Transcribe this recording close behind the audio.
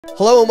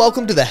Hello and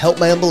welcome to the Help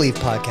My Unbelief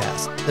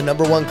podcast, the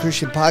 #1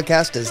 Christian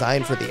podcast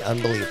designed for the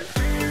unbeliever.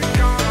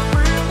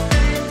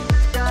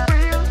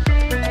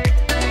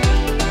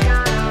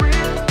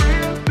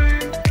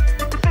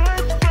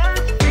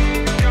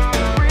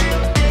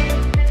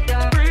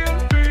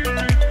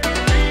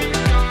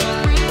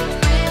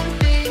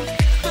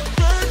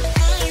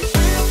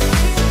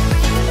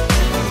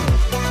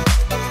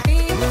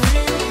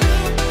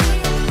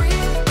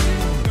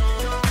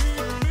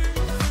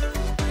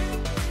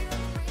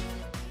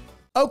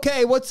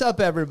 Okay, what's up,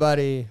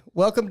 everybody?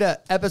 Welcome to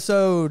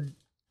episode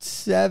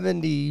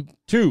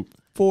 72.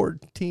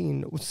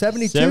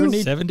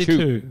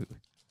 72.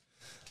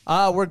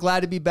 We're glad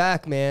to be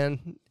back,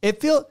 man. It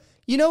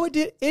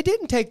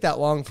didn't take that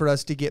long for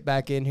us to get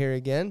back in here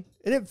again.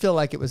 It didn't feel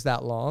like it was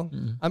that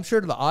long. I'm sure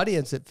to the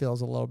audience it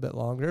feels a little bit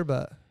longer,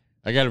 but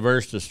I got a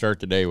verse to start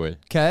the day with.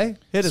 Okay,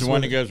 it's the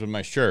one that goes with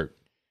my shirt.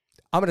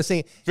 I'm gonna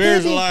sing.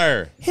 Fear's a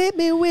liar. Hit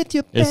me with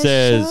your best. It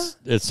says,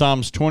 it's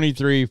Psalms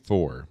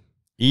 23:4.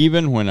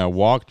 Even when I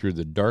walk through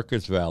the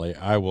darkest valley,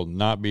 I will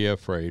not be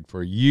afraid,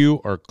 for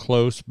you are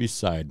close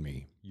beside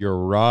me. Your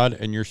rod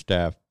and your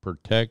staff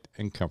protect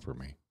and comfort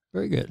me.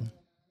 Very good.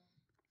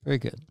 Very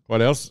good.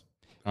 What else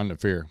on the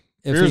fear?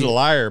 Fear's a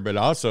liar, but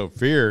also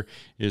fear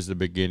is the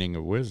beginning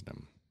of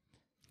wisdom.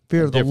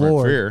 Fear of the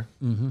Lord. Fear.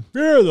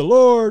 Fear of the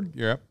Lord.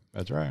 Yep,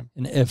 that's right.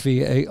 And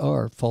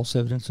FEAR, false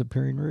evidence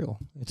appearing real.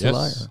 It's a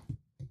liar.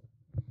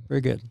 Very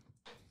good.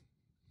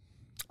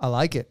 I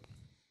like it.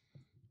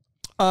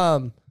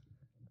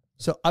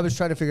 So I was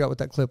trying to figure out what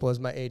that clip was.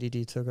 My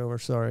ADD took over.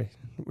 Sorry.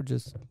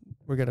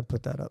 We're going to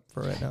put that up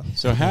for right now.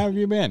 So how have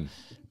you been?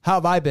 How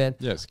have I been?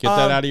 Yes, get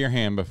that out of your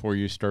hand before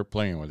you start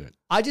playing with it.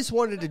 I just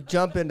wanted to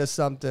jump into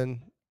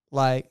something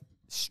like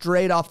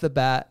straight off the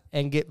bat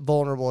and get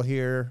vulnerable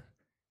here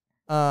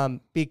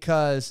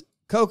because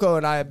Coco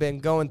and I have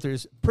been going through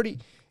pretty,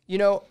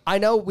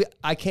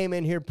 I came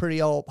in here pretty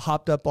all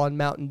hopped up on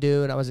Mountain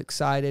Dew, and I was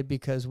excited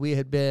because we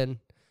had been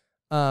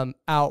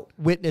out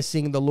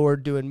witnessing the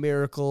Lord doing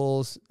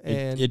miracles,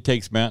 and it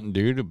takes Mountain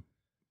Dew to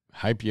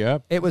hype you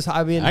up. It was,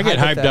 I get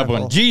hyped up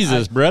on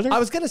Jesus, brother. I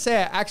was gonna say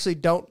I actually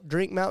don't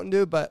drink Mountain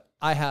Dew, but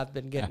I have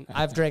been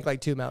I've drank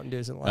like 2 Mountain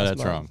Dews in the last month.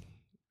 That's wrong.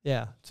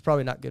 Yeah, it's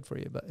probably not good for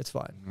you, but it's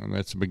fine. Well,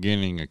 that's the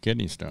beginning of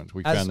kidney stones.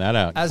 We found that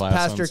out in as class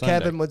Pastor on Sunday.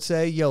 Kevin would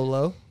say,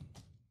 YOLO.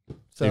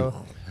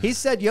 So he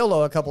said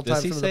YOLO a couple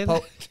times from the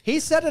pulpit. He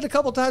said it a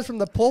couple times from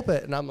the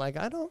pulpit, and I'm like,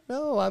 I don't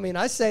know. I mean,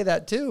 I say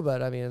that too,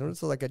 but I mean,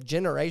 it's like a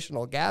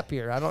generational gap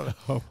here. I don't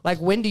know. Like,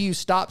 when do you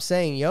stop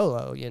saying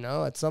YOLO?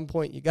 At some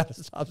point, you got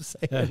to stop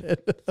saying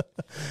it.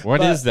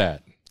 What is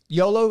that?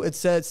 YOLO, it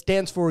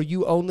stands for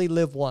You Only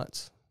Live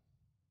Once.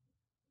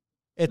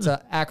 It's an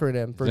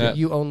acronym for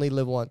You Only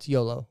Live Once,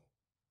 YOLO.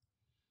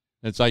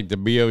 It's like the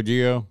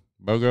BOGO,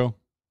 BOGO,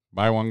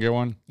 buy one, get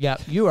one. Yeah,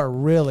 you are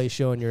really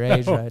showing your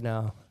age right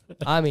now.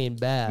 I mean,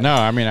 bad. No,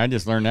 I mean, I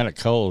just learned that at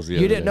Kohl's the other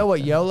day. You didn't know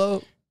what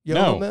YOLO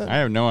meant? I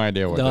have no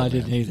idea what that I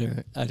didn't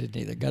either. Got to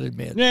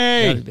admit.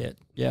 Yay! Got to admit.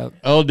 Yeah.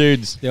 Old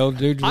dudes. The old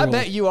dudes. I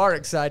bet you are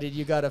excited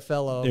you got a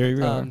fellow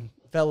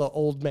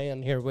old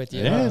man here with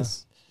you.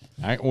 Yes.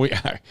 We're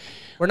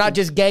not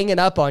just ganging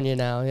up on you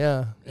now,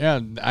 yeah. Yeah,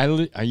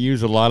 I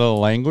use a lot of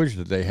the language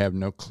that they have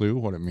no clue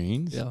what it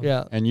means.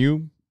 Yeah. And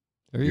you're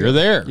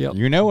there. Yep.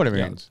 You know what it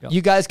means. Yep.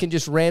 You guys can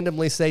just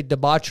randomly say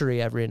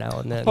debauchery every now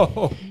and then.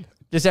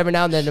 Just every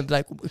now and then,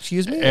 like,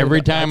 excuse me?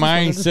 Every time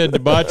I said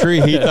debauchery,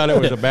 he thought it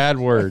was a bad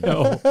word.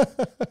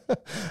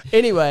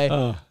 Anyway,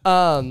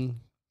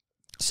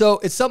 so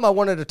it's something I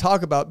wanted to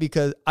talk about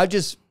because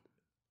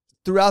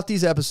throughout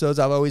these episodes,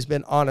 I've always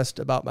been honest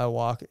about my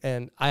walk.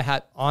 And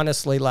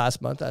honestly,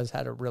 last month, I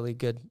had a really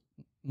good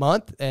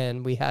month.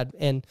 And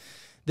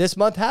this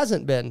month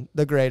hasn't been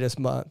the greatest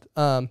month.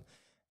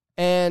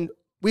 And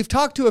we've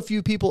talked to a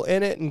few people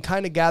in it and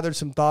kind of gathered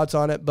some thoughts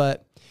on it,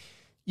 but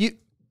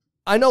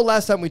I know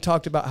last time we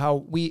talked about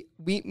how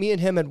me and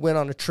him had went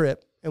on a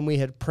trip and we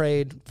had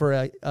prayed for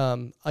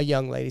a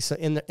young lady. So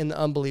in the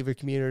unbeliever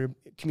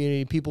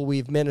community, people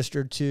we've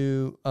ministered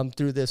to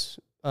through this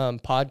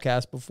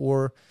podcast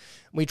before,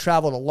 we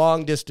traveled a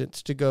long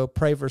distance to go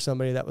pray for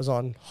somebody that was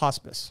on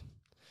hospice.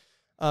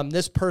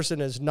 This person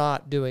is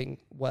not doing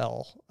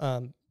well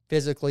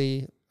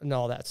physically and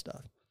all that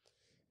stuff.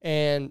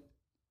 And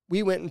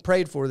we went and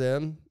prayed for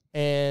them.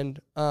 And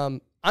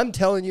I'm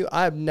telling you,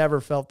 I've never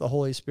felt the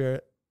Holy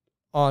Spirit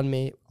on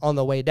me on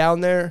the way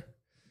down there.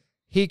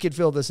 He could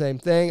feel the same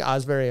thing. I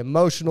was very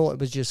emotional. It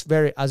was just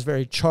I was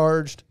very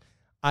charged.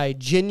 I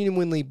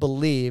genuinely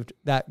believed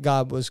that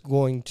God was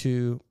going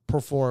to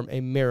perform a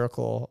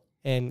miracle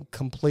and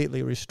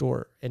completely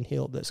restore and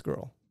heal this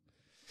girl.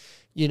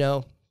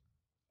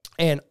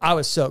 And I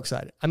was so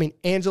excited. I mean,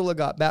 Angela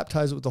got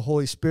baptized with the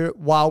Holy Spirit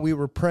while we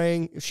were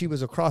praying. She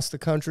was across the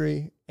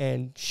country,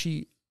 and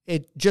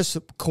it just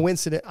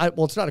coincident.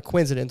 Well, it's not a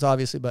coincidence,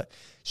 obviously, but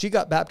she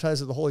got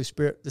baptized with the Holy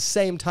Spirit the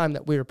same time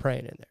that we were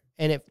praying in there.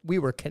 And we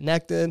were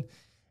connected,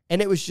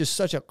 and it was just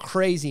such a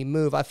crazy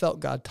move. I felt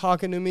God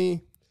talking to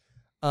me.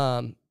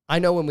 I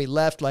know when we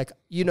left,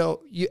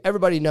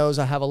 everybody knows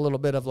I have a little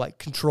bit of like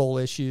control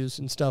issues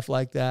and stuff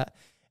like that.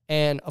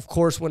 And of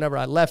course, whenever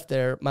I left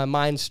there, my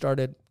mind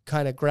started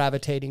kind of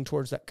gravitating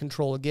towards that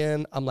control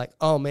again. I'm like,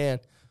 oh man,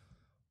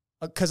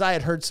 because I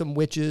had heard some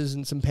witches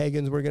and some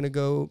pagans were going to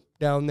go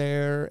down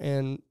there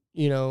and,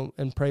 you know,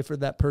 and pray for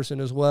that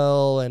person as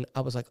well. And I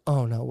was like,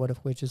 oh no, what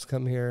if witches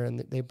come here and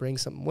they bring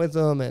something with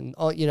them? And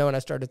all, you know, and I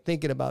started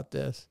thinking about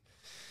this,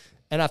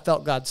 and I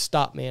felt God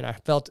stop me, and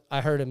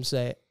I heard him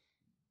say,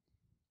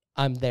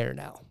 I'm there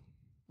now.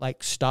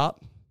 Like,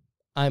 stop,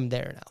 I'm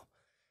there now.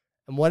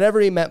 And whatever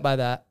he meant by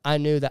that, I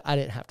knew that I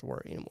didn't have to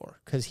worry anymore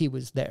because he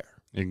was there.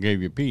 It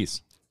gave you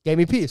peace. Gave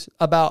me peace.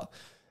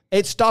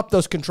 It stopped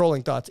those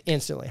controlling thoughts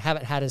instantly.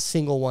 Haven't had a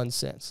single one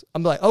since.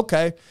 I'm like,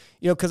 okay,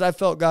 you know, because I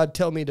felt God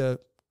tell me to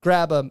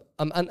grab an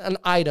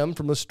item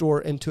from a store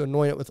and to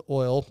anoint it with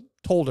oil,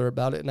 told her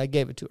about it, and I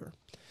gave it to her.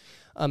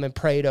 And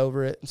prayed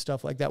over it and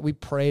stuff like that. We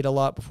prayed a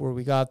lot before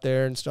we got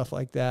there and stuff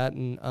like that.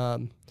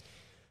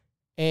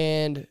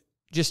 And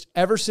just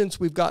ever since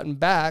we've gotten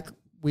back,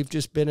 we've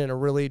just been in a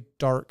really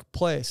dark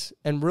place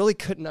and really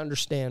couldn't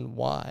understand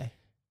why.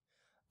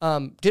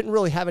 Didn't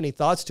really have any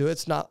thoughts to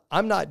it.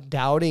 I'm not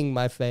doubting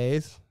my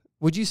faith.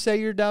 Would you say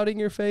you're doubting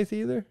your faith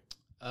either?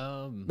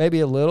 Maybe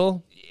a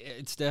little.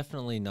 It's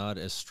definitely not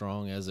as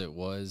strong as it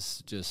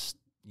was just,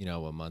 you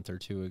know, a month or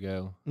two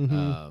ago.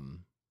 Mm-hmm.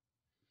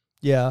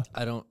 Yeah.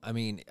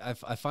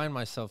 I find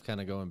myself kind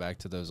of going back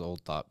to those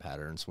old thought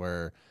patterns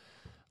where,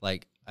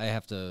 like, I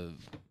have to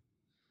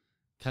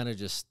kind of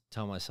just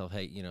tell myself,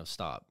 hey, you know,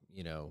 stop.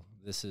 You know,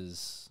 this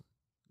is,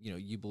 you know,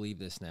 you believe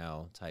this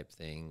now type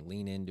thing.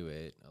 Lean into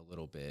it a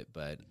little bit.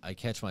 But I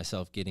catch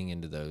myself getting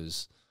into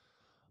those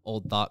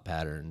old thought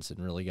patterns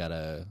and really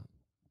gotta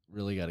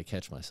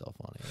catch myself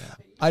on it.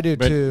 Yeah. I do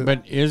too.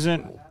 But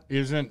isn't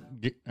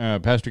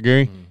Pastor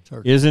Gary,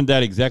 isn't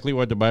that exactly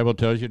what the Bible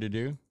tells you to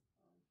do?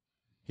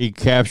 He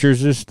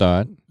captures his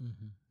thought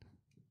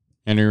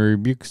and he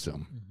rebukes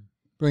them.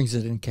 Brings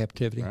it in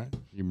captivity. Right?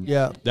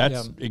 Yeah.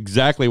 That's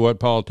exactly what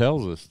Paul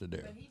tells us to do.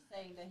 But he's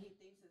saying that he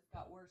thinks it's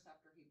got worse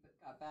after he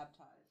got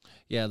baptized.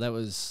 Yeah,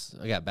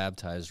 I got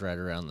baptized right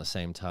around the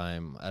same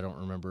time. I don't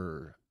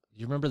remember.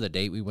 You remember the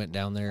date we went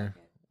down there?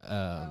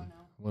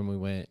 When we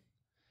went?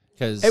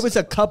 Because it was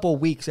a couple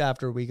weeks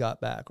after we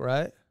got back,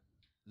 right?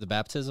 The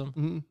baptism?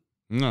 Mm-hmm.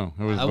 No,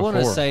 it was I before. want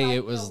to say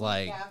it was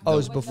like... Oh, it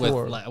was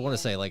before. I want to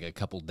say like a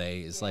couple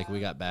days. Like we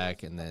got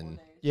back and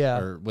then... Yeah.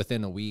 Or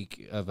within a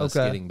week of us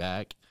getting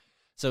back.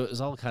 So it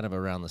was all kind of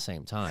around the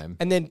same time.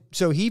 And then,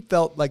 so he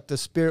felt like the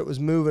Spirit was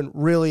moving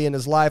really in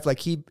his life. Like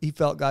he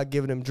felt God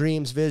giving him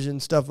dreams,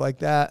 visions, stuff like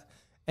that.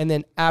 And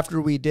then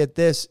after we did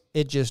this,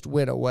 it just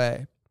went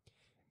away.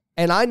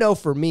 And I know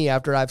for me,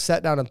 after I've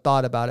sat down and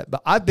thought about it,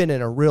 but I've been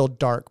in a real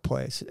dark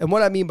place. And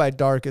what I mean by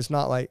dark is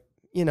not like,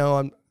 you know,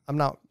 I'm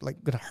not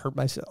like going to hurt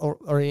myself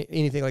or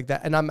anything like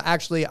that. And I'm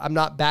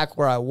not back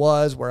where I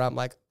was, where I'm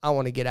like, I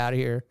want to get out of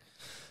here.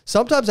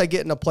 Sometimes I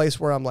get in a place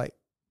where I'm like,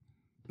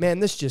 man,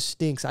 this just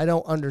stinks. I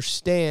don't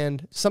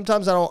understand.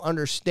 Sometimes I don't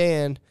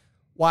understand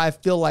why I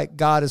feel like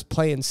God is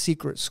playing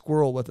secret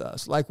squirrel with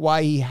us. Like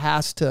why he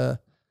has to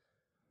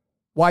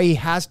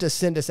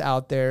send us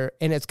out there,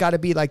 and it's got to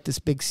be like this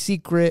big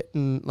secret,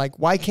 and like,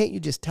 why can't you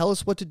just tell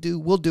us what to do?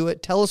 We'll do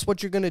it. Tell us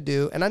what you're going to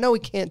do. And I know he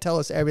can't tell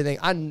us everything.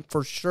 I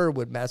for sure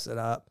would mess it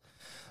up.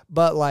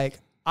 But like,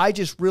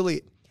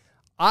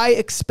 I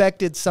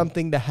expected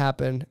something to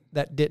happen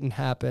that didn't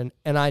happen.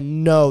 And I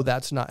know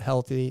that's not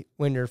healthy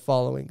when you're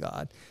following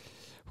God.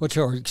 What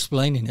you're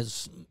explaining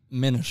is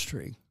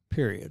ministry,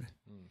 period.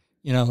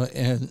 You know,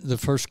 and the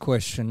first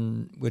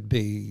question would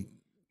be,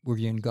 were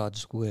you in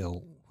God's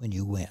will when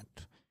you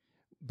went?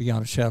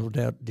 Beyond a shadow of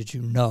doubt, did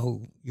you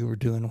know you were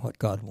doing what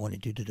God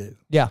wanted you to do?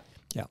 Yeah.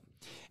 Yeah.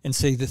 And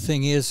see, the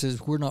thing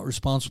is we're not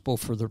responsible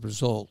for the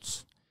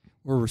results.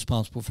 We're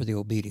responsible for the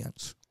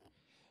obedience.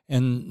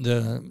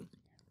 And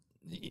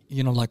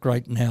you know, like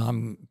right now,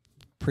 I'm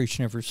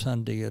preaching every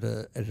Sunday at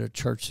a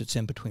church that's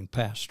in between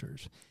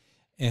pastors.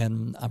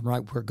 And I'm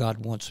right where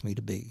God wants me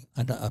to be.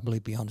 I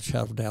believe beyond a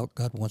shadow of doubt,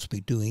 God wants me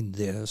doing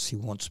this. He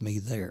wants me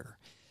there.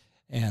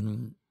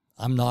 And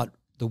I'm not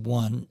the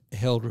one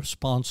held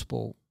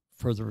responsible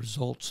for the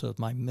results of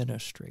my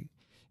ministry.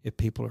 If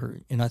people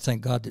are, and I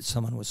thank God that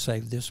someone was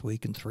saved this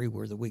week and 3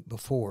 were the week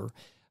before.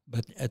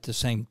 But at the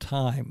same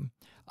time,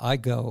 I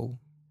go,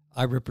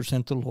 I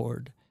represent the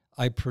Lord.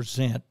 I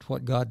present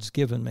what God's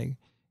given me,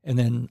 and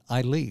then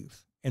I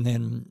leave. And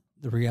then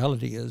the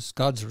reality is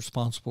God's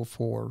responsible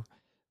for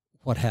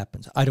what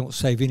happens. I don't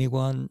save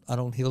anyone. I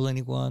don't heal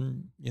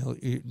anyone. You know,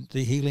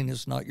 the healing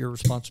is not your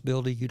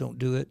responsibility. You don't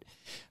do it,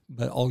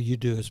 but all you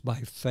do is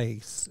by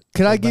faith.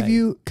 Can I give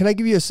you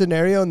a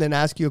scenario and then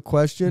ask you a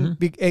question?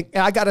 Mm-hmm.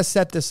 I got to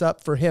set this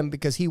up for him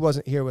because he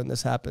wasn't here when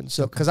this happened.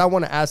 So, because I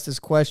want to ask this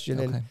question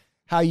and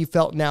how you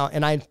felt now,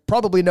 and I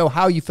probably know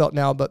how you felt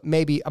now, but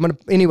maybe I'm going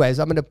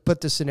to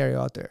put this scenario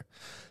out there.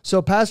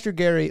 So Pastor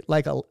Gary,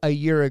 like a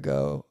year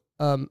ago,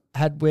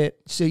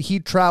 so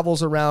he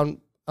travels around,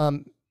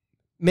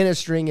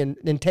 ministering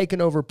and taking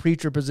over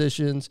preacher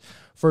positions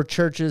for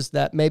churches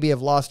that maybe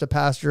have lost a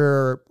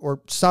pastor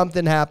or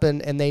something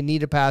happened and they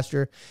need a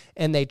pastor,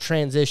 and they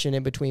transition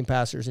in between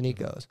pastors, and he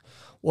goes.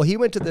 Well, he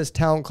went to this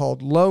town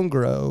called Lone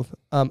Grove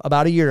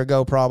about a year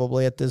ago,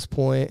 probably at this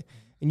point,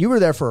 and you were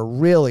there for a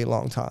really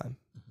long time,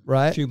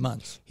 right? A few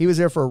months. He was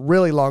there for a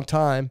really long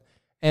time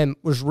and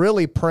was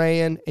really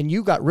praying, and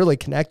you got really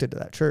connected to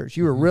that church.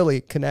 You were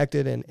really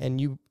connected,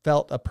 and you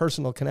felt a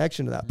personal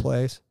connection to that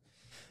place.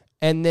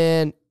 And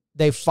then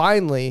they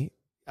finally,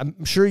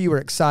 I'm sure you were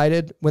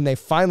excited when they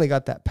finally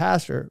got that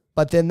pastor,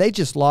 but then they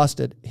just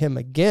lost him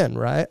again,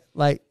 right?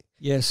 Like,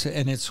 Yes,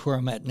 and it's where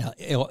I'm at now,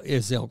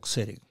 is Elk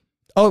City.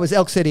 oh, it was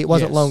Elk City. It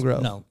wasn't Yes. Lone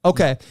Grove. No.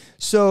 Okay.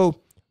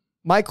 So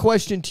my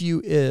question to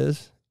you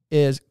is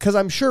because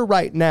I'm sure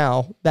right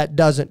now that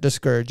doesn't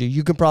discourage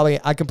you.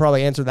 I can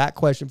probably answer that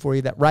question for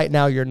you, that right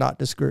now you're not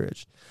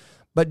discouraged.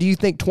 But do you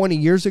think 20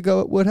 years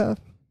ago it would have?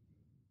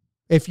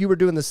 If you were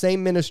doing the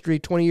same ministry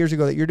 20 years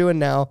ago that you're doing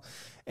now,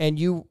 and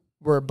you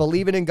were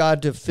believing in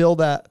God to fill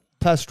that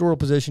pastoral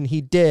position,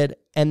 he did,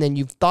 and then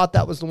you thought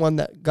that was the one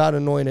that got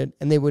anointed,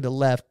 and they would have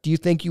left. Do you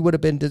think you would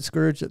have been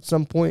discouraged at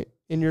some point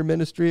in your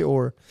ministry?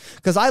 Or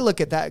because I look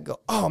at that and go,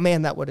 oh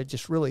man, that would have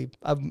just really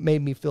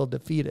made me feel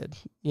defeated,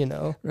 you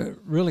know?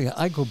 Really,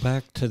 I go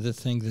back to the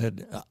thing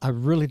that I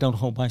really don't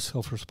hold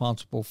myself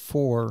responsible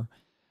for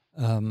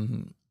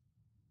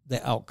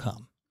the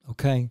outcome,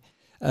 okay?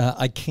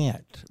 I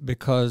can't,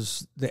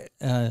 because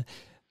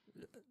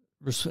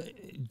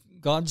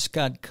God's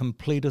got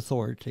complete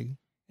authority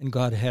and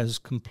God has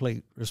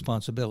complete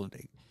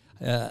responsibility.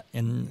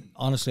 And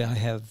honestly, I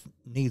have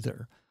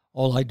neither.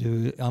 All I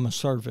do, I'm a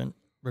servant,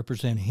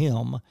 represent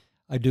him.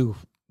 I do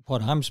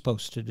what I'm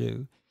supposed to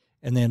do.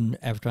 And then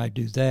after I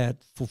do that,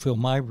 fulfill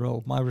my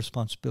role, my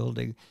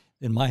responsibility,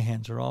 then my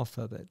hands are off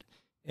of it.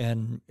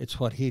 And it's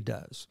what he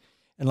does.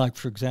 And like,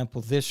 for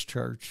example, this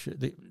church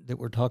that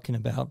we're talking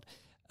about,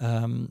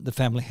 the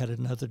family had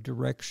another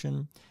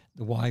direction.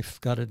 The wife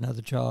got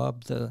another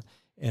job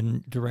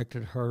and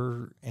directed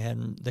her,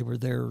 and they were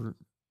there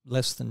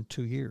less than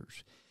 2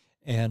 years.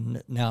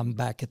 And now I'm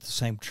back at the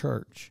same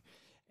church.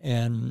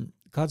 And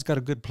God's got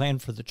a good plan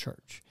for the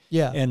church.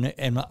 Yeah.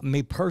 And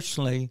me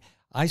personally,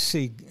 I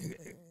see,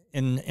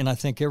 and I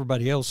think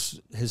everybody else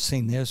has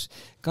seen this,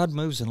 God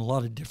moves in a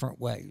lot of different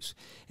ways.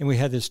 And we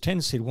have this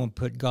tendency to want to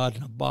put God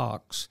in a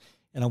box,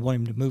 and I want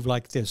him to move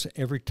like this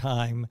every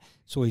time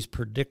so he's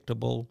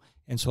predictable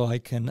and so I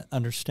can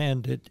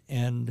understand it,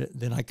 and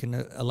then I can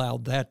allow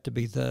that to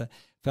be the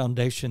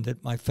foundation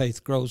that my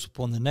faith grows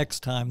upon the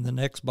next time, the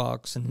next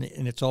box, and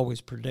it's always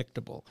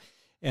predictable.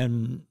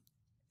 And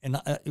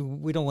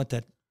we don't want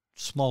that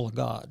small a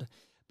God,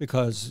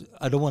 because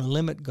I don't want to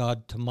limit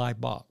God to my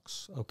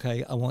box,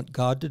 okay? I want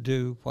God to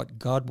do what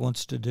God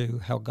wants to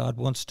do, how God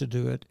wants to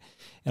do it,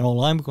 and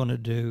all I'm going to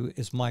do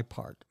is my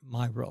part,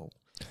 my role.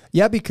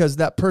 Yeah, because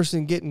that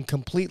person getting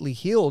completely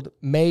healed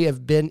may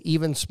have been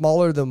even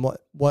smaller than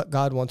what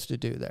God wants to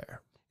do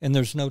there. And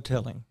there's no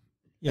telling.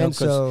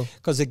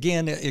 Because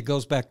again, it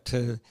goes back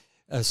to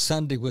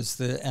Sunday was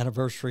the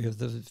anniversary of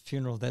the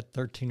funeral of that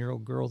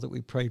 13-year-old girl that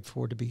we prayed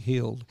for to be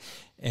healed,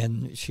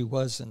 and she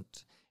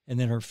wasn't. And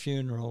then her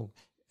funeral,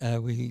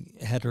 we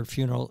had her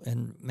funeral,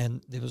 and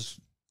man, there was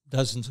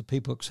dozens of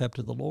people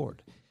accepted the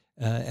Lord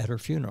at her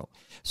funeral.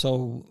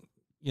 So,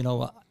 you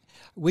know,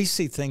 we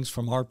see things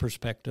from our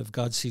perspective.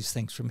 God sees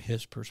things from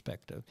his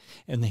perspective.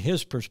 And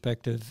his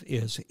perspective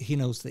is he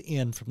knows the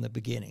end from the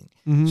beginning.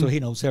 Mm-hmm. So he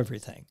knows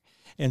everything.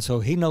 And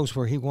so he knows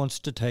where he wants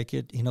to take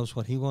it. He knows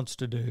what he wants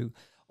to do.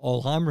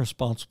 All I'm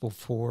responsible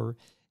for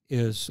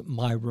is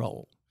my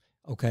role.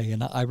 Okay,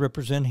 and I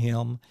represent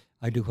him.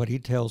 I do what he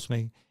tells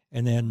me.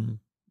 And then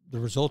the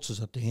results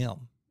is up to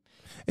him.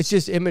 It's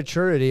just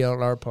immaturity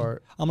on our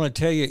part. I'm going to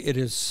tell you, it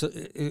is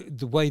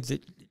the way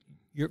that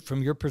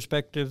from your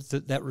perspective,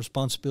 that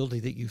responsibility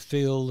that you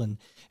feel and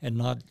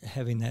not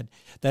having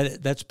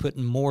that's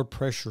putting more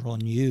pressure on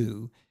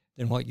you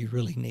than what you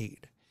really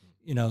need,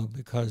 you know,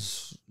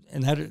 because,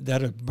 and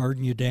that'll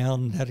burden you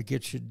down, that'll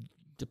get you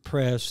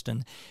depressed,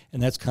 and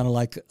that's kind of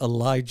like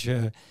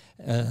Elijah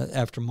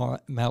after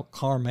Mount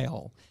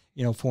Carmel,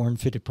 you know,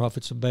 450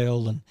 prophets of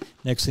Baal, and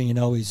next thing you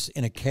know, he's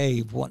in a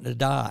cave wanting to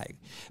die,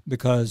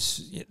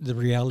 because the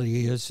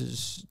reality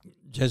is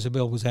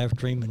Jezebel was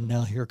after him, and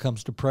now here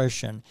comes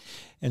depression.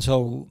 And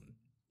so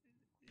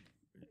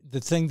the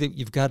thing that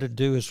you've got to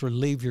do is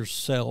relieve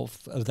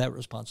yourself of that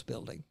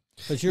responsibility,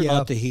 because you're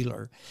not the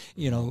healer.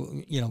 You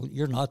know,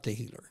 you're not the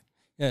healer.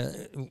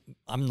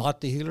 I'm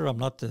not the healer. I'm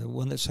not the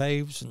one that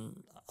saves,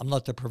 and I'm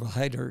not the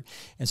provider.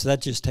 And so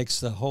that just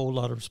takes a whole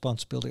lot of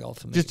responsibility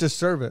off of me. Just to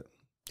serve it.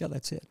 Yeah,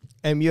 that's it.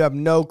 And you have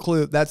no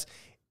clue.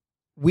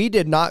 We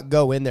did not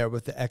go in there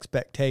with the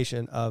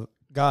expectation of,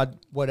 God,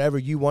 whatever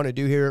you want to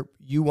do here,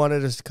 you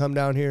wanted us to come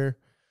down here,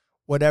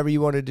 whatever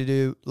you wanted to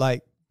do,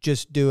 like,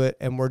 just do it,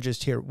 and we're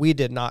just here. We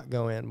did not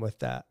go in with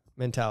that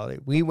mentality.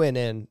 We went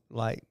in,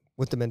 like,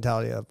 with the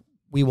mentality of,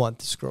 we want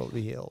this girl to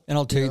be healed. And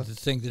I'll tell you the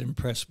thing that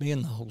impressed me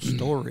in the whole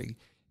story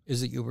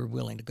is that you were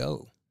willing to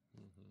go.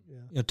 Yeah.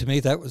 You know, to me,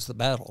 that was the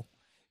battle.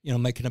 You know,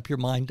 making up your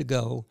mind to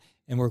go,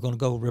 and we're going to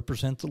go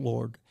represent the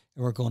Lord,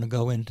 and we're going to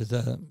go into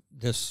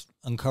this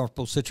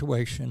uncomfortable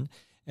situation.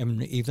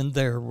 And even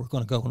there, we're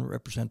going to go and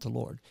represent the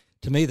Lord.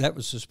 To me, that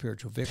was the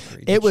spiritual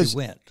victory. It was, you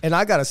went. and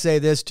I got to say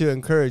this to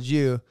encourage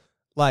you.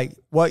 Like,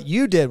 what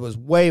you did was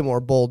way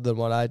more bold than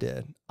what I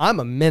did. I'm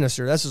a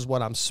minister. This is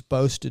what I'm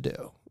supposed to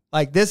do.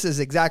 Like, this is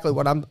exactly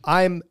what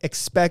I'm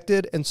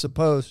expected and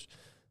supposed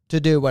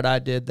to do what I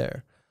did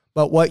there.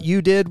 But what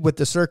you did with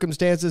the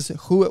circumstances,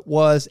 who it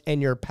was,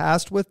 and your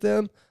past with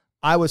them,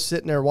 I was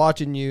sitting there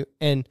watching you,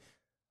 and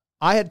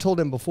I had told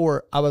him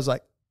before, I was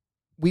like,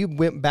 we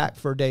went back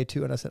for day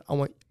 2, and I said,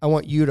 I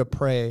want you to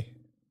pray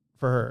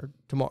for her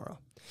tomorrow.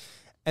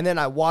 And then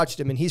I watched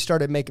him, and he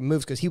started making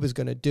moves because he was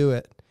going to do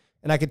it.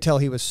 And I could tell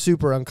he was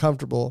super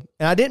uncomfortable.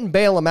 And I didn't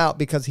bail him out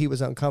because he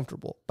was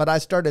uncomfortable. But I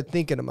started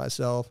thinking to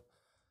myself,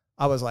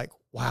 I was like,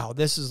 wow,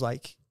 this is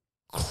like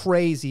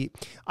crazy.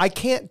 I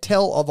can't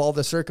tell of all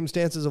the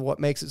circumstances of what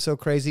makes it so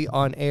crazy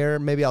on air.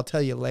 Maybe I'll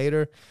tell you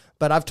later.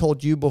 But I've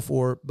told you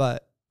before.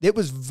 But it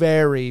was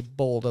very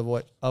bold of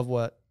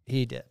what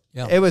he did.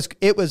 Yeah.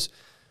 It was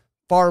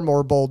far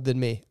more bold than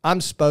me.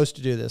 I'm supposed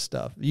to do this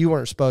stuff. You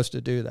weren't supposed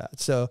to do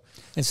that. So,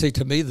 and see,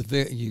 to me,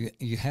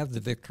 you have the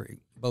victory,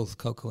 both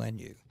Coco and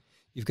you.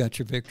 You've got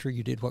your victory.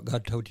 You did what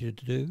God told you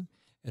to do,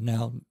 and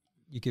now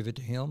you give it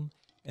to Him,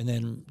 and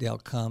then the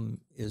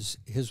outcome is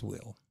His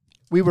will.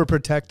 We were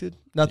protected.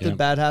 Nothing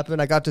bad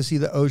happened. I got to see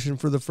the ocean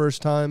for the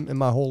first time in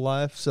my whole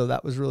life, so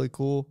that was really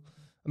cool.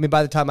 I mean,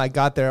 by the time I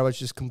got there, I was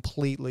just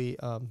completely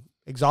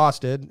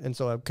exhausted, and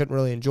so I couldn't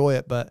really enjoy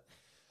it. But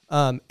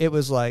it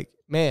was like,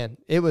 man,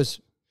 it was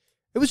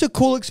a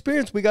cool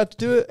experience. We got to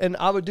do it, and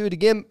I would do it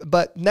again.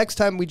 But next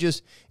time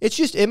it's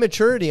just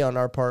immaturity on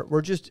our part.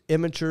 We're just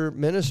immature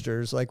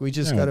ministers. Like, we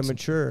just got to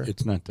mature.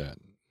 It's not that.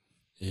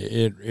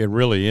 It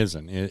really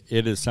isn't.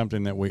 It is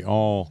something that we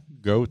all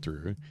go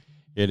through.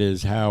 It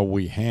is how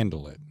we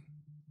handle it,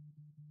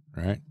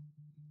 right?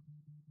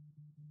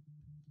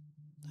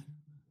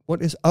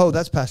 What is? Oh,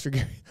 that's Pastor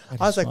Gary.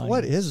 I was like, fine.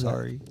 what is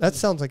Sorry. that? That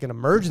sounds like an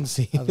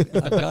emergency. I've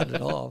got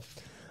it off.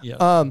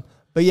 Yeah.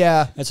 But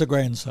yeah, That's a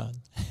grandson.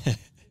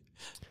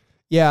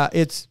 yeah,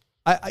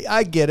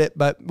 I get it,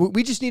 but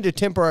we just need to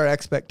temper our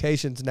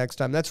expectations next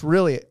time. That's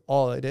really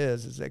all it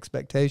is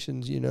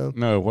expectations, you know?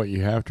 No, what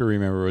you have to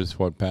remember is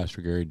what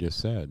Pastor Gary just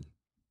said.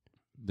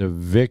 The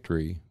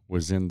victory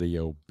was in the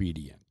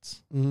obedience.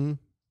 Mm-hmm.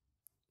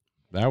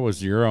 That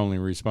was your only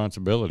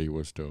responsibility,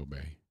 was to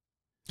obey.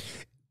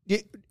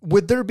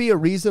 Would there be a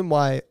reason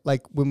why,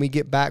 like, when we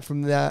get back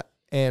from that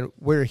and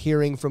we're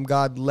hearing from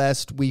God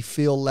lest we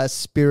feel less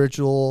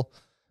spiritual,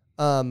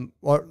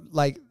 or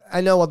like,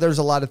 I know there's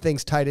a lot of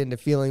things tied into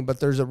feeling, but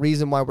there's a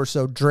reason why we're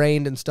so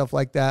drained and stuff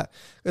like that.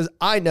 Because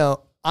I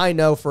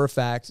know for a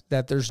fact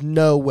that there's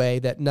no way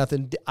that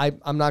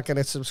I'm not going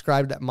to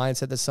subscribe to that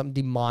mindset that some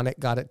demonic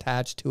got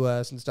attached to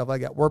us and stuff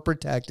like that. We're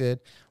protected.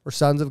 We're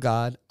sons of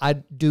God. I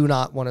do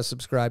not want to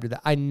subscribe to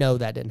that. I know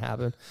that didn't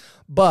happen.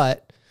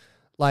 But,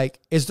 like,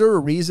 is there a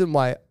reason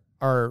why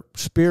our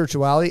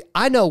spirituality?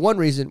 I know one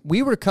reason.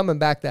 We were coming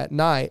back that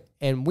night,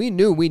 and we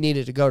knew we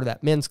needed to go to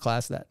that men's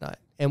class that night.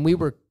 And we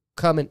were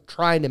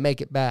trying to make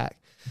it back.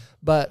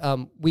 But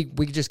we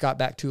just got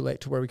back too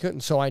late to where we couldn't.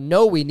 So I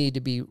know we need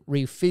to be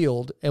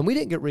refilled, and we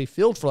didn't get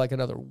refilled for like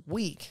another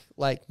week.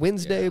 Like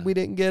Wednesday, we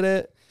didn't get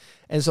it.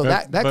 And so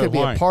that could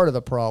be a part of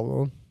the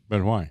problem.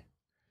 But why?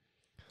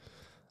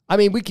 I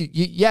mean,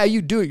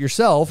 you do it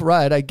yourself,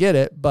 right? I get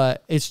it,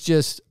 but it's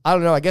just, I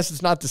don't know. I guess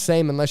it's not the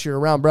same unless you're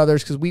around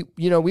brothers, because we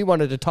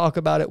wanted to talk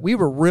about it. We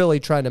were really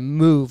trying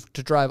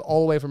to drive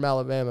all the way from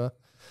Alabama.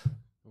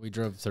 We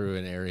drove through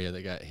an area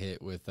that got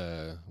hit with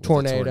a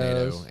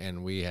Tornadoes. tornado,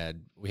 and we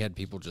had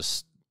people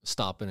just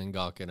stopping and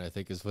gawking, I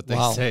think is what they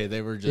Wow. say.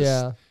 They were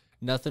just,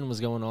 nothing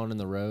was going on in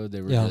the road.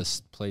 They were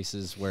just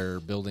places where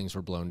buildings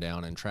were blown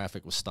down and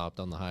traffic was stopped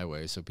on the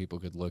highway so people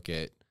could look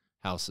at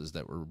houses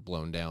that were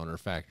blown down or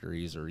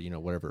factories or,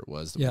 whatever it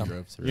was that we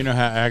drove through. You know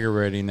how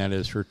aggravating that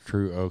is for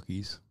true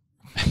Okies?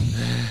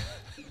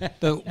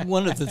 But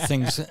one of the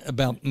things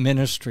about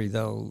ministry,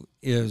 though,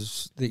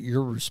 is that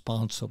you're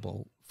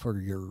responsible for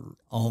your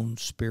own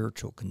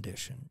spiritual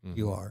condition. Mm-hmm.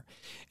 You are.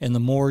 And the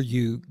more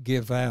you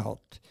give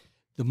out,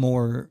 the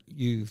more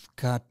you've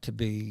got to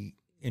be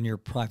in your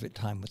private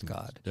time with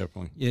God.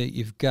 Definitely.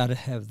 You've got to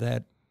have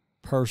that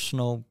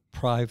personal,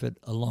 private,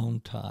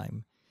 alone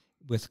time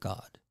with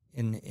God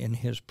in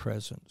His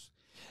presence.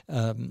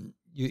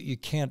 You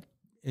can't,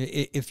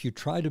 if you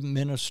try to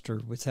minister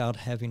without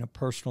having a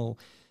personal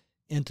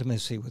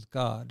intimacy with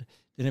God,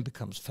 then it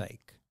becomes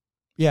fake.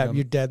 Yeah,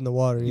 you're dead in the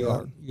water.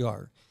 You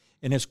are.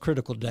 And it's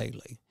critical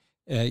daily.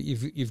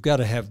 You've got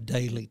to have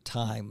daily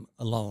time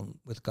alone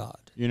with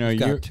God. You've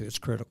got to. It's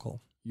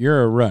critical.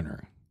 You're a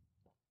runner,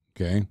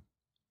 okay?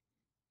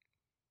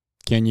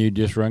 Can you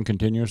just run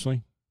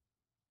continuously?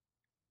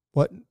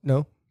 What?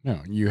 No. No,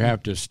 you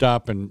have to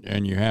stop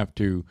and you have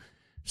to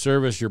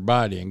service your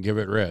body and give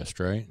it rest,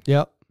 right?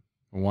 Yep.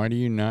 Why do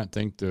you not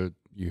think that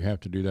you have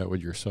to do that with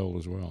your soul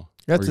as well?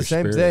 That's the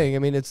same thing. I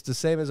mean, it's the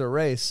same as a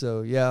race,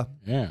 so yeah.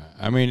 Yeah.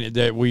 I mean,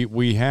 that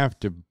we have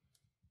to,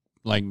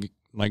 like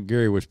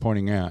Gary was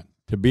pointing out,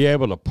 to be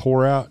able to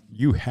pour out,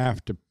 you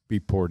have to be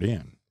poured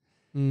in.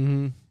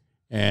 Mm-hmm.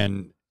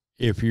 And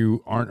if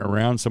you aren't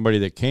around somebody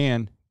that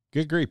can,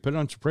 Good grief, put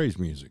on some praise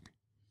music.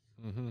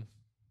 Mm-hmm.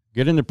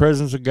 Get in the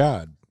presence of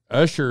God.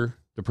 Usher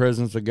the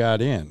presence of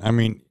God in. I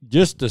mean,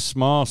 just a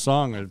small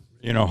song of,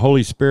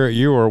 Holy Spirit,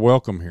 you are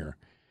welcome here.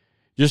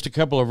 Just a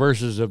couple of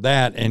verses of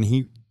that,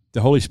 and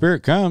the Holy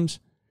Spirit comes,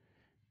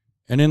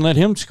 and then let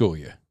him school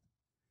you.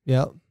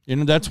 Yeah.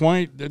 That's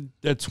why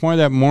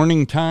that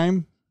morning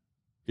time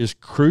is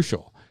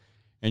crucial.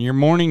 And your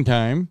morning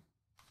time,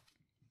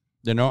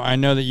 I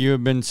know that you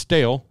have been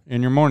stale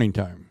in your morning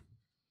time.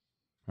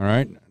 All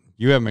right?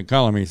 You haven't been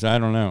calling me, so I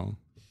don't know.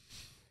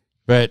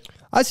 But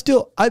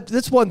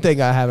that's one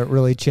thing I haven't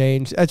really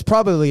changed. It's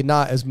probably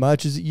not as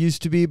much as it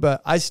used to be,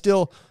 but I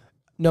still,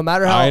 no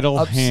matter how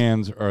idle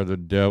hands are the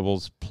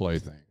devil's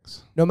playthings.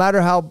 No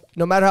matter how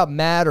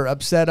mad or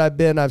upset I've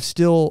been, I've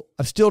still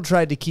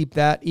tried to keep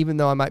that, even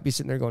though I might be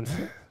sitting there going,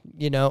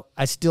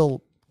 I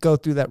still go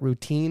through that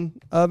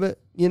routine of it,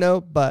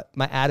 but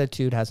my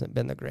attitude hasn't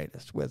been the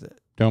greatest with it.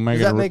 Don't make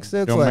Does that make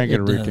sense? Don't make it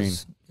a routine.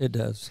 It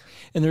does.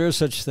 And there is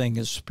such thing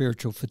as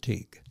spiritual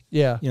fatigue.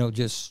 Yeah.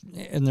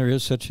 And there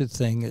is such a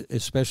thing,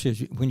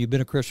 especially when you've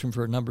been a Christian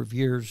for a number of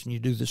years and you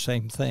do the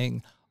same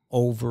thing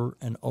over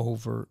and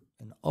over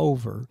and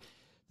over.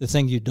 The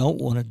thing you don't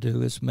want to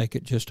do is make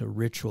it just a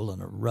ritual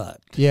and a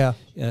rut. Yeah.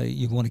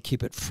 You want to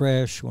keep it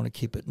fresh. You want to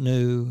keep it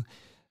new.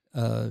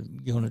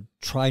 You want to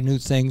try new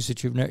things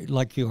that you've never,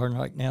 like you are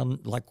right now,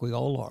 like we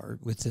all are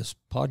with this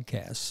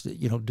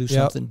podcast. Do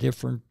something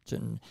different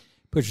and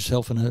put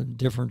yourself in a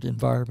different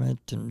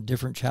environment and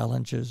different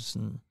challenges.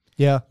 And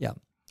yeah.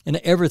 And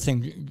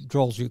everything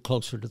draws you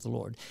closer to the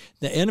Lord.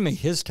 The enemy,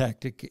 his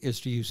tactic is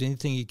to use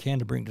anything he can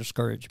to bring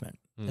discouragement.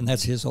 Mm-hmm. And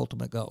that's his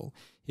ultimate goal.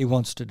 He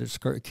wants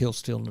to kill,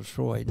 steal, and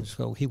destroy. And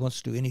so he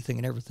wants to do anything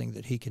and everything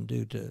that he can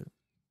do to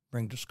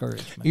bring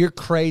discouragement. You're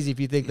crazy if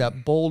you think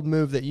that bold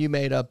move that you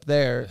made up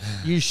there,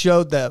 you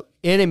showed the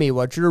enemy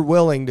what you're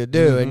willing to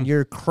do, and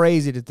you're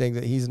crazy to think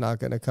that he's not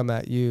going to come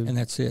at you. And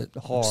that's it.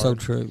 Hard. So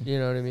true. You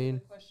know what I mean?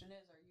 The question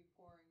is, are you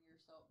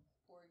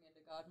pouring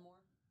into God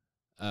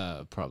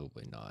more?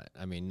 Probably not.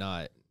 I mean,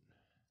 not.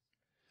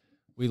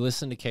 We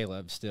listen to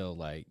Caleb still,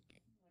 like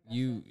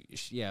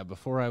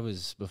before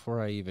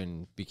I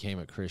even became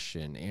a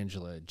Christian,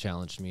 Angela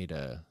challenged me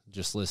to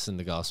just listen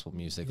to gospel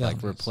music,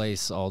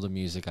 replace all the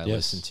music I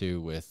listen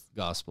to with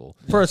gospel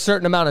for a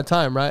certain amount of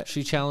time, right?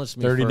 She challenged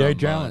me 30-day for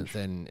challenge,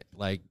 and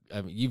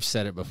you've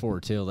said it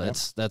before too.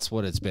 That's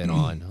what it's been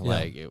on.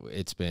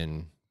 It's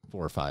been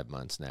 4 or 5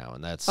 months now,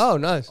 and that's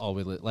nice. All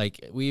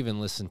we even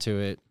listened to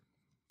it.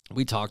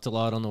 We talked a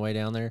lot on the way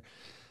down there.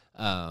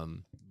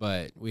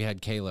 But we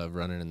had Caleb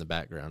running in the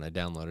background. I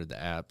downloaded the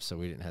app so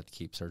we didn't have to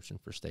keep searching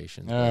for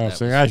stations.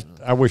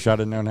 I wish I'd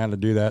have known how to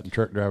do that in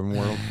truck driving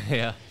world.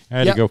 Yeah. I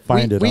had to go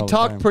find it. We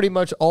talked pretty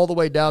much all the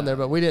way down there,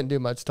 but we didn't do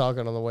much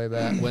talking on the way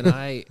back. When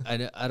I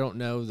don't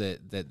know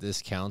that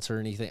this counts or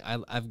anything.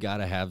 I've got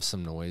to have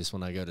some noise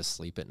when I go to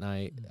sleep at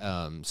night.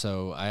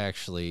 So I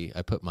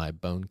put my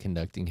bone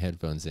conducting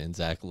headphones in.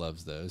 Zach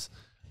loves those.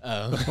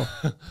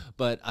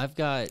 But I've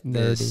got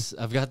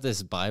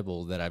this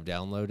Bible that I've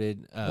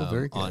downloaded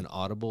on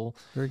Audible.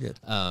 Very good.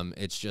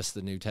 It's just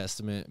the New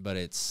Testament, but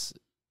it's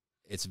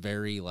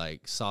very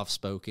soft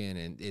spoken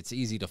and it's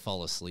easy to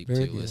fall asleep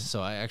to.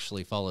 So I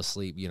actually fall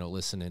asleep,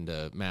 listening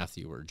to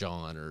Matthew or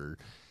John or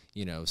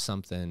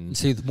something.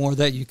 See, the more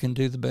that you can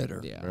do, the better.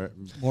 Yeah, right.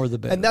 More the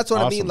better. And that's what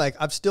I mean. Like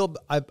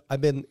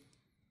I've been.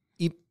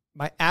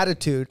 My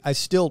attitude. I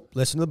still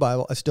listen to the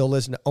Bible. I still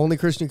listen to only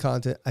Christian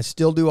content. I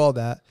still do all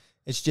that.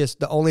 It's just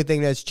the only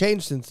thing that's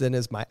changed since then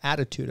is my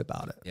attitude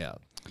about it. Yeah.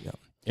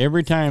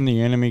 Every time the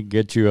enemy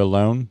gets you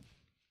alone,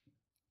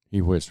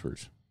 he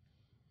whispers.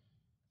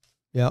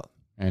 Yeah.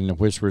 And the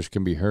whispers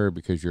can be heard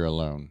because you're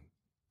alone.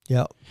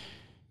 Yeah.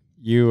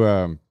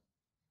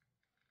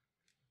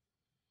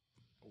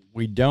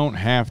 We don't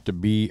have to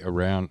be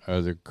around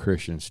other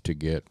Christians to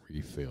get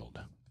refilled.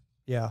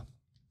 Yeah.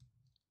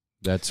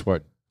 That's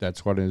what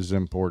is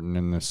important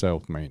in the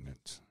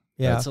self-maintenance.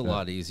 Yeah. That's a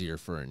lot easier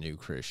for a new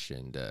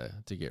Christian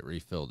to get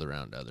refilled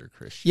around other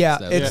Christians. Yeah,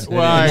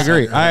 I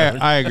agree.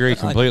 I agree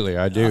completely.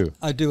 I do.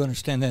 I do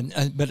understand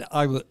that, but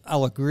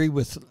I'll agree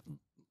with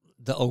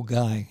the old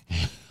guy.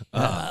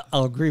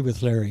 I'll agree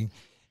with Larry.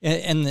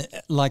 And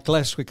like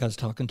last week, I was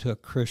talking to a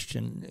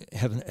Christian,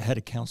 had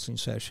a counseling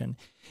session,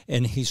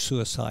 and he's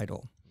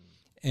suicidal.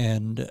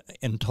 And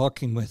in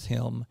talking with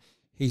him,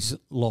 he's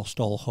lost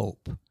all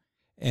hope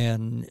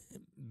and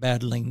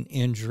battling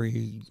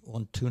injury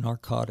on 2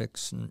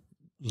 narcotics and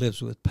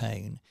lives with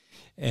pain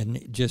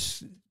and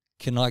just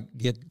cannot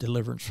get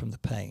deliverance from the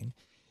pain.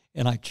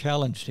 And I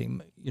challenged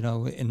him,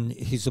 and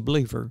he's a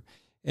believer.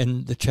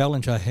 And the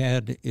challenge I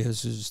had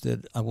is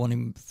that I want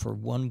him for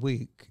 1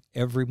 week,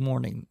 every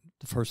morning,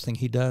 the first thing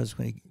he does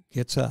when he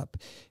gets up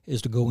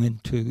is to go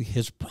into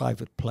his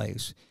private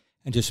place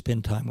and just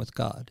spend time with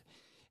God.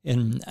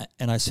 And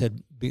I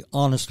said, be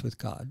honest with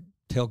God.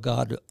 Tell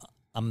God,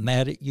 I'm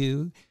mad at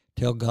you.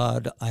 Tell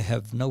God, I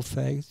have no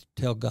faith.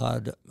 Tell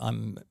God,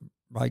 I'm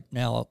right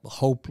now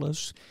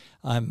hopeless.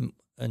 I'm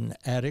an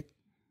addict,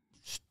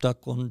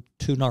 stuck on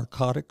 2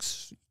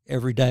 narcotics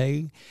every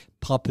day,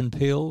 popping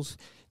pills.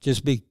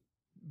 Just be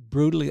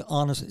brutally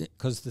honest,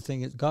 because the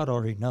thing is, God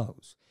already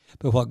knows.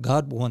 But what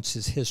God wants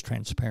is his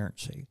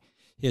transparency,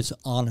 his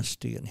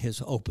honesty, and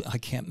his open. I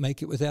can't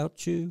make it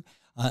without you.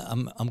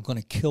 I'm going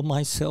to kill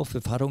myself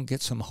if I don't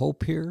get some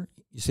hope here.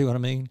 You see what I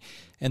mean?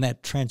 And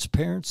that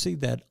transparency,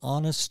 that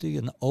honesty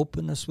and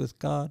openness with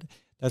God,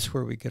 that's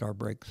where we get our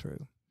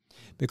breakthrough.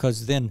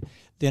 Because then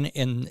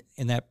in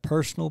that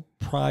personal,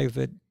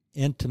 private,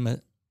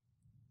 intimate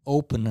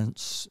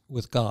openness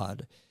with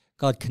God,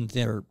 God can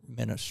there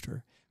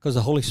minister. Because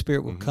the Holy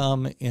Spirit will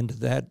come into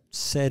that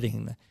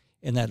setting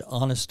in that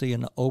honesty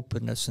and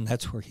openness, and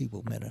that's where he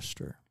will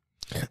minister.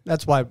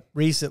 That's why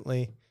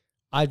recently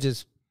I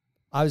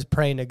was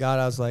praying to God.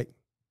 I was like,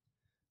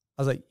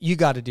 you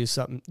got to do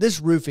something. This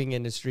roofing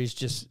industry is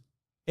just,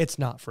 it's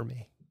not for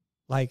me.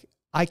 Like,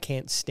 I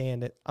can't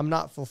stand it. I'm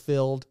not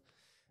fulfilled.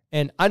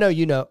 And I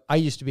know, I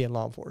used to be in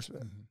law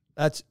enforcement.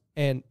 That's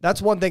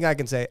one thing I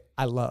can say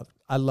I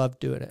loved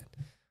doing it.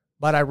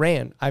 But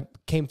I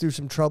came through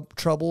some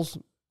troubles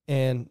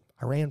and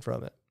I ran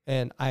from it.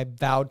 And I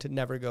vowed to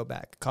never go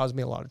back. It caused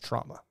me a lot of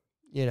trauma,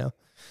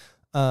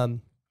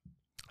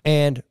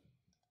 And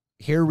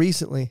here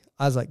recently,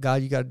 I was like,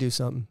 God, you got to do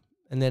something.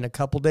 And then a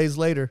couple days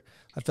later,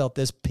 I felt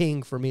this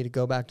ping for me to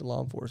go back to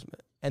law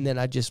enforcement. And then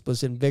I just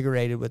was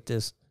invigorated with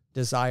this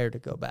desire to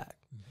go back.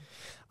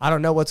 I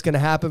don't know what's going to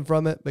happen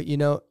from it, but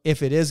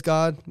if it is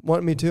God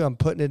wanting me to, I'm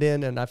putting it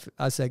in. And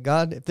I said,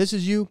 God, if this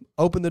is you,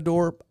 open the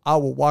door. I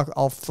will walk.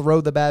 I'll throw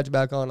the badge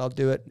back on. I'll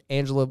do it.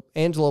 Angela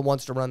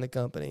wants to run the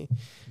company.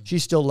 She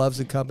still loves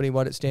the company,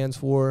 what it stands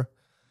for.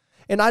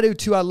 And I do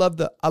too. I love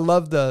the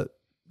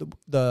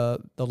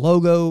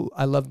logo.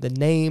 I love the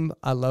name.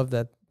 I love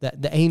the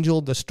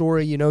angel, the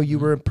story. You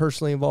were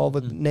personally involved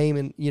with the name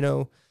and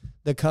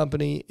the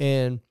company,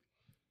 and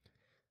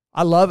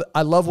I love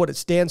what it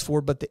stands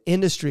for. But the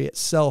industry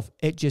itself,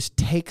 it just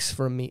takes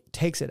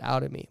it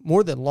out of me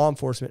more than law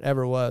enforcement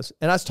ever was.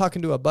 And I was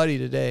talking to a buddy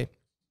today,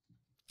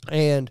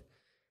 and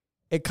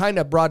it kind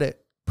of brought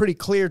it pretty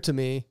clear to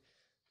me,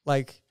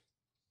 like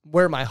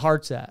where my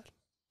heart's at.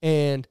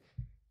 And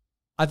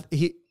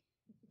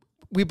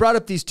we brought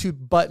up this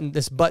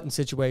button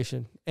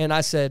situation. And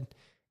I said,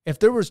 if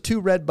there was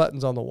 2 red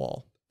buttons on the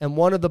wall and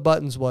one of the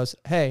buttons was,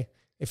 hey,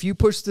 if you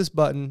push this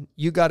button,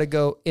 you got to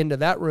go into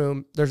that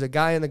room. There's a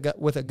guy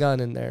with a gun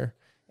in there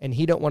and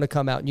he don't want to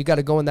come out, and you got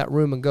to go in that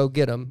room and go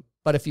get him.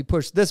 But if you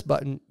push this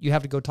button, you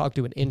have to go talk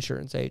to an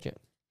insurance agent.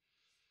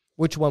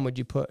 Which one would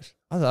you push?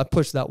 I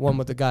pushed that one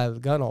with the guy with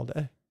the gun all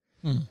day.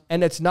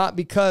 And it's not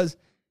because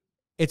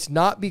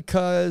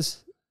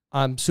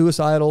I'm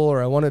suicidal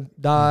or I want to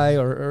die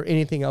or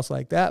anything else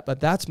like that, but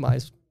that's my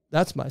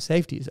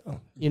safety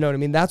zone. You know what I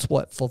mean? That's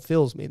what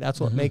fulfills me. That's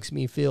what makes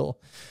me feel,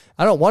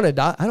 I don't want to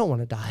die.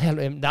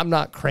 I'm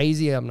not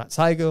crazy. I'm not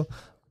psycho.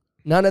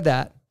 None of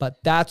that. But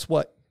that's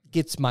what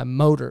gets my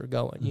motor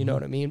going. You know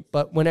what I mean?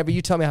 But whenever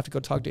you tell me I have to go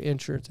talk to an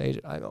insurance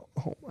agent, I go,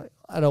 oh my,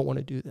 I don't want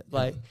to do that.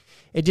 Like,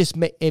 it just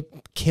it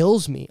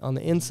kills me on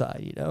the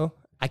inside,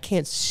 I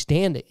can't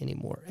stand it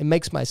anymore. It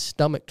makes my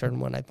stomach turn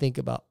when I think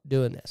about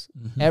doing this.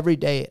 Every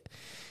day it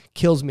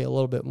kills me a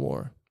little bit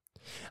more.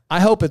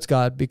 I hope it's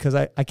God, because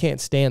I can't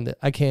stand it.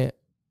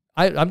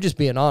 I'm just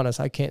being honest.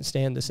 I can't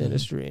stand this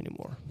industry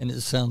anymore. And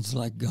it sounds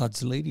like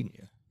God's leading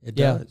you. It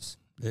does.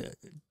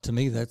 To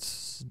me,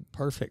 that's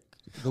perfect.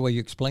 The way you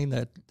explain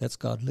that, that's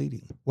God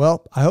leading.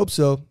 Well, I hope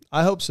so.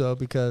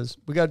 Because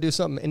we got to do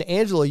something. And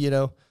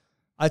Angela,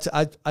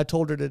 I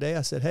told her today,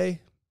 I said, hey,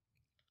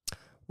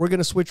 we're going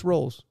to switch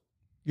roles.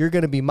 You're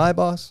going to be my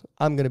boss.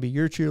 I'm going to be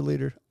your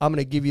cheerleader. I'm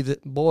going to give you the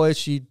boy.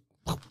 She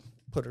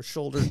put her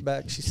shoulders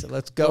back. She said,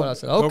 let's go. And I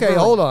said, okay,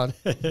 hold on.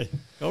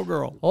 Go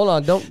girl. Hold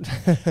on.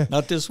 Don't.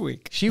 Not this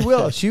week. She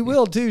will. She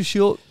will too.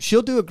 She'll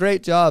do a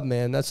great job,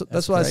 man. That's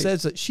what I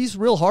said. So she's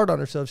real hard on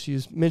herself.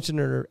 She's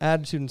mentioning her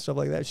attitude and stuff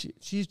like that.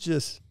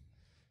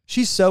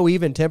 She's so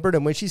even tempered.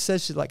 And when she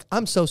says, she's like,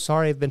 I'm so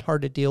sorry, I've been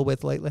hard to deal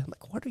with lately. I'm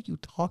like, what are you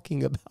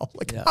talking about?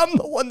 Like, I'm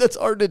the one that's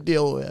hard to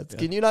deal with.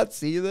 Can you not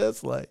see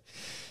this? Like,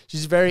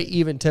 she's very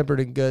even tempered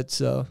and good.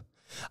 So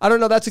I don't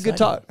know. That's a good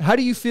talk. How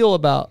do you feel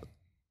about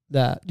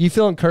that? Do you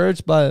feel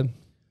encouraged by?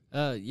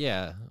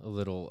 Yeah, a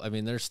little. I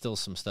mean, there's still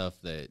some stuff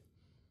that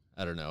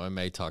I don't know. I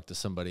may talk to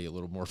somebody a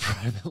little more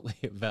privately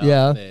about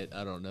that.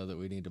 I don't know that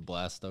we need to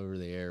blast over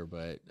the air,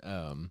 but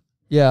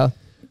yeah.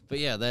 But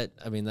yeah,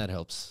 that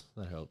helps.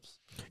 That helps.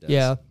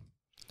 Yeah.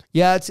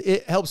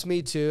 It helps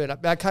me too,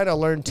 and I kind of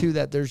learned too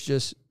that there's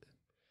just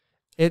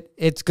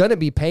it's going to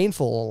be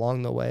painful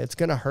along the way. It's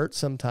going to hurt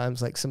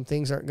sometimes. Like, some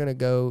things aren't going to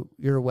go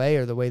your way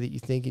or the way that you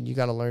think, and you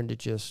got to learn to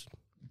just,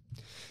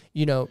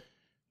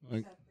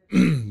 Like,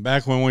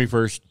 back when we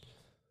first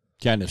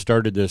kind of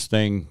started this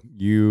thing,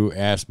 you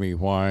asked me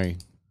why.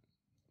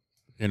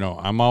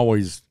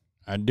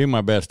 I do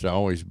my best to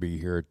always be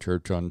here at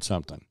church on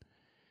something.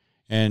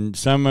 And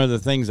some of the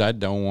things I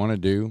don't want to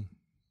do,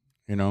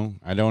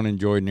 I don't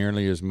enjoy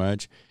nearly as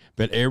much.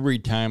 But every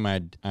time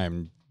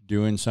I'm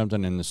doing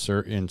something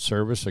in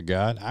service of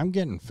God, I'm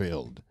getting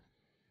filled.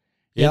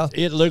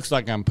 It looks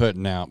like I'm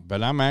putting out,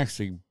 but I'm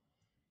actually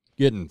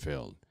getting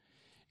filled.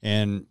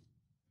 And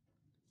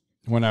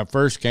when I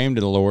first came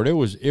to the Lord, it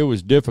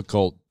was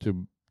difficult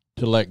to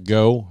let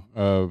go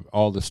of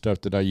all the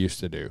stuff that I used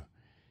to do.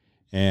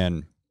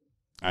 And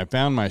I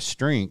found my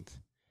strength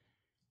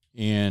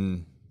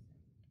in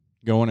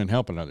going and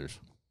helping others.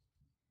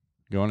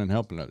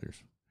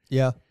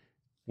 Yeah.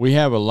 We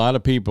have a lot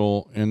of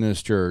people in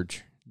this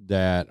church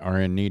that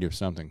are in need of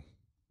something.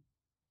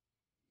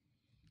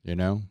 You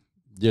know,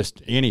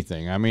 just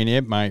anything. I mean,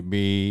 it might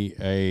be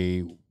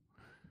a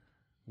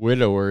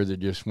widower that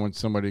just wants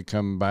somebody to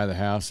come by the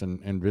house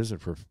and visit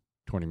for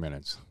 20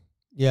 minutes.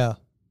 Yeah.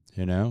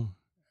 You know,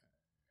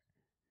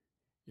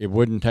 it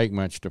wouldn't take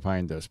much to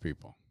find those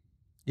people.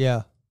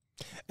 Yeah.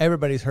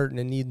 Everybody's hurting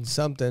and needing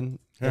something,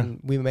 and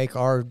we make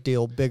our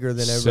deal bigger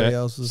than everybody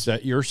else's.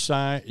 Set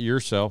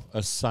yourself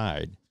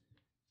aside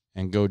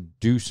and go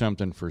do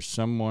something for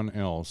someone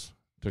else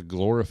to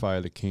glorify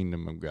the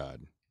kingdom of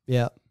God.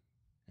 Yeah.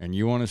 And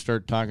you want to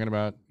start talking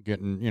about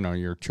getting, you know,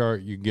 you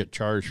get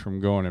charged from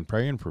going and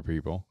praying for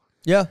people.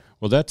 Yeah.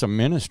 Well, that's a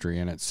ministry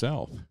in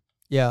itself.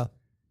 Yeah.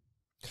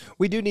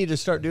 We do need to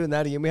start doing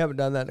that again. We haven't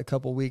done that in a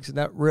couple of weeks, and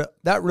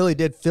that really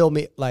did fill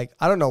me. Like,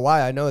 I don't know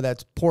why I know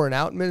that's pouring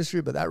out in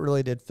ministry, but that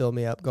really did fill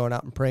me up, going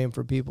out and praying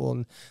for people.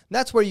 And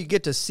that's where you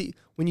get to see,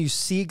 when you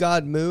see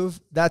God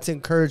move, that's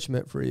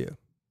encouragement for you.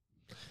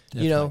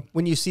 Definitely. You know,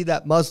 when you see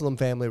that Muslim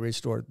family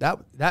restored,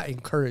 that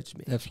encouraged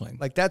me. Definitely.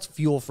 Like, that's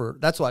fuel for,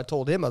 that's what I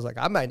told him. I was like,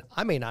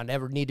 I may not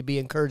ever need to be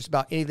encouraged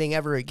about anything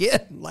ever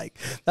again. Like,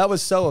 that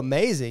was so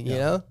amazing, you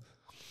know?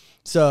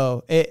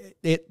 So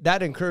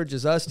that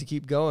encourages us to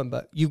keep going,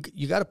 but you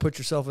got to put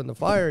yourself in the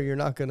fire. You're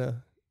not going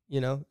to, you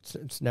know,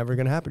 it's never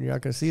going to happen. You're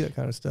not going to see that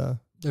kind of stuff.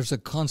 There's a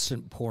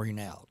constant pouring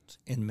out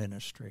in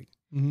ministry.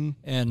 Mm-hmm.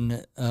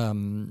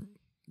 And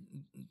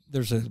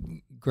there's a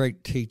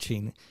great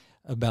teaching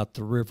about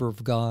the river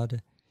of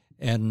God,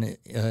 and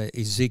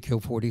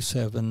Ezekiel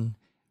 47,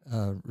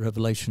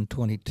 Revelation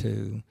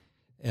 22,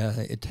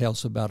 it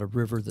tells about a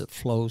river that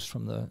flows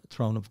from the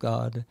throne of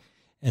God.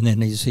 And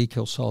then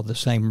Ezekiel saw the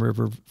same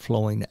river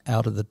flowing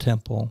out of the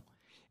temple.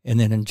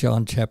 And then in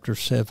John chapter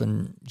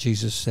 7,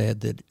 Jesus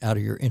said that out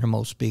of your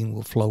innermost being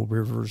will flow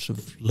rivers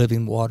of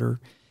living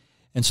water.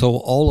 And so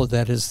all of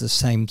that is the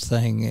same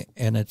thing,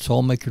 and it's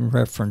all making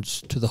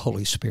reference to the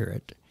Holy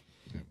Spirit.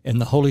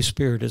 And the Holy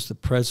Spirit is the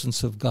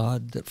presence of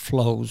God that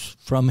flows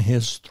from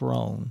his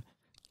throne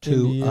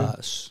to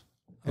us.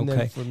 And okay?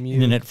 then from you.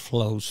 And then it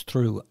flows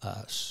through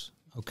us.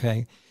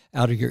 Okay?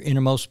 Out of your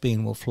innermost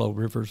being will flow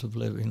rivers of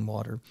living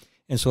water.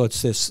 And so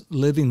it's this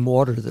living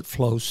water that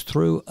flows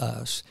through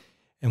us.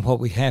 And what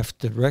we have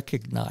to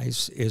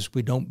recognize is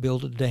we don't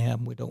build a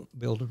dam, we don't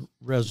build a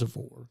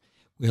reservoir.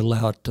 We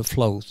allow it to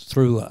flow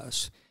through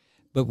us.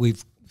 But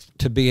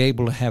to be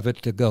able to have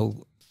it to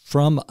go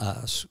from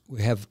us,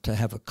 we have to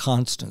have a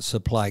constant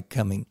supply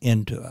coming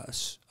into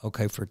us,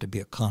 okay, for it to be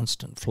a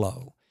constant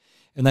flow.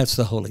 And that's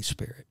the Holy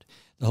Spirit.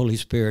 The Holy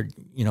Spirit,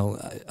 you know,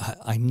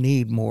 I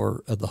need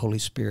more of the Holy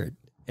Spirit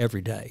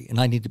every day,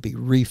 and I need to be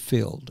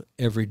refilled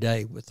every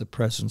day with the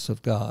presence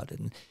of God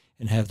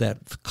and have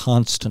that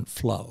constant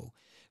flow,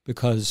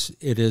 because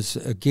it is,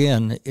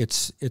 again,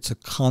 it's a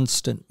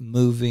constant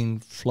moving,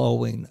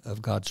 flowing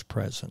of God's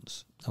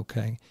presence,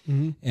 okay?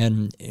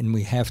 Mm-hmm. And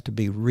we have to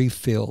be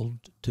refilled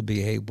to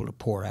be able to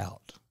pour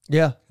out.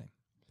 Yeah.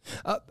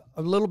 Okay.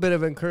 A little bit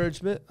of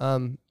encouragement.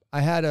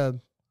 I had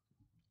an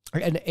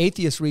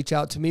atheist reach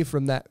out to me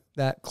from that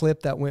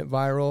clip that went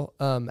viral.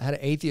 I had an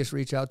atheist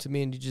reach out to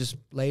me, and he just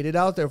laid it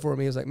out there for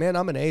me. He was like, man,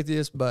 I'm an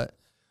atheist, but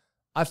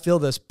I feel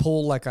this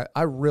pull, like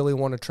I really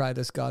want to try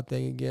this God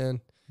thing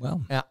again.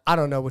 Well, and I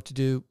don't know what to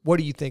do. What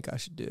do you think I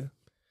should do?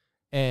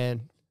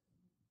 And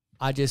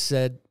I just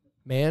said,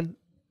 man,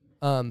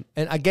 and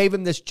I gave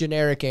him this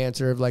generic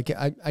answer of like,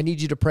 I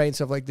need you to pray and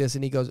stuff like this.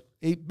 And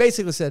he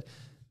basically said,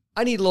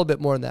 I need a little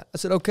bit more than that. I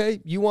said,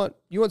 okay, you want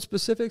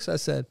specifics? I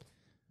said,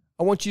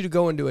 I want you to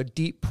go into a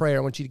deep prayer.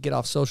 I want you to get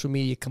off social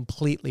media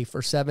completely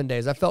for 7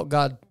 days. I felt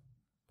God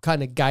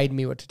kind of guide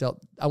me what to tell.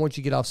 I want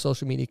you to get off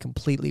social media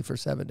completely for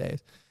 7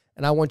 days.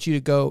 And I want you to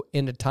go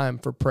into time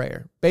for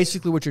prayer.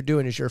 Basically what you're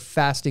doing is you're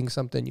fasting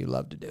something you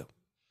love to do.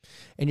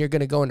 And you're going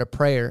to go into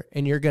prayer,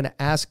 and you're going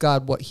to ask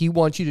God what he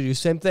wants you to do.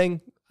 Same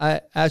thing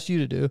I asked you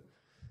to do,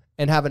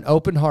 and have an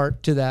open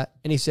heart to that.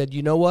 And he said,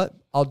 you know what?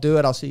 I'll do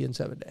it. I'll see you in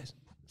 7 days.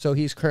 So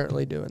he's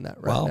currently doing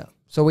that right now.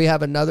 So we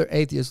have another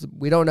atheist,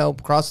 we don't know,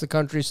 across the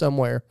country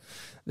somewhere,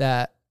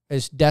 that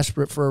is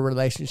desperate for a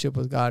relationship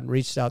with God and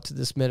reached out to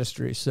this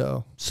ministry.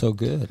 So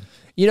good.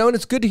 You know, and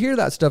it's good to hear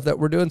that stuff, that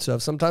we're doing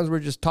stuff. Sometimes we're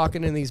just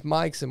talking in these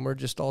mics and we're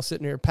just all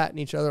sitting here patting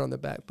each other on the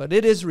back. But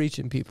it is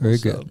reaching people. Very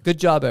good. Good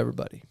job,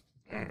 everybody.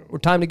 We're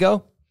time to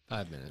go?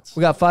 5 minutes.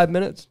 We got 5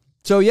 minutes.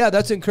 So, yeah,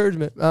 that's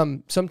encouragement.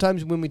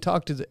 Sometimes when we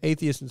talk to the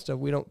atheists and stuff,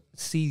 we don't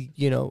see,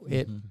 you know,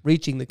 it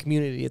reaching the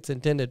community it's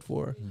intended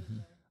for. Mm-hmm.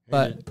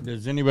 But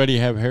does anybody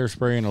have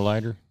hairspray and a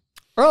lighter?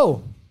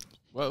 Oh.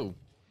 Whoa.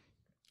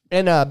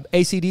 And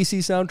AC/DC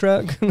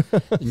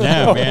soundtrack?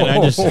 No, man.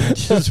 I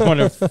just want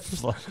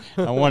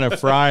to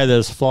fry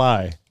this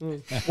fly.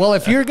 Well,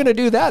 if you're going to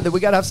do that, then we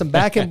got to have some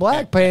Back in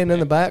Black playing in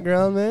the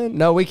background, man.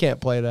 No, we can't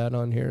play that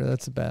on here.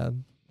 That's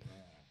bad.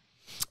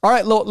 All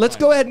right, let's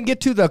go ahead and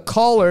get to the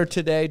caller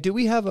today. Do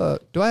I have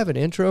an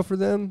intro for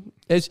them?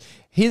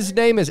 His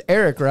name is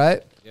Eric,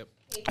 right? Yep.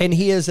 And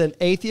he is an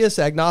atheist,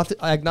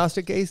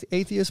 agnostic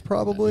atheist,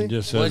 probably. He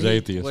just says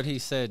atheist. What he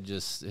said,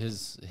 just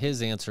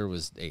his answer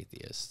was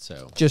atheist.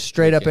 So Just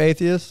straight up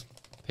atheist.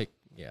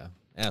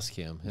 Ask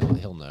him.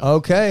 He'll know.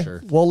 Okay.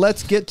 Sure. Well,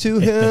 let's get to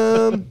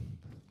him.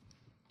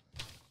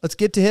 Let's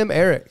get to him,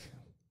 Eric.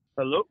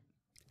 Hello?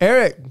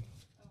 Eric,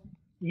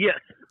 Yes.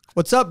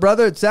 what's up,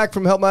 brother? It's Zach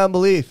from Help My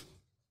Unbelief.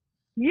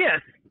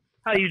 Yes.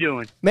 How you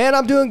doing? Man,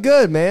 I'm doing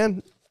good,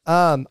 man.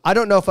 I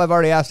don't know if I've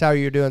already asked how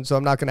you're doing, so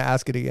I'm not going to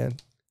ask it again.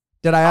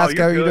 Did I ask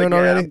how you're doing Yeah,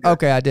 already? I'm good.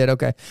 Okay, I did.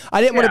 Okay.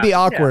 I didn't want to be Yeah,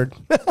 awkward.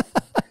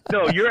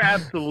 No, you're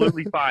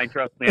absolutely fine.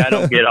 Trust me. I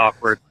don't get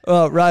awkward.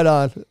 Oh, right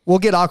on. We'll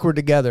get awkward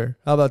together.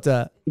 How about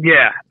that?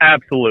 Yeah,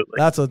 absolutely.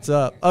 That's what's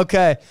up.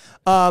 Okay.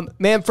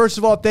 Man, first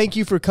of all, thank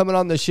you for coming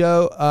on the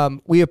show.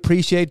 We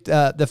appreciate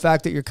the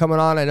fact that you're coming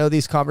on. I know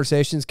these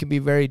conversations can be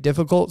very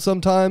difficult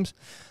sometimes,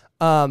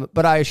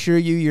 but I assure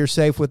you, you're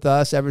safe with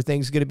us.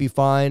 Everything's going to be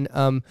fine.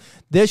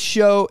 This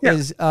show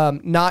is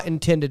not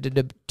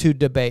intended to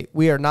debate.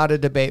 We are not a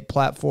debate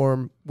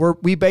platform.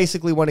 We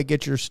basically want to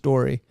get your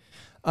story.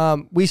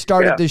 We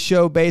started this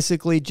show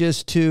basically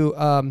just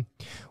to,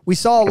 we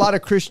saw a lot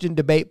of Christian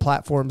debate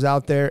platforms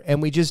out there,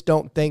 and we just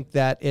don't think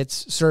that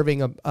it's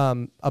serving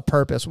a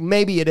purpose.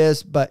 Maybe it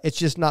is, but it's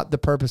just not the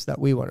purpose that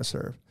we want to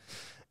serve.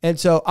 And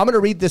so I'm going to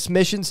read this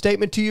mission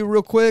statement to you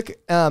real quick.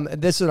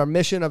 This is our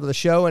mission of the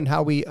show and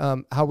how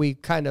we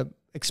kind of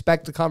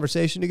expect the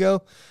conversation to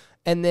go.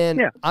 And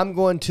then I'm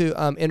going to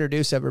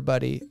introduce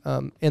everybody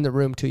in the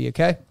room to you,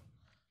 okay?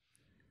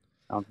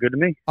 Sounds good to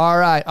me. All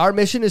right. Our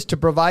mission is to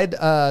provide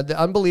the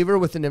unbeliever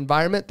with an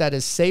environment that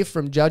is safe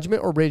from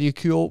judgment or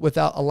ridicule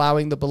without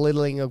allowing the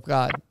belittling of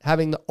God,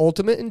 having the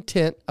ultimate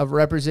intent of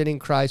representing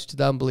Christ to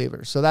the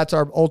unbeliever. So that's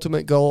our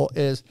ultimate goal,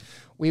 is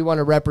we want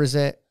to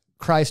represent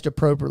Christ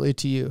appropriately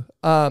to you.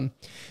 And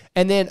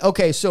then,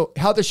 okay, so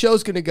how the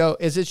show's going to go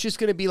is it's just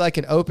going to be like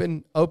an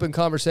open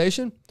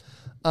conversation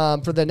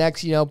for the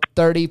next,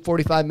 30,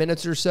 45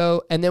 minutes or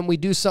so. And then we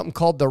do something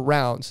called the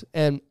rounds.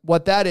 And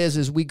what that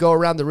is we go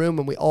around the room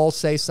and we all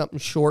say something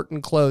short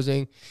in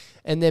closing.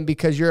 And then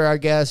because you're our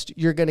guest,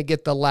 you're going to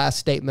get the last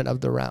statement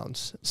of the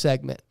rounds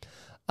segment.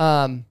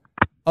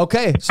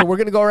 Okay, so we're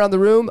going to go around the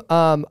room.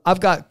 I've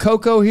got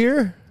Coco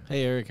here.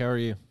 Hey, Eric, how are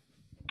you?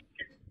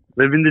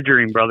 Living the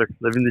dream, brother.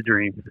 Living the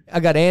dream. I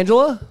got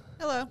Angela.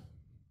 Hello.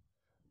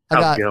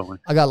 How's it going?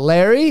 I got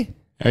Larry.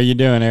 How you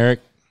doing,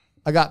 Eric?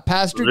 I got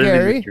Pastor Living the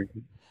Gary. dream.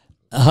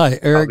 Hi,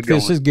 Eric. it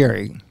This going? is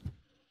Gary.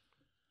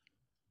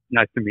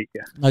 Nice to meet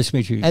you. Nice to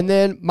meet you. And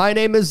then my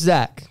name is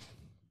Zach.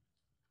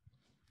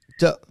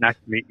 So Nice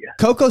to meet you.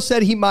 Coco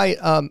said he might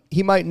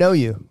know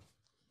you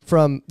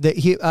from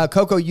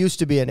Coco used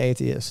to be an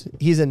atheist.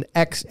 He's an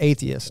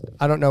ex-atheist.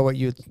 I don't know what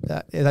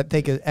I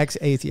think is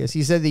ex-atheist.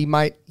 He said that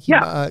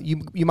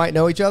you might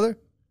know each other.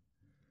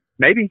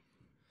 Maybe.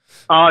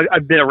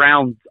 I've been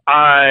around.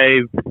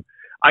 I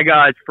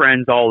got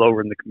friends all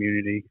over in the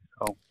community.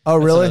 So Oh,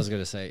 That's really? what I was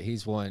gonna say.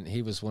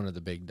 He was one of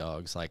the big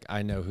dogs. Like,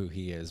 I know who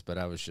he is, but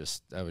I was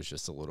just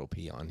a little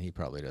peon. He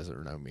probably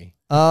doesn't know me.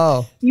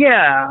 Oh,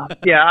 yeah.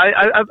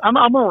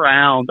 I'm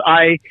around.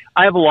 I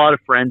have a lot of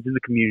friends in the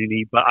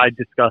community, but I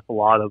discuss a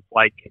lot of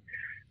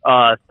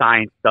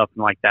science stuff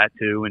and like that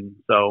too. And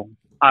so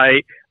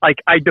I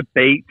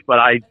debate, but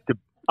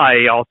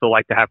I also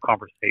like to have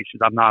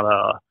conversations. I'm not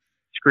a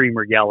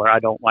screamer yeller. I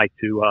don't like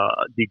to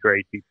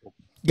degrade people.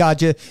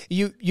 gotcha.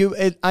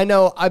 I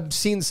know I've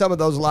seen some of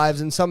those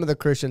lives, and some of the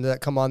Christians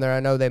that come on there, I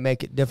know they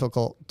make it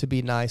difficult to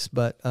be nice,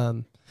 but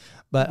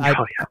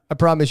I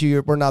promise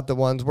you, we're not the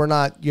ones. We're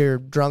not your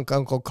drunk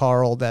Uncle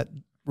Carl that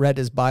read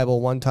his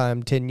Bible one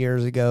time 10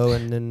 years ago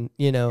and then,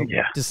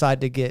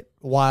 decide to get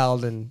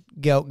wild and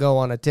go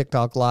on a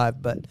TikTok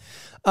live. But,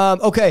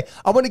 okay.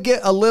 I want to get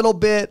a little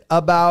bit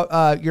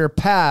about, your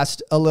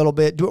past a little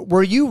bit.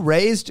 Were you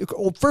raised,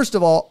 well, first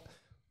of all,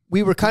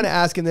 we were kind of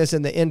asking this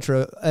in the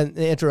intro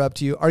up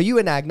to you. Are you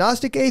an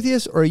agnostic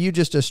atheist, or are you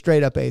just a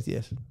straight up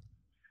atheist?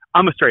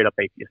 I'm a straight up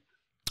atheist.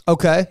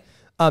 Okay.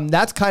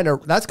 That's kind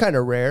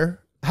of rare.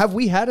 Have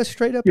we had a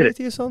straight up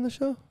atheist on the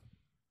show?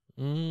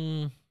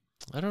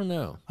 I don't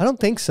know. I don't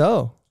think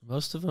so. I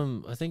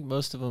think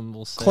most of them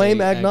will say Claim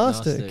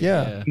agnostic,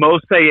 yeah.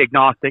 Most say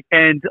agnostic,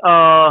 and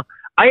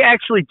I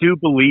actually do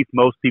believe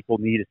most people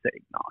need to say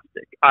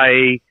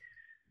agnostic.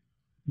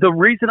 The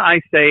reason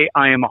I say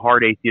I am a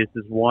hard atheist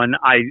is, one,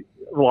 a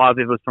lot of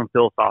it was from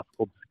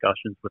philosophical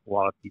discussions with a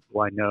lot of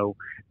people I know,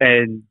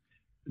 and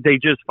they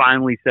just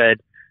finally said,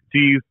 "Do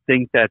you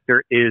think that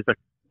there is a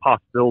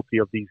possibility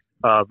of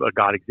a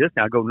God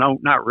existing?" I go, "No,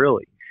 not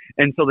really."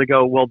 And so they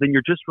go, "Well, then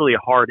you're just really a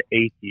hard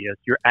atheist.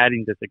 You're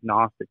adding this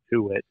agnostic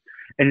to it,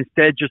 and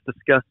instead just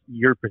discuss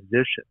your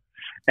position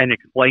and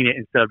explain it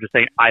instead of just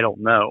saying I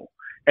don't know."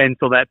 And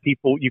so that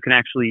you can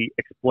actually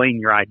explain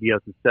your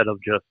ideas instead of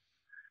just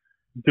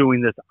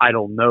doing this I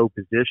don't know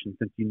position,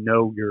 since you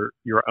know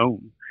your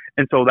own.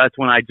 And so that's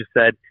when I just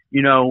said,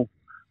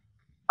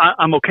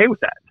 I'm okay with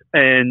that.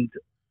 And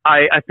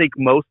I think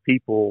most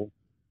people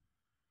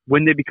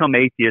when they become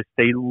atheists,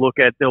 they'll look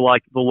at the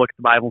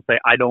Bible and say,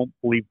 I don't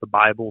believe the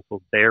Bible,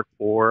 so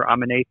therefore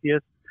I'm an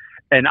atheist.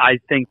 And I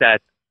think that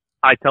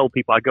I tell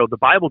people, I go, the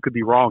Bible could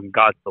be wrong and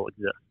God still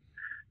exists.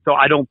 So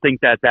I don't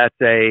think that that's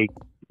a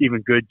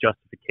even good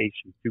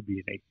justification to be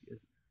an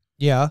atheist.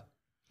 Yeah.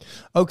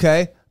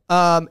 Okay.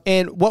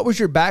 And what was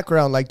your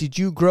background like? Did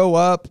you grow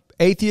up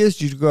atheist?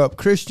 Did you grow up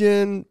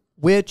Christian?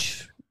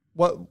 Which?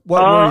 What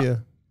were you?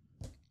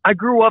 I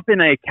grew up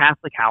in a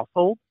Catholic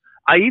household.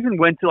 I even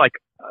went to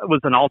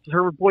was an altar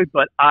server boy,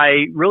 but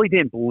I really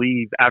didn't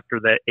believe after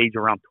the age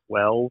around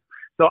 12.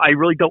 So I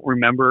really don't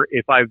remember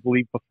if I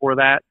believed before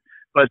that.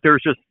 But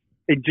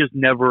it just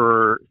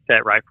never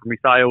set right for me.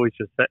 So I always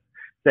just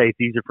say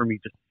it's easier for me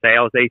just to say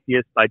I was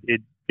atheist. I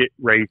did get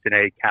raised in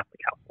a Catholic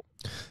household.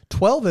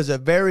 12 is a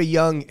very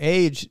young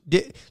age.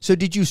 So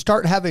did you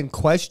start having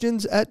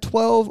questions at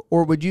 12,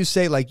 or would you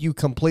say like you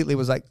completely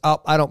was like,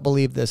 oh, I don't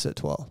believe this at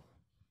 12?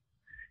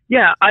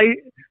 Yeah,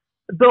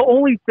 the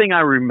only thing I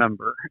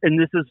remember, and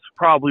this is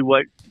probably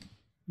what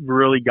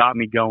really got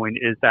me going,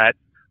 is that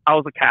I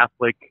was a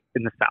Catholic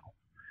in the South,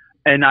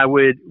 and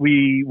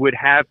we would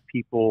have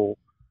people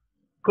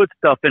put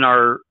stuff in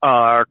our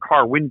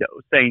car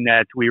windows saying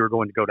that we were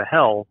going to go to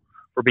hell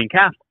for being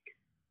Catholic.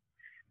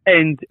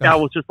 And I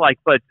was just like,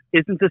 but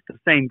isn't this the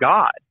same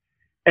God?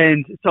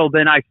 And so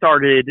then I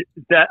started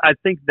that. I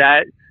think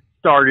that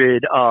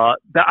started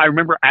that I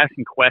remember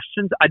asking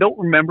questions. I don't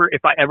remember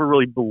if I ever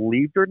really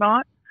believed or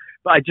not,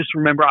 but I just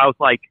remember I was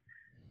like,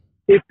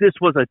 if this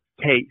was a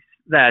case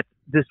that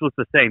this was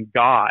the same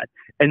God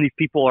and these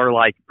people are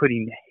like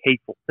putting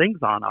hateful things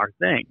on our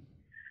thing,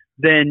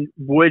 then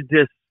would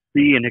this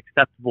be an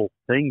acceptable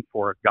thing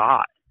for a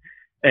God?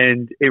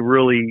 And it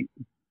really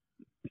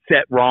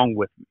set wrong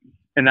with me.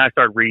 And then I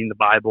started reading the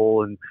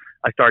Bible and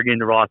I started getting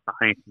into raw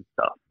science and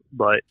stuff.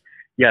 But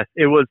yes,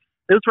 it was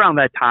around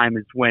that time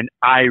is when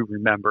I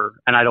remember,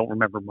 and I don't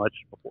remember much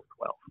before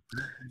 12.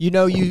 You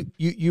know,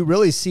 you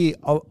really see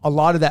a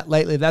lot of that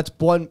lately. That's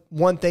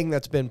one thing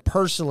that's been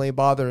personally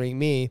bothering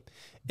me,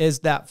 is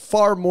that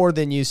far more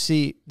than you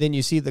see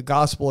the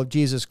gospel of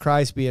Jesus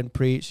Christ being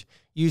preached,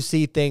 you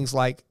see things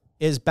like,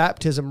 is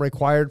baptism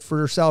required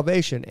for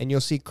salvation? And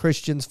you'll see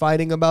Christians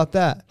fighting about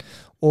that.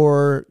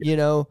 Or, you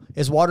know,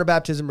 is water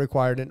baptism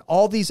required? And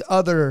all these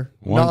other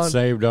once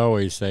saved,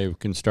 always saved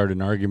can start an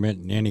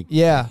argument in any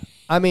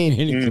I mean,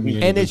 any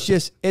community. And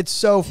it's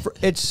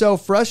so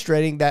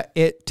frustrating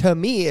that to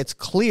me it's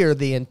clear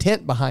the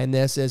intent behind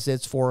this is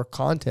it's for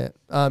content.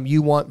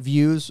 You want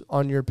views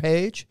on your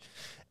page,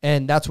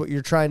 and that's what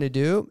you're trying to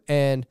do.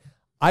 And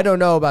I don't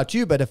know about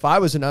you, but if I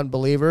was an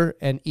unbeliever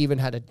and even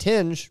had a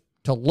tinge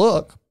to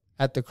look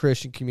at the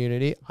Christian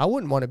community, I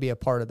wouldn't want to be a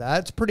part of that.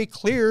 It's pretty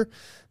clear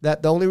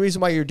that the only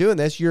reason why you're doing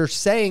this, you're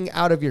saying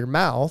out of your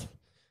mouth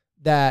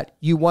that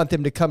you want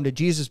them to come to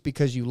Jesus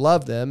because you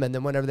love them. And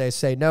then whenever they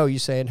say no, you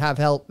say, and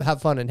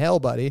have fun in hell,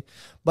 buddy.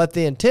 But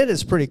the intent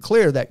is pretty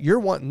clear that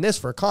you're wanting this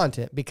for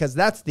content, because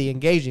that's the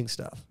engaging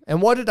stuff.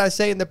 And what did I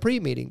say in the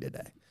pre-meeting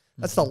today?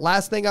 That's the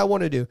last thing I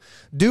want to do.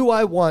 Do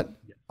I want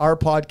our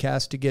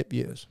podcast to get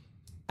views?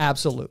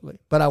 Absolutely.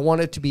 But I want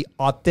it to be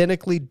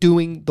authentically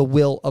doing the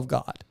will of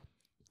God.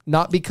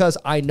 Not because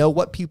I know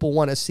what people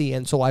want to see,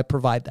 and so I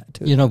provide that to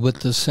them. You know, but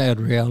the sad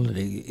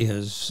reality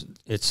is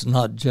it's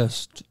not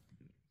just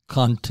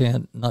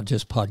content, not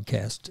just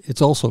podcasts.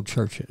 It's also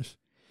churches.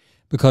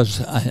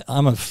 Because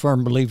I'm a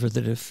firm believer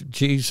that if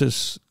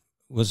Jesus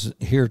was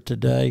here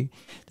today,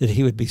 that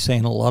he would be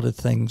saying a lot of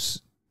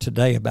things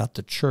today about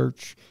the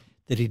church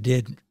that he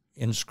did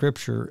in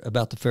Scripture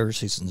about the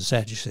Pharisees and the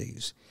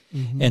Sadducees.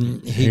 Mm-hmm.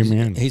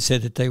 And he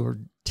said that they were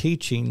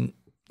teaching,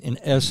 in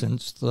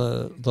essence,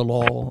 the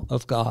law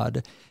of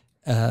God,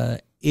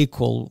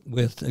 equal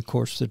with, of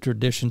course, the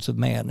traditions of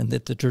man, and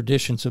that the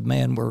traditions of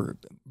man were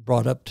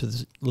brought up to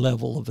the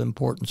level of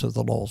importance of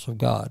the laws of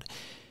God.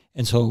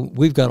 And so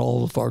we've got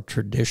all of our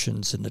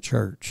traditions in the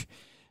church.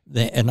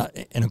 And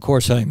of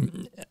course,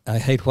 I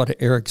hate what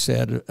Eric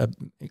said. Of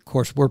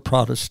course, we're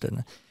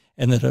Protestant,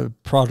 and that a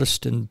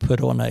Protestant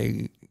put on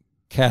a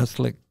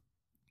Catholic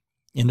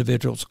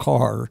individual's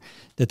car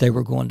that they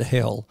were going to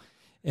hell.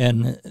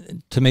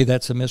 And to me,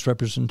 that's a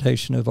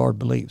misrepresentation of our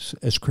beliefs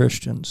as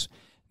Christians.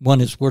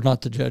 One is we're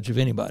not the judge of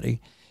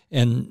anybody.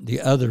 And the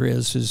other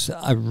is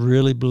I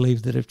really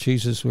believe that if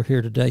Jesus were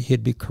here today,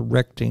 he'd be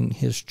correcting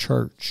his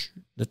church,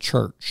 the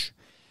church,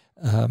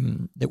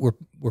 that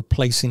we're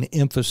placing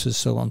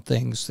emphasis on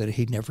things that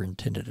he never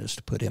intended us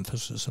to put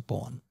emphasis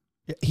upon.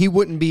 He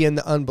wouldn't be in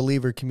the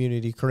unbeliever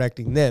community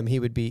correcting them. He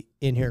would be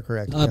in here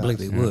correcting us. I believe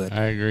he would.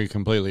 I agree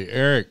completely.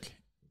 Eric,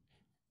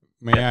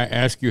 may I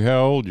ask you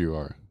how old you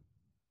are?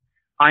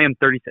 I am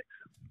 36.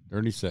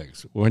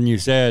 36. When you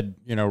said,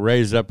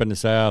 raised up in the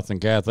South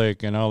and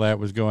Catholic and all that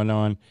was going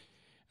on,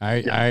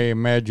 I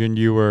imagined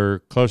you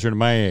were closer to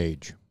my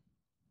age.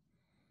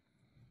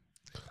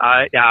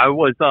 I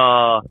was.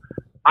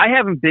 I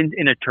haven't been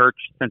in a church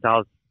since I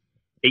was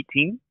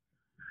 18,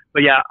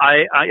 but yeah,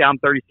 I'm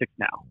 36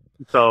 now.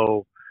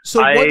 So So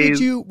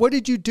what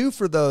did you do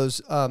for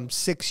those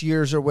 6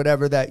 years or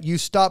whatever that you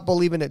stopped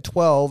believing at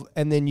 12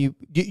 and then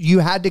you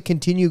had to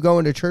continue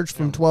going to church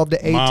from 12 to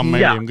 18? Mom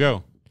made him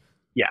go.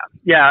 Yeah.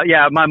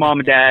 My mom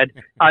and dad,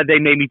 they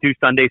made me do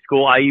Sunday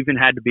school. I even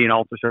had to be an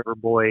altar server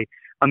boy.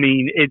 I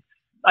mean,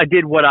 I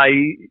did what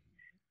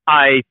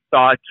I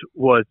thought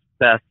was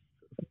best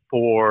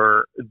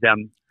for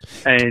them.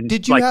 And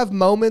did you have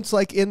moments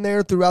like in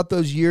there throughout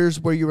those years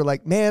where you were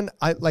like, man,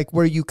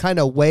 where you kind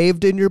of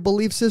waved in your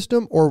belief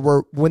system,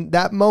 or when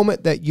that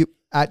moment that you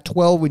at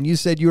 12 when you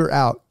said you were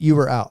out?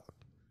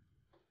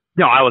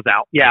 No, I was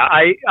out. Yeah,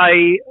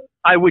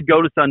 I would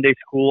go to Sunday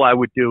school. I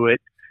would do it,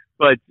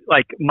 but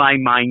like my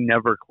mind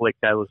never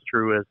clicked that was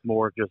true. As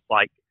more just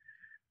like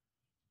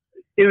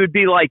it would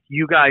be like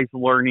you guys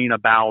learning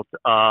about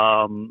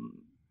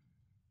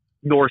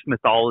Norse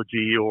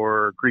mythology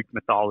or Greek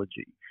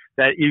mythology.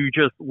 That you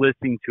just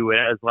listening to it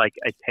as like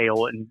a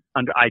tale and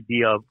under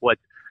idea of what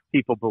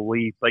people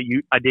believe, but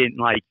I didn't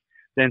like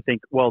then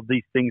think, well,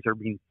 these things are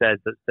being said,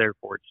 that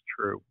therefore it's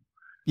true.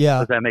 Yeah,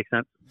 does that make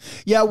sense?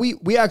 Yeah,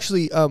 we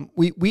actually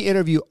we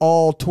interview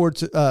all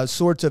sorts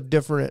of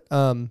different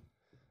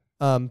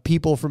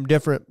people from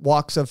different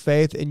walks of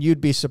faith, and you'd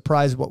be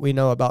surprised what we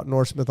know about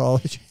Norse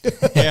mythology.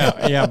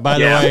 Yeah. By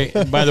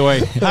the way,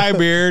 hi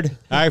Beard,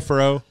 hi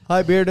Fro,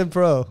 hi Beard and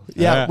Fro.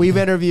 Yeah, we've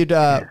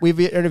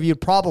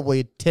interviewed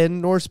probably 10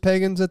 Norse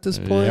pagans at this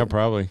point. Yeah,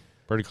 probably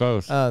pretty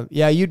close.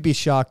 Yeah, you'd be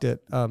shocked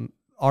at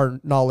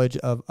our knowledge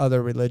of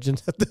other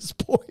religions at this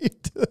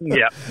point.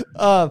 Yeah.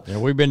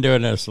 We've been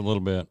doing this a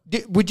little bit.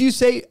 Would you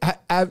say,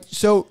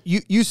 so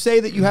you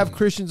say that you have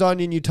Christians on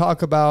you and you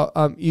talk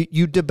about,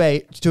 you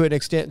debate to an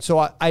extent.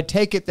 So I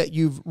take it that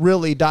you've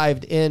really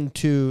dived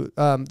into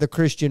the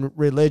Christian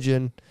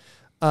religion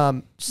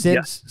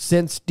since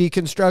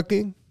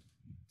deconstructing?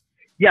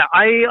 Yeah,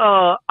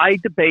 I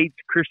debate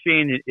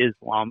Christianity and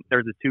Islam.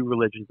 They're the two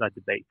religions I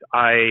debate.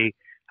 I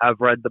have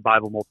read the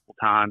Bible multiple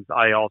times.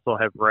 I also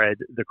have read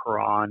the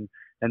Quran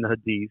and the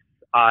Hadith.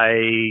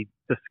 I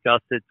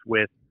discuss it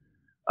with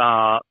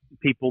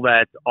people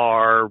that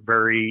are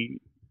very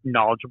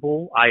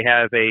knowledgeable. I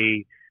have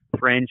a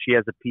friend, she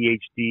has a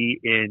PhD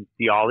in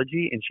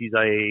theology, and she's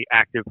a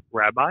active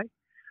rabbi.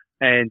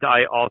 And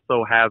I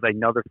also have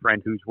another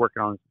friend who's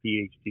working on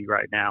his PhD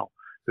right now,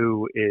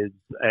 who is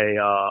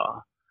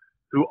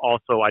who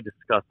also I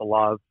discuss a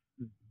lot of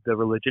the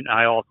religion.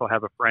 I also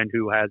have a friend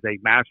who has a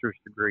master's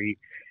degree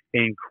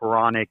in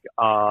Quranic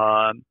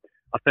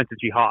offensive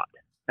jihad,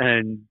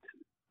 and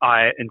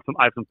I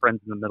have some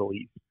friends in the Middle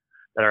East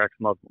that are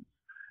ex-Muslims,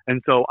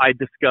 and so I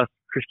discuss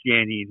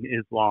Christianity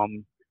and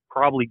Islam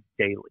probably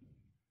daily.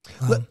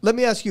 Let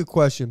me ask you a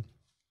question.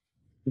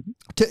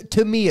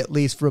 To me, at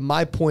least from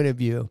my point of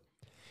view,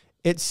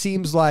 it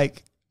seems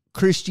like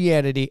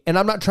Christianity, and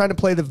I'm not trying to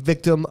play the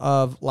victim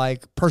of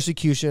like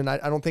persecution. I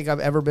don't think I've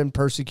ever been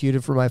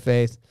persecuted for my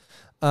faith.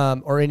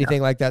 Or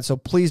anything like that. So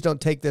please don't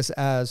take this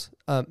as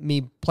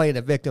me playing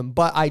a victim.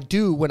 But I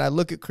do, when I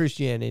look at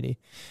Christianity,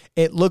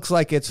 it looks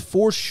like it's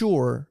for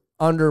sure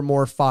under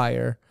more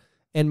fire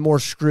and more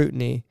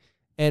scrutiny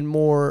and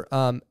more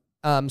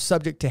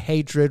subject to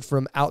hatred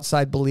from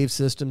outside belief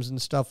systems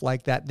and stuff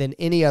like that than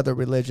any other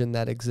religion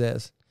that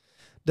exists.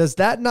 Does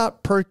that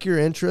not perk your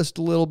interest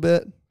a little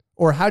bit?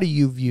 Or how do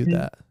you view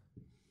that?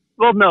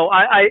 Well, no,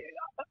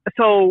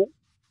 so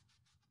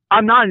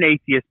I'm not an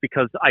atheist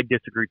because I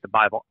disagree with the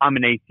Bible. I'm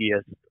an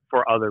atheist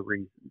for other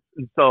reasons.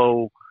 And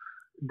so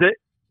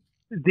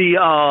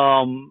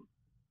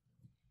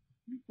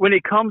when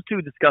it comes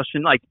to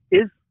discussion, like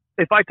if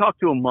I talk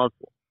to a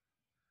Muslim,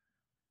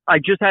 I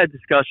just had a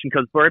discussion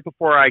because right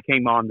before I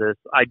came on this,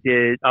 I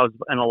was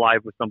in a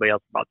live with somebody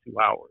else for about 2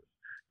 hours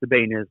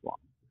debating Islam.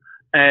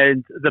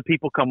 And the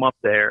people come up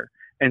there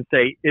and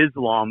say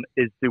Islam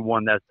is the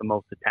one that's the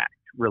most attacked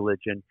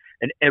religion,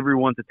 and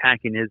everyone's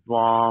attacking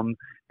Islam,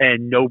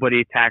 and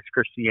nobody attacks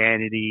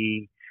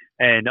Christianity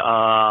and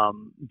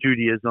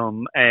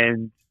Judaism,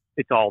 and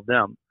it's all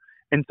them.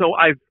 And so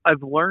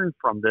I've learned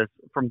from this,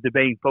 from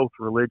debating both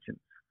religions,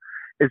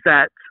 is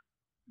that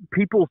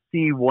people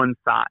see one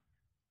side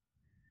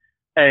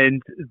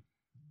and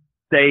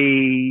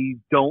they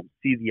don't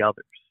see the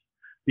others.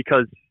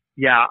 Because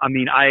I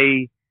mean,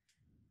 I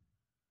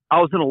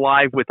was in a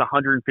live with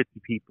 150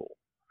 people,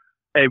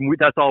 and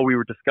that's all we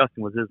were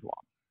discussing was Islam.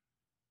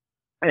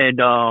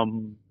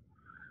 And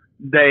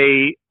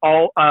they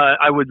all,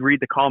 I would read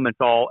the comments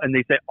and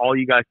they say, all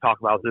you guys talk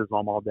about is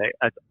Islam all day.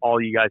 That's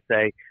all you guys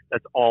say.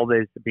 That's all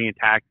that is being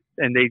attacked.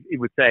 And it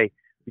would say,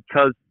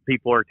 because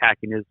people are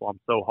attacking Islam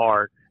so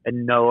hard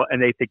and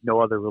they think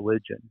no other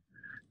religion,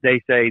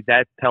 they say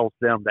that tells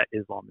them that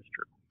Islam is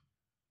true.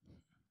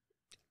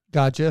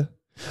 Gotcha.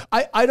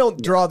 I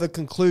don't draw the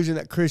conclusion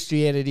that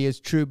Christianity is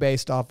true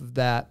based off of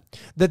that.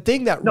 The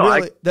thing that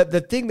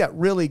the thing that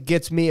really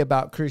gets me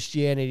about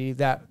Christianity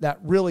that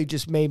really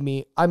just made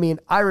me, I mean,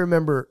 I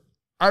remember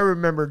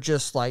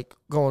just like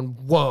going,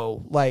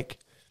 whoa, like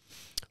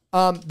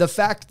the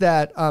fact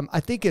that I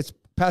think it's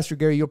Pastor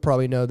Gary, you'll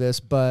probably know this,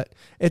 but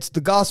it's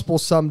the gospel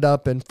summed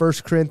up in 1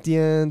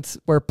 Corinthians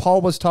where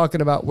Paul was talking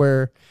about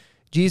where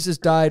Jesus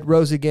died,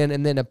 rose again,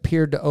 and then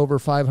appeared to over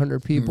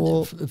 500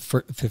 people.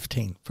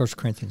 15. 1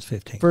 Corinthians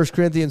 15. 1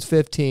 Corinthians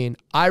 15.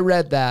 I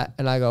read that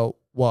and I go,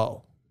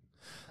 whoa.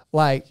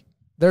 Like,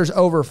 there's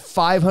over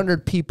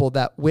 500 people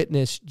that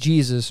witnessed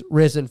Jesus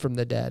risen from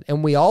the dead.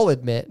 And we all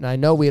admit, and I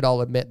know we'd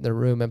all admit in the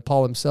room, and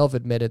Paul himself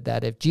admitted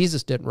that if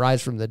Jesus didn't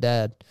rise from the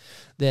dead,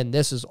 then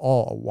this is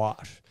all a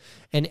wash.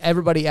 And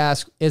everybody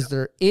asks, is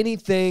there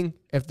anything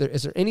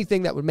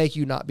that would make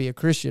you not be a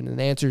Christian? And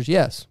the answer is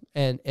yes.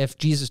 And if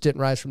Jesus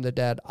didn't rise from the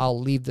dead, I'll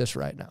leave this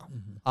right now.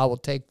 Mm-hmm. I will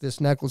take this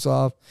necklace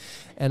off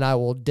and I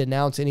will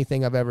denounce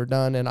anything I've ever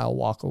done and I'll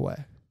walk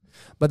away.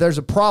 But there's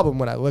a problem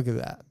when I look at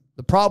that.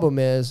 The problem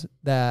is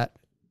that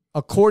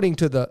according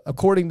to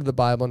the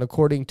Bible and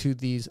according to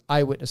these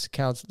eyewitness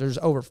accounts, there's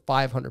over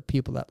 500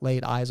 people that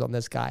laid eyes on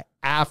this guy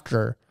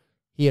after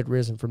he had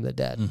risen from the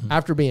dead,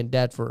 after being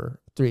dead for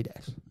 3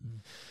 days.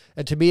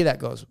 And to me, that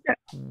goes,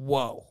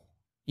 whoa.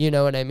 You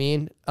know what I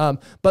mean?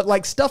 But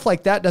like stuff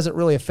like that doesn't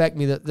really affect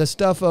me. The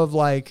stuff of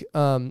like,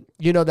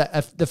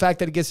 that the fact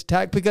that it gets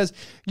attacked, because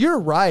you're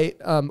right.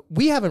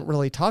 We haven't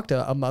really talked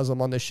to a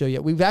Muslim on this show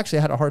yet. We've actually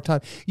had a hard time.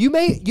 You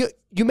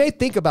may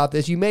think about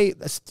this. You may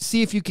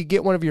see if you could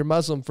get one of your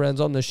Muslim friends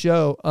on the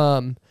show,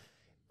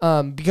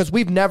 because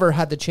we've never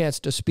had the chance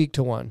to speak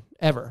to one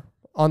ever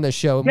on this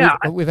show. Yeah.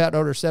 We've had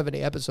over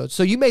 70 episodes.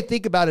 So you may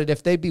think about it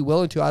if they'd be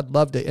willing to. I'd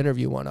love to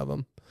interview one of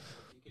them.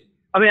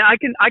 I mean, I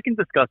can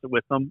discuss it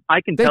with them.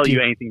 I can tell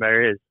you anything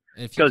there is,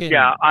 because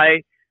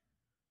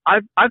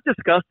I've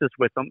discussed this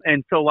with them,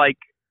 and so like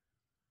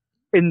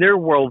in their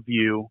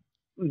worldview,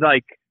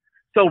 like,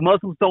 so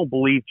Muslims don't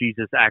believe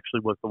Jesus actually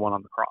was the one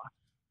on the cross.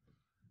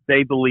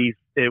 They believe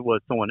it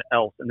was someone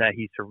else and that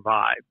he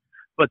survived.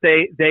 But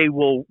they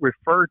will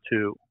refer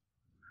to,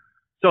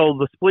 so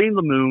the splitting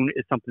the moon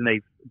is something they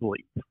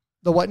believe.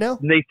 The what now?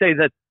 And they say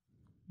that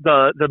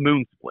the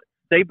moon split.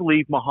 They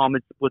believe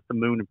Muhammad split the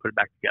moon and put it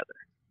back together.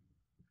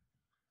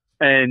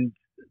 And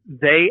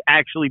they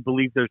actually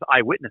believe there's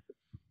eyewitnesses.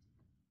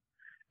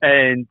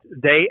 And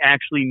they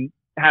actually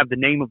have the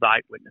name of the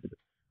eyewitnesses.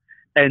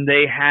 And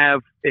they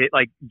have it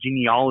like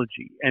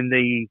genealogy. And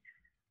they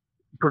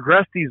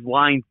progress these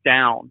lines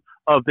down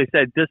of, they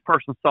said this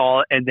person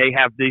saw it and they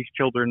have these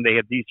children, they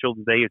have these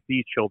children, they have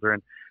these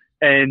children.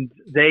 And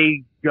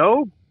they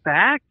go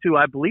back to,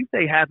 I believe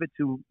they have it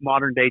to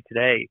modern day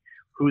today,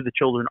 who the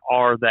children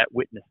are that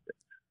witnessed it.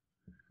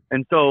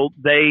 And so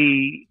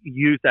they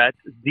use that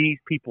these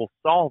people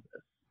saw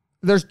this.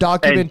 There's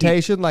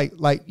documentation, like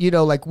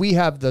we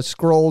have the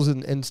scrolls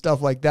and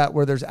stuff like that,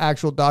 where there's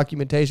actual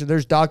documentation.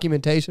 There's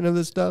documentation of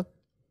this stuff.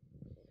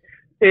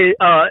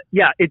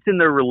 It's in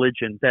their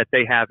religion that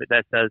they have it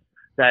that says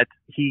that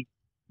he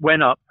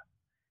went up.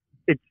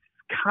 It's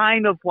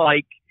kind of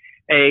like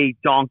a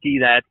donkey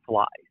that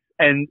flies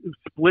and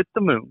split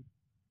the moon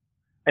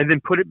and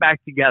then put it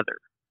back together,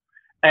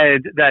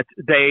 and that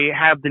they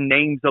have the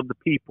names of the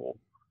people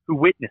who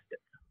witnessed it,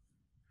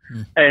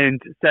 and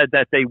said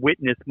that they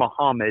witnessed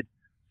Muhammad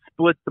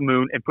split the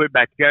moon and put it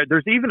back together.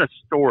 There's even a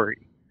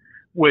story,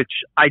 which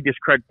I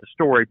discredit the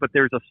story, but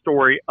there's a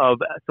story of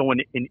someone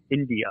in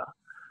India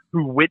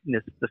who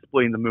witnessed the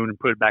splitting the moon and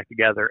put it back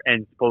together,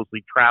 and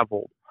supposedly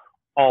traveled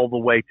all the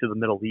way to the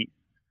Middle East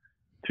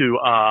to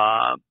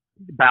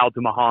bow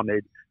to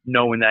Muhammad,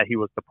 knowing that he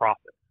was the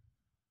prophet.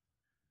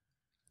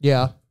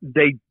 Yeah,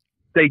 they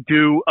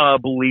do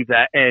believe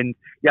that, and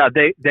yeah,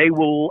 they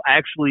will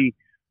actually.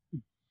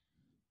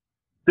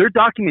 Their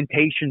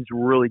documentation's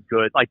really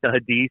good. Like the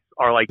hadiths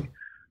are like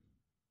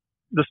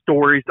the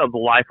stories of the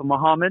life of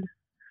Muhammad,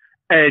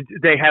 and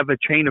they have a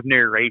chain of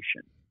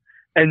narration,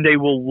 and they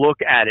will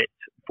look at it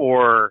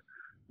for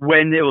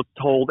when it was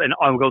told, and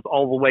it goes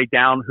all the way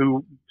down,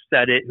 who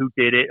said it, who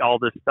did it, all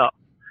this stuff.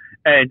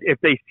 And if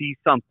they see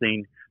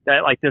something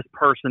that like this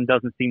person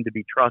doesn't seem to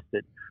be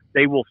trusted,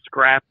 they will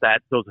scrap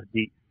those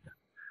hadiths.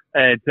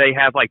 And they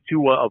have like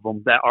 2 of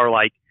them that are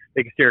like,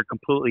 they consider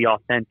completely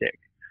authentic.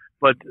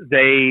 But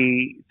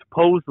they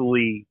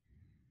supposedly,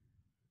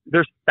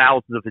 there's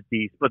thousands of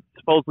hadiths, but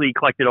supposedly he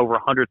collected over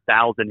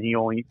 100,000.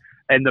 One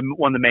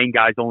of the main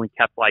guys only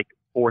kept like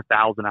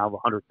 4,000 out of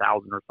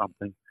 100,000 or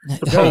something.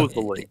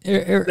 Supposedly.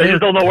 They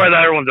just don't know where the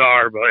other ones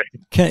are. But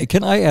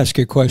can I ask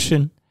you a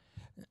question?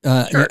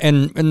 Sure.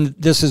 And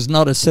this is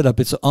not a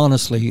setup. It's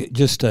honestly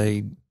just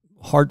a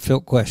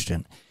heartfelt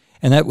question.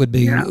 And that would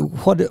be,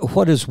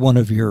 what is one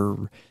of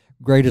your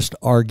greatest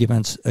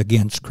arguments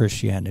against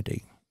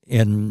Christianity?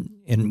 And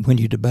when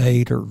you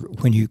debate or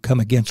when you come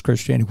against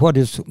Christianity, what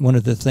is one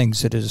of the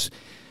things that is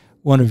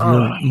one of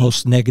your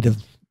most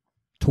negative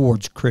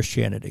towards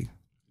Christianity?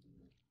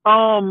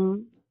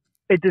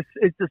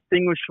 It's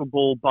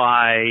distinguishable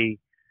by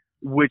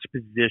which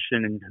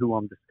position and who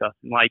I'm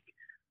discussing. Like,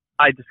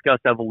 I discuss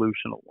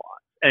evolution a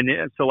lot.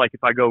 And so, like,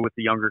 if I go with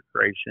the younger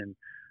creation,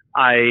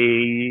 I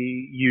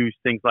use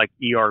things like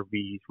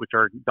ERVs, which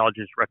are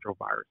endogenous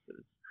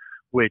retroviruses,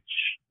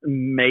 which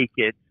make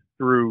it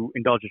through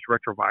endogenous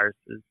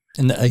retroviruses.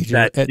 And the age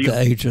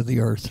of the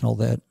earth and all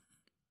that.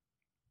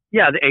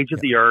 Yeah, the age of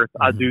the earth.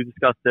 Mm-hmm. I do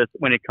discuss this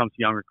when it comes to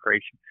younger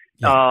creation.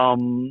 Yeah.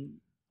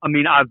 I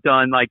mean, I've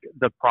done like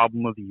the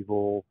problem of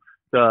evil,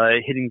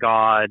 the hidden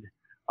God,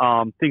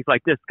 things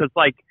like this, because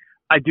like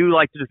I do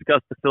like to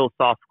discuss the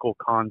philosophical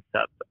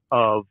concept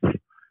of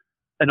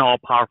an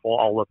all-powerful,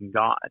 all-loving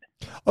God.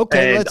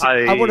 Okay, And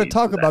I want to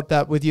talk about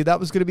that with you. That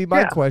was going to be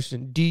my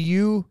question. Do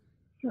you,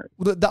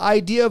 the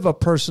idea of a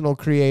personal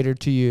creator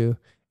to you,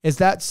 is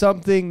that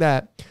something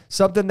that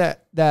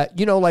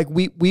you know, like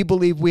we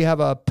believe we have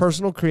a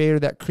personal creator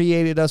that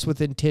created us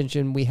with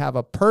intention. We have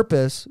a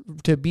purpose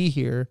to be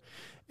here,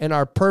 and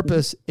our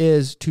purpose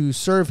is to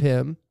serve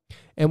him,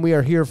 and we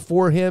are here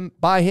for him,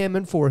 by him,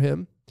 and for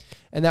him,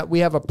 and that we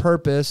have a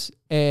purpose,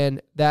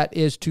 and that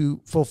is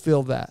to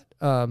fulfill that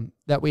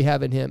that we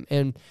have in him.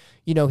 And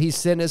you know, he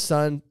sent his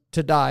son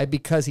to die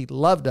because he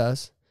loved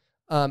us,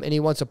 and he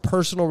wants a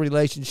personal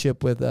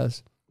relationship with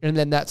us, and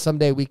then that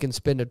someday we can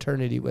spend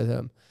eternity with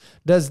him.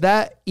 Does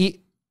that,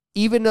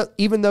 even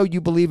though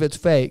you believe it's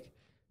fake,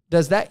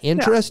 does that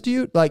interest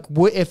you? Like,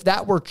 if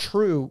that were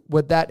true,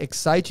 would that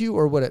excite you,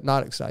 or would it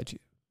not excite you?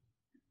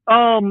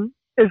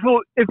 If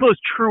it was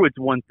true, it's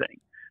one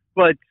thing,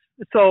 but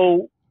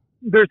so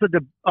there's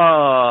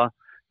a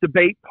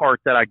debate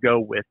part that I go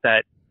with,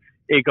 that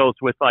it goes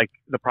with like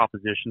the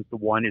propositions. The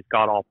one is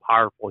God all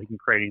powerful; he can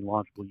create any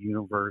logical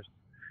universe.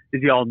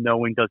 Is he all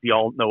knowing? Does he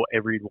all know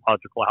every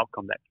logical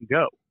outcome that can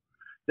go?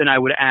 Then I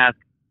would ask,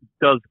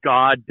 does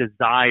God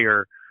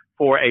desire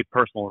for a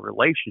personal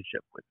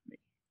relationship with me?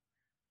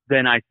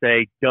 Then I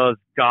say, does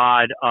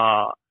God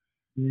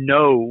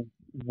know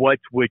what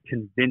would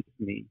convince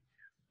me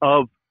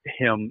of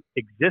him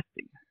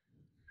existing?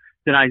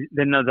 Then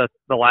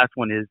the last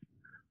one is,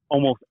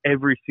 almost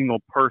every single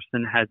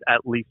person has at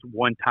least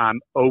one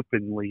time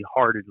openly,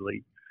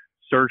 heartedly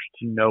searched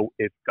to know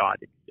if God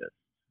exists.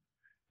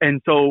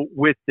 And so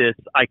with this,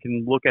 I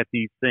can look at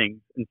these things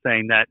and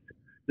saying that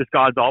this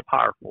God's all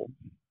powerful.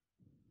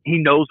 He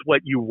knows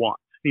what you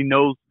want. He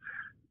knows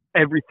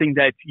everything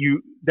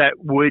that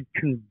would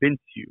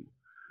convince you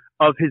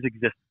of his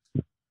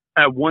existence.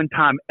 At one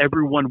time,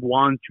 everyone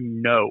wanted to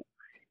know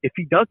if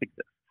he does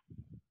exist.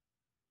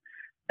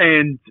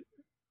 And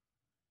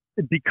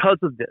because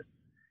of this,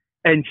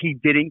 and he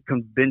didn't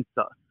convince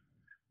us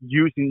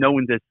using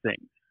knowing this thing,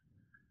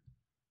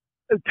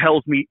 it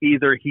tells me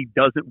either he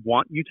doesn't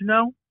want you to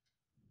know,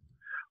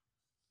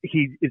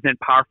 he isn't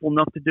powerful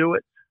enough to do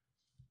it,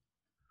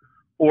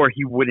 or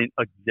he wouldn't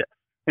exist.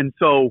 And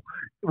so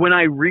when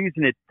I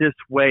reason it this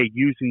way,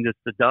 using this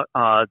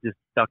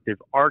deductive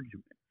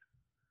argument,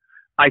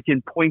 I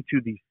can point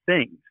to these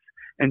things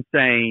and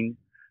saying,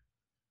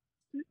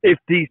 if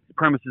these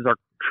premises are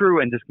true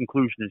and this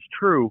conclusion is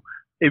true,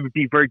 it would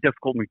be very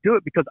difficult for me to do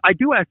it, because I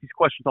do ask these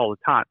questions all the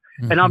time.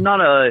 Mm-hmm. And I'm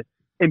not a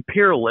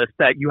imperialist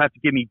that you have to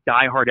give me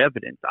diehard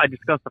evidence. I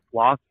discuss the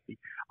philosophy.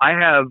 I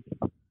have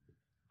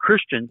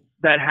Christians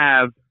that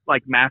have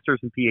like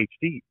masters and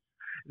PhDs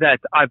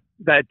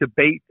that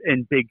debate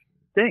in big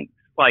things,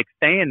 like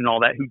Stan and all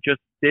that, who just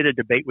did a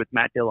debate with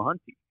Matt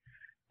Dillahunty.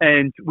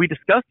 And we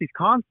discuss these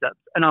concepts,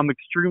 and I'm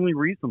extremely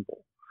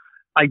reasonable.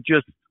 I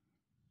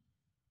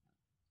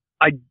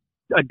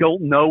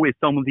don't know if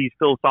some of these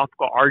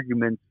philosophical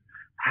arguments,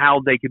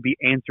 how they could be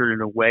answered in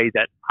a way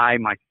that I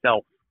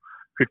myself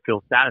could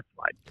feel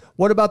satisfied.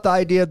 What about the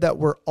idea that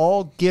we're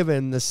all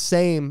given the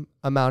same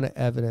amount of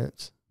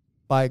evidence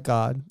by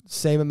God,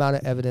 same amount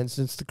of evidence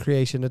since the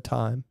creation of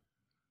time?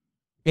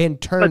 In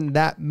turn,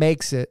 that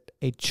makes it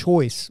a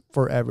choice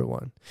for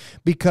everyone.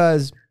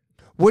 Because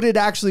would it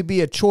actually be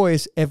a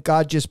choice if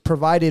God just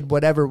provided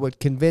whatever would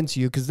convince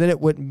you? Because then it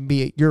wouldn't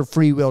be your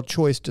free will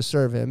choice to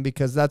serve him,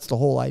 because that's the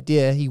whole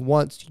idea. He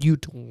wants you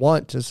to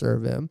want to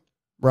serve him,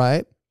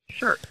 right?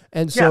 Sure.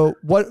 And so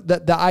what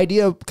the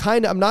idea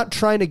kind of, I'm not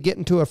trying to get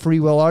into a free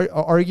will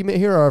argument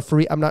here, or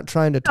I'm not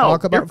trying to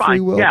talk about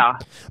free will. Yeah.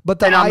 But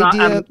the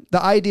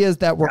idea is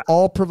that we're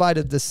all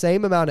provided the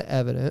same amount of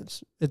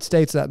evidence. It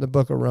states that in the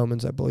book of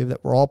Romans, I believe,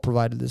 that we're all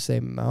provided the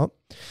same amount,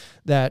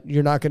 that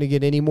you're not going to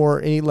get any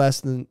more, any less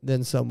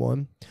than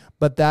someone,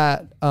 but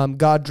that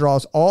God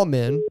draws all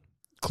men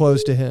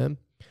close to him.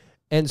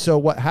 And so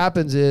what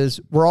happens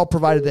is we're all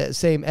provided that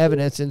same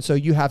evidence. And so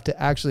you have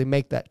to actually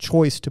make that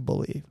choice to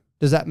believe.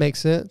 Does that make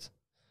sense?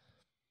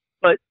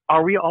 But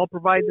are we all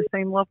provided the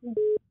same level?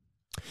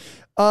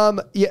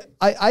 Yeah,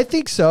 I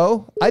think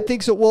so. I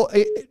think so. Well,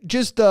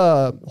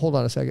 hold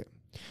on a second.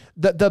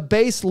 The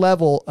base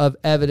level of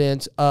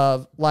evidence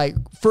of, like,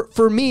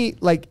 for me,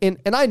 like, and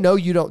I know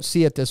you don't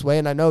see it this way,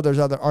 and I know there's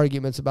other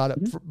arguments about it,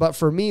 but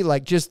for me,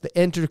 like, just the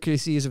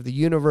intricacies of the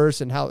universe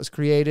and how it's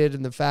created,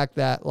 and the fact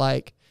that,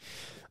 like,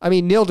 I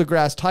mean, Neil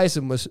deGrasse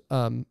Tyson was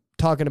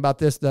talking about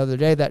this the other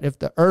day, that if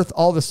the Earth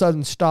all of a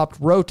sudden stopped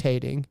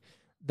rotating,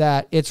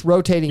 that it's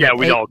rotating. Yeah,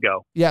 we'd all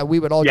go. Yeah, we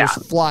would all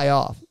just fly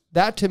off.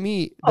 That, to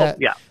me,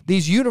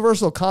 these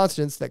universal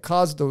constants that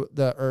cause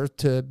the Earth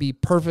to be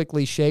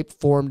perfectly shaped,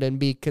 formed, and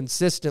be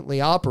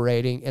consistently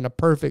operating in a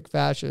perfect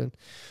fashion,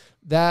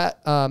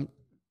 that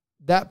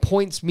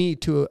points me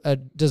to a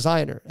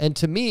designer. And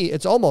to me,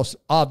 it's almost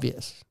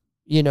obvious.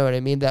 You know what I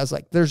mean? That's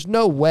like, there's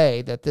no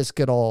way that this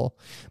could all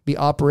be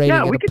operating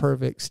at a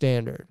perfect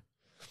standard.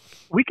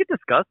 we could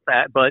discuss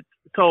that, but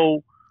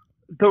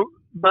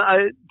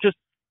just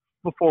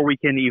before we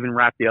can even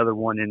wrap the other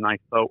one in,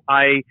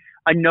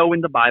 I know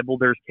in the Bible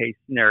there's case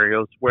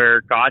scenarios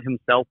where God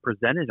Himself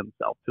presented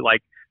Himself to,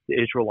 like,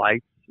 the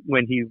Israelites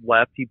when He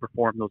left. He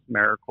performed those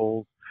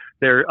miracles.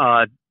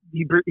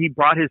 He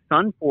brought His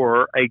Son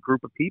for a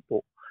group of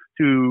people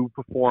to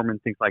perform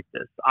and things like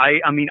this.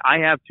 I mean, I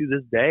have to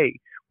this day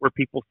where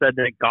people said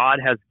that God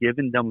has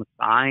given them a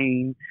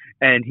sign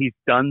and He's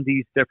done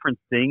these different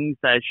things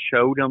that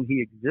showed them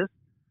He exists.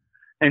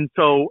 And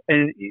so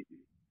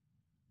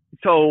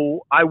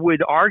I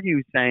would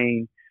argue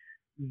saying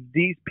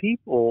these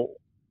people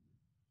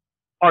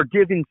are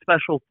given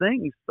special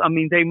things. I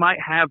mean, they might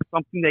have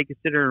something they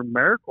consider a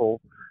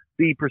miracle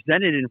be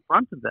presented in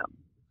front of them.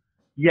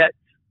 Yet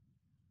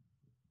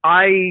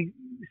I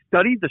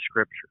studied the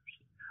scriptures.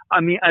 I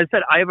mean, as I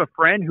said, I have a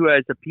friend who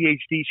has a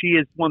PhD. She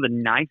is one of the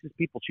nicest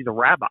people. She's a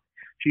rabbi.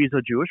 She is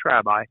a Jewish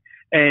rabbi,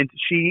 and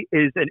she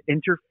is an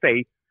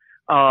interfaith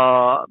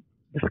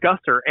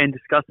discusser and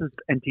discusses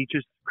and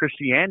teaches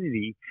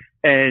Christianity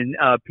and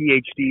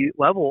PhD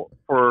level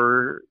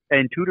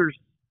and tutors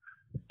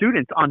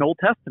students on Old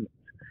Testament.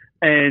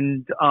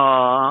 And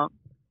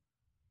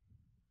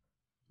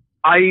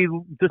I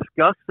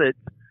discuss it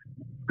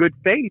good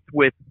faith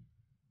with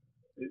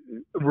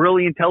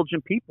really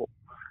intelligent people.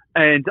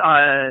 And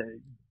I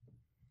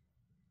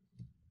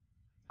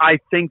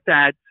think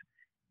that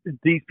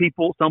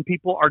some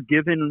people are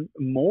given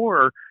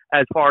more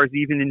as far as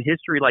even in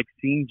history, like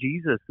seeing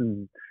Jesus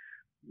and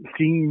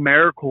seeing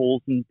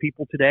miracles, and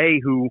people today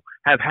who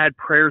have had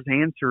prayers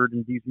answered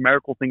and these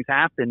miracle things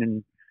happen.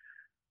 And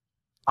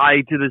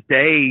I, to this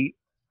day,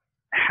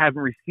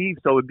 haven't received.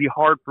 So it'd be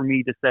hard for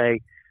me to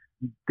say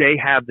they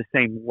have the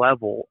same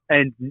level,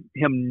 and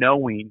him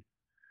knowing,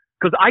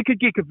 because I could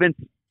get convinced.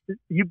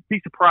 You'd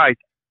be surprised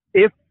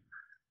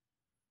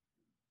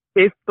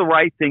if the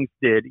right things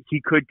did,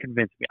 he could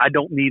convince me. I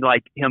don't need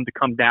like him to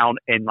come down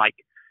and like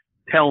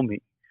tell me.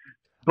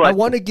 But I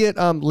want to get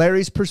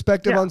Larry's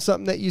perspective on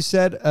something that you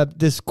said.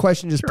 This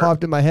question just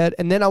popped in my head,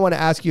 and then I want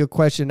to ask you a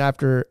question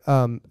after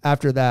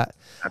that.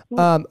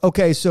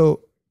 Okay,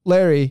 so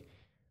Larry,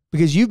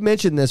 because you've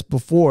mentioned this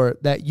before,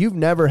 that you've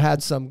never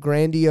had some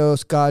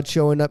grandiose God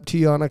showing up to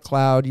you on a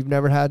cloud. You've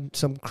never had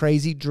some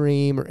crazy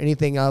dream or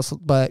anything else,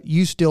 but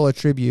you still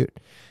attribute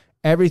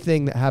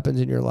everything that happens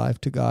in your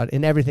life to God,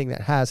 and everything that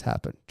has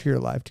happened to your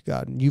life to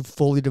God. And you've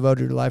fully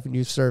devoted your life and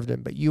you've served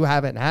Him, but you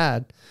haven't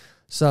had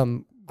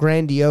some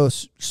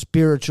grandiose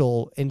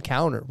spiritual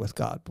encounter with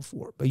God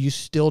before, but you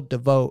still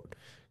devote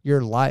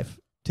your life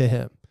to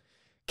Him.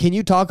 Can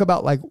you talk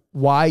about like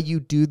why you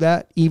do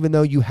that, even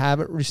though you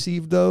haven't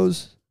received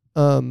those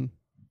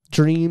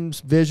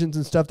dreams, visions,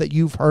 and stuff that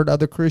you've heard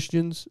other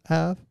Christians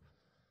have?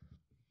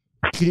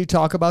 Can you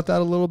talk about that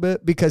a little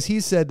bit? Because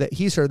he said that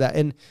he's heard that,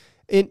 and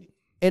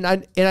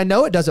I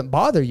know it doesn't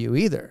bother you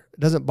either. It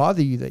doesn't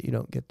bother you that you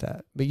don't get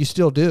that, but you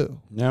still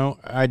do. No,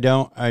 I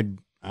don't.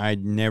 I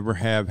never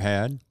have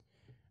had.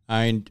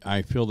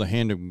 I feel the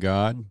hand of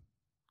God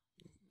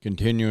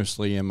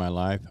continuously in my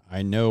life.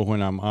 I know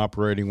when I'm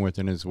operating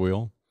within His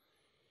will.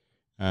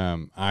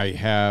 I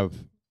have,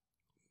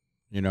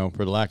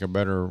 for lack of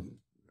better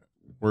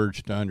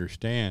words to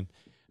understand,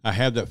 I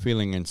have that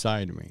feeling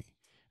inside me.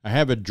 I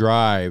have a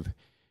drive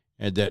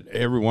that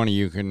every one of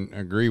you can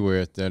agree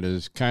with that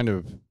is kind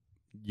of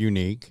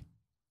unique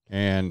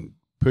and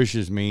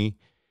pushes me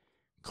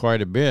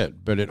quite a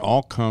bit, but it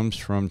all comes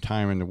from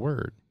time in the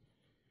Word.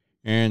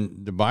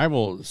 And the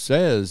Bible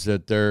says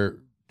that there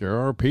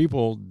are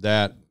people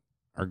that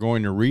are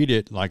going to read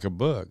it like a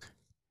book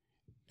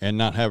and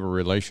not have a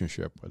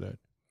relationship with it.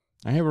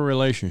 I have a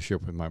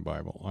relationship with my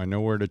Bible. I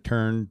know where to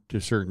turn to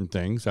certain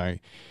things.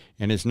 And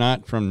it's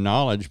not from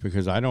knowledge,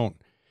 because I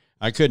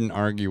couldn't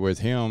argue with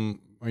him,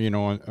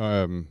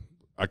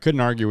 I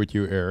couldn't argue with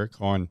you, Eric,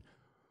 on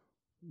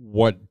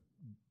what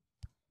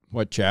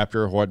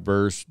chapter, what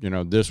verse,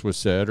 this was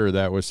said or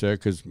that was said,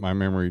 because my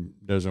memory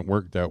doesn't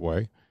work that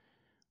way.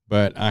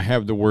 But I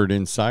have the Word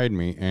inside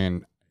me,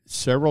 and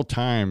several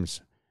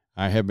times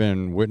I have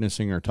been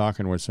witnessing or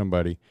talking with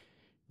somebody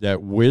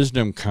that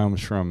wisdom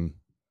comes from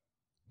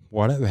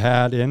what I've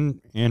had in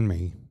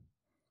me,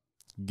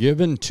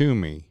 given to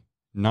me,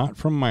 not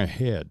from my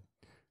head,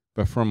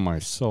 but from my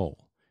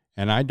soul.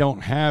 And I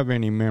don't have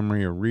any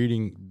memory of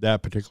reading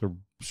that particular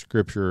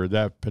scripture or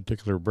that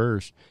particular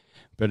verse,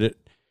 but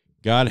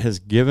God has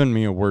given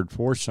me a word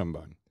for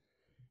someone.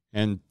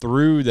 And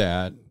through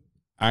that,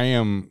 I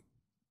am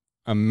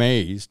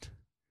amazed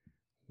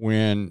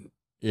when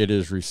it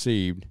is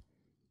received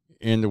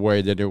in the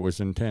way that it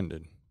was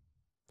intended.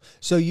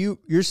 So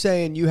you're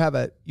saying you have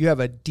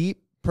a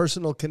deep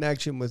personal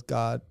connection with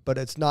God, but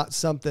it's not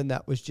something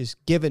that was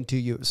just given to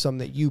you. It's something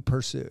that you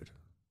pursued.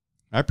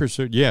 I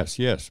pursued,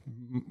 yes.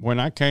 When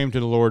I came to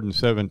the Lord in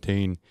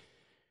 17,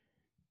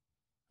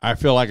 I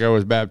feel like I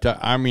was baptized.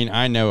 I mean,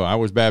 I know I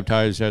was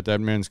baptized at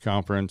that men's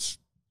conference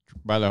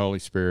by the Holy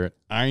Spirit.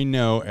 I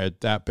know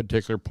at that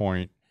particular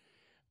point,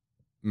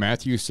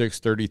 Matthew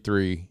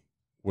 6:33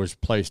 was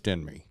placed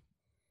in me.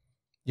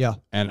 Yeah.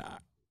 And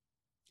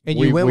And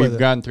you went with we've it.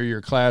 gotten through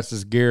your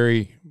classes,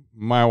 Gary.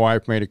 My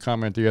wife made a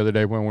comment the other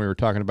day when we were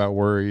talking about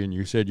worry, and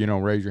you said,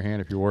 raise your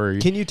hand if you worry.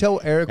 Can you tell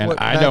Eric And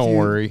what I don't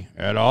worry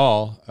at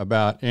all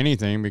about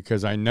anything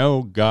because I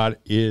know God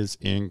is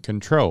in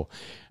control.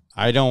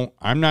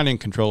 I'm not in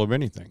control of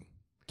anything.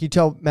 Can you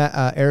tell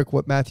Eric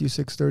what Matthew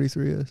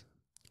 6:33 is?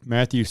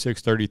 Matthew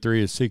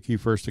 6:33 is seek ye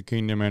first the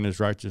kingdom and his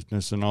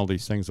righteousness, and all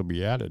these things will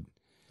be added.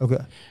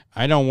 Okay.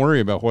 I don't worry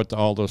about what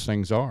all those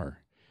things are.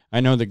 I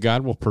know that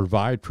God will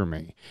provide for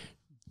me.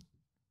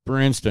 For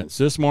instance,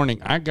 this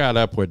morning I got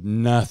up with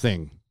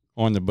nothing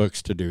on the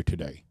books to do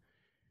today.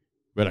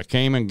 But I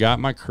came and got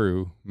my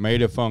crew,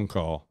 made a phone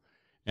call,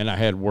 and I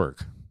had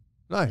work.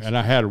 Nice. And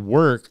I had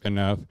work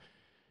enough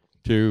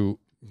to,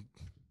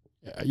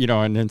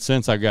 and then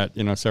since I got,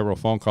 several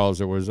phone calls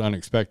that was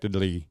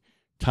unexpectedly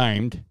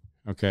timed,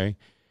 okay,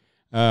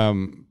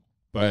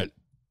 but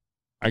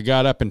I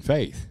got up in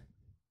faith.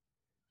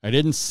 I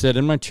didn't sit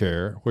in my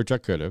chair, which I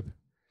could have.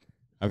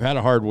 I've had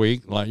a hard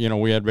week. Like,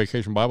 we had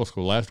Vacation Bible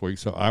School last week,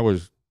 so I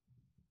was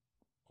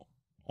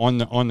on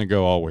the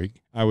go all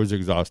week. I was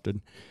exhausted.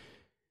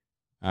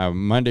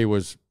 Monday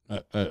was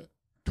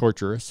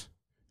torturous,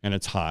 and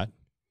it's hot.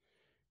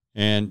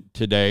 And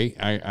today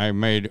I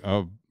made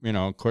a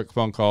quick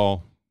phone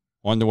call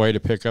on the way to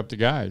pick up the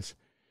guys,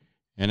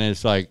 and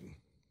it's like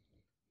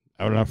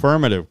an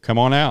affirmative. Come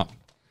on out.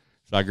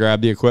 So I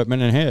grabbed the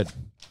equipment and head,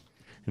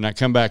 and I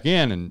come back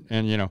in,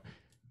 and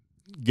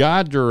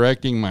God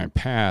directing my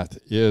path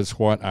is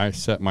what I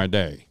set my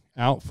day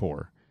out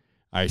for.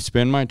 I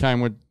spend my time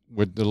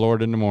with the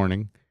Lord in the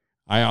morning.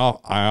 I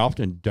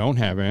often don't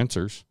have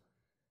answers,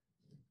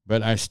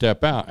 but I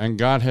step out, and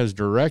God has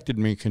directed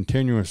me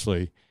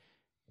continuously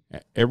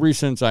ever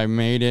since I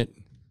made it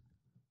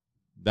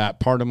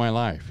that part of my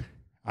life.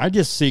 I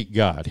just seek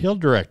God. He'll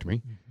direct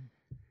me,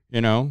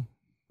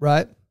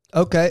 Right.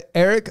 Okay.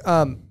 Eric,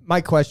 my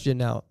question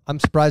now. I'm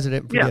surprised I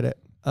didn't forget it.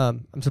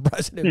 I'm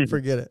surprised I didn't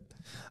forget it.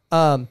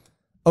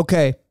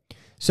 Okay.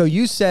 So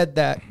you said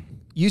that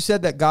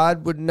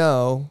God would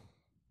know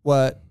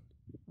what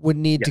would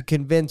need to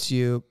convince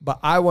you, but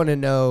I want to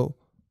know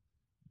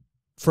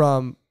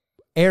from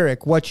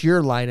Eric, what's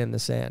your line in the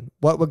sand?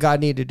 What would God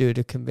need to do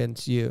to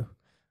convince you?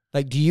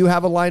 Like, do you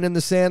have a line in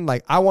the sand?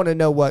 Like, I want to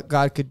know what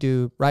God could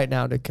do right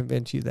now to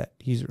convince you that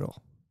he's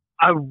real.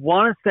 I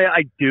want to say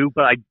I do,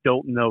 but I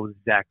don't know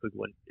exactly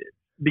what it is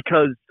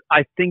because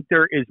I think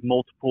there is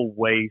multiple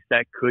ways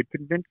that could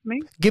convince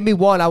me. Give me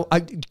one.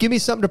 Give me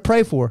something to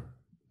pray for.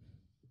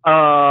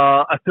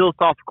 A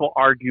philosophical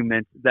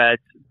argument that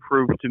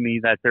proves to me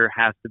that there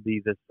has to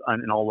be this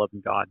an all-loving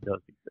God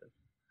does exist.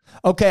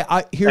 Okay,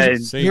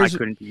 here's I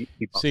couldn't keep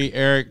up. See,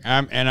 Eric,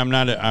 I'm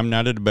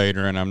not a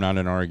debater and I'm not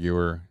an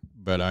arguer,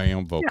 but I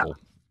am vocal.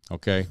 Yeah.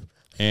 Okay,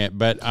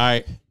 but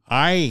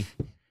I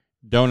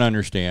don't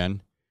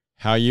understand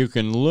how you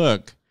can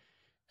look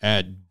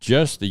at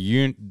just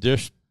the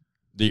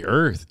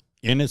earth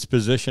in its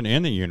position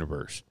in the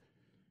universe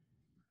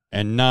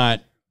and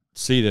not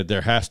see that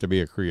there has to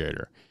be a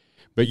creator.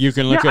 But you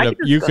can look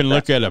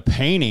at a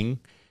painting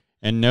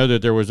and know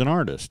that there was an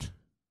artist.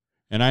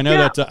 And I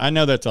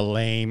know that's a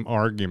lame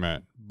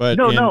argument, but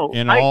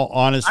in all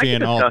honesty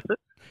and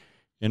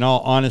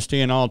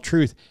all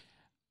truth,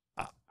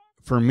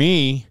 for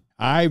me,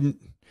 I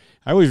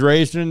was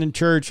raised in the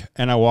church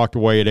and I walked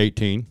away at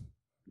 18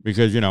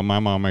 because my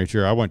mom made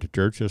sure I went to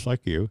church just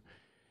like you.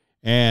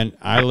 And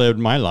I lived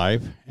my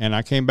life, and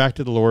I came back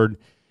to the Lord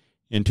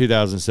in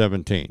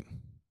 2017.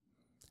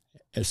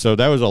 So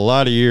that was a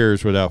lot of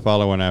years without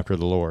following after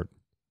the Lord.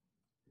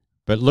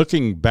 But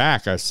looking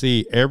back, I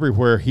see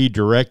everywhere he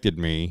directed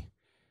me,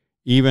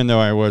 even though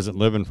I wasn't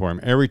living for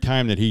him. Every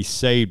time that he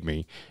saved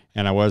me,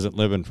 and I wasn't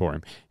living for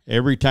him.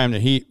 Every time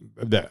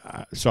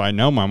so I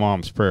know my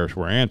mom's prayers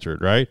were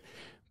answered, right?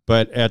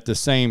 But at the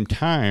same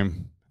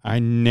time, I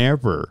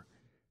never,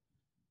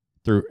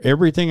 through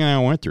everything I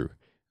went through,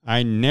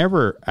 I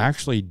never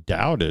actually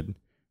doubted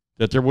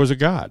that there was a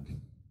God.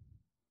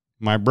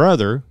 My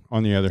brother,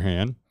 on the other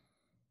hand,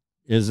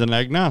 is an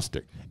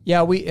agnostic.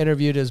 Yeah, we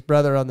interviewed his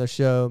brother on the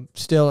show,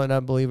 still an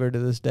unbeliever to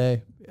this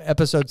day.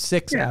 Episode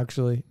 6,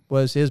 actually,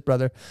 was his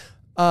brother.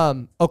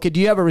 Okay, do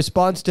you have a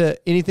response to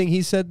anything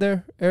he said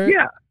there, Eric?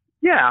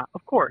 Yeah,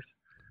 of course.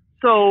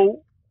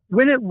 So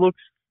when it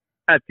looks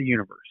at the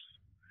universe,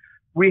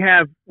 we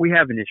have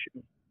an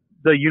issue.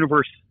 The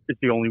universe is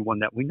the only one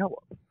that we know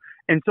of.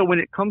 And so when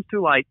it comes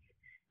to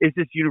is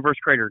this universe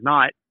created or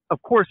not, of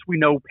course we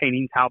know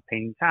how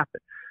paintings happen.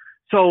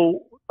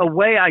 So a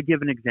way I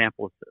give an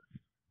example is this.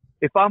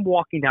 If I'm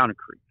walking down a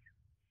creek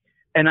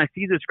and I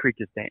see this creek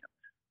is dammed,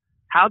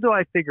 how do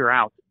I figure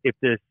out if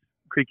this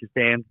creek is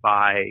dammed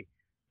by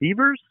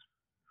beavers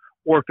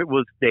or if it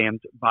was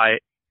dammed by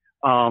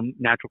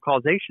natural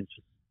causation,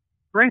 just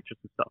branches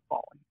and stuff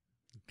falling?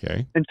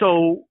 Okay. And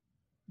so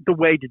the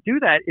way to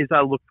do that is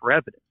I look for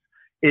evidence.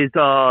 Is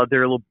there are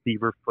little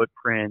beaver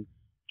footprints,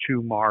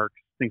 chew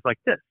marks, things like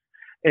this?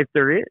 If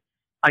there is,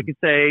 I can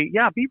say,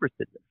 yeah, beavers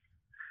did this.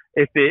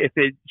 If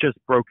it just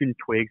broken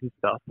twigs and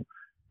stuff,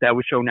 that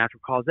would show natural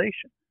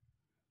causation.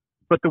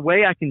 But the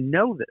way I can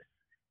know this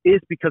is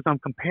because I'm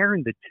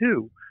comparing the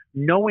two,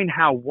 knowing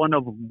how one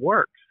of them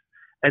works,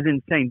 and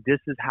then saying this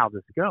is how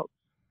this goes.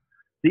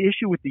 The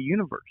issue with the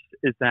universe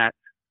is that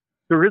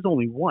there is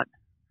only one.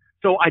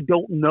 So I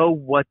don't know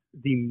what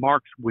the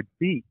marks would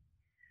be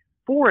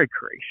for a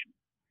creation.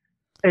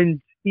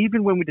 And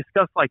even when we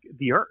discuss like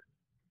the Earth.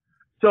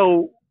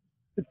 So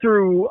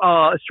through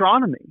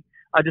astronomy,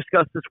 I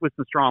discussed this with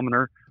an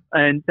astronomer,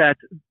 and that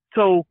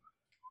so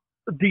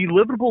the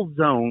livable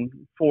zone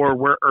for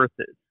where Earth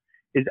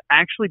is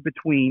actually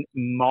between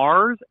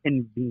Mars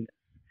and Venus.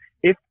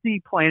 If the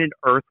planet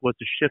Earth was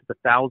to shift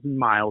 1,000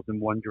 miles in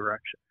one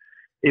direction,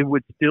 it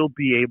would still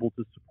be able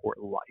to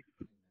support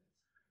life.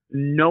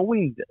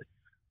 Knowing this,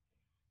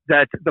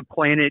 that the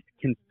planet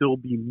can still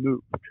be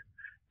moved,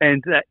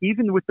 and that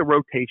even with the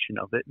rotation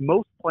of it,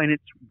 most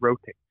planets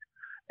rotate.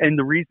 And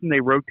the reason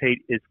they rotate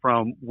is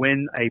from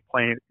when a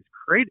planet is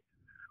created,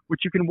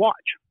 which you can watch.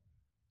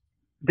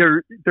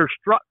 They're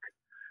struck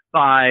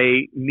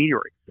by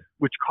meteorites,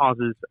 which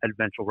causes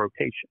eventual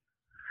rotation.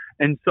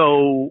 And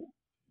so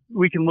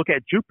we can look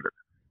at Jupiter.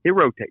 It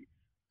rotates.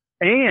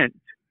 And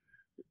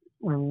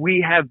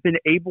we have been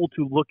able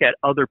to look at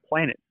other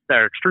planets that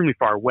are extremely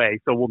far away,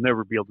 so we'll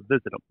never be able to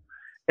visit them.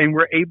 And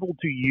we're able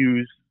to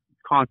use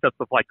concepts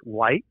of like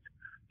light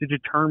to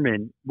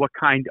determine what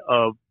kind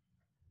of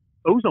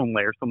ozone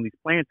layer some of these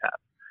planets have.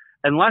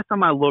 And last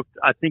time I looked,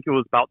 I think it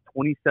was about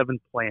 27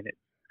 planets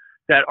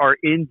that are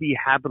in the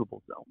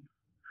habitable zone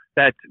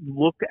that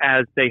look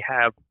as they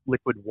have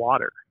liquid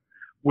water,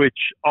 which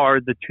are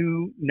the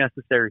two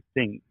necessary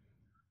things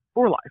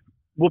for life.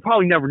 We'll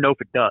probably never know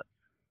if it does.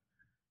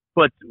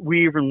 But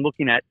we're even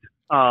looking at,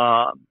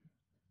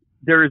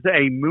 there's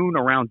a moon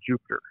around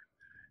Jupiter.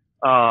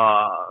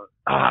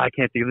 I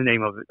can't think of the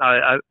name of it.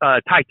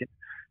 Titan,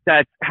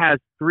 that has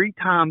 3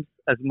 times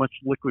as much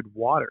liquid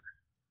water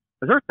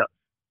as Earth does.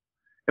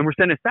 And we're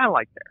sending a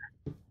satellite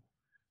there.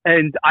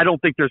 And I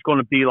don't think there's going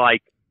to be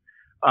like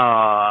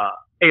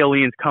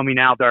aliens coming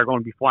out that are going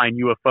to be flying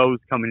UFOs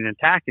coming and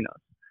attacking us.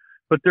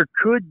 But there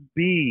could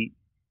be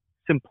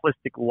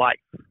simplistic life.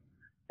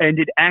 And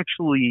it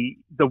actually,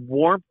 the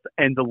warmth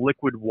and the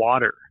liquid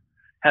water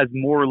has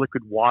more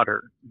liquid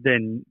water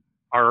than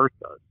our Earth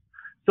does.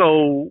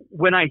 So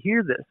when I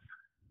hear this,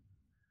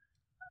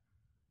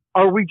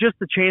 are we just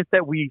a chance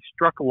that we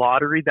struck a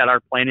lottery that our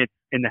planet's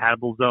in the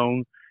habitable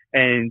zone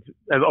and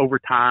over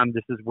time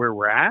this is where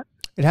we're at?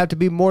 It'd have to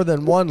be more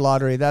than one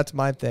lottery. That's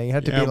my thing. It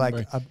had to be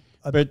like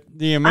but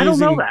the I don't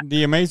know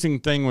amazing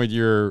thing with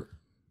your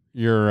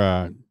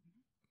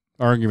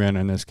argument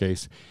in this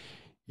case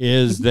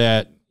is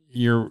that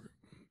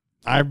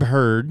I've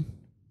heard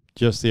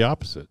just the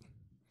opposite.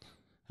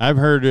 I've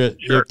heard it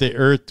if the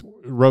Earth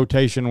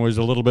rotation was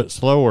a little bit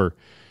slower,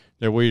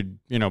 that we'd,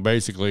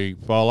 basically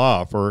fall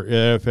off, or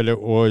if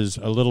it was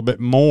a little bit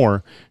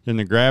more, then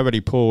the gravity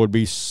pull would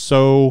be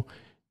so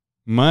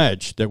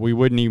much that we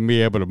wouldn't even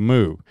be able to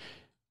move.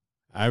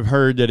 I've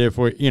heard that if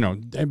we,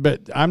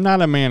 but I'm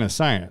not a man of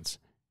science.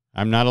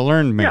 I'm not a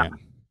learned man.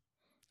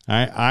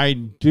 Yeah. I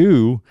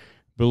do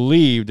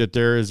believe that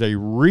there is a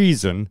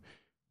reason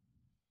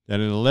that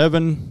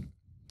in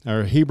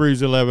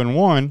Hebrews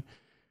 11:1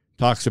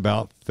 talks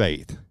about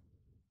faith.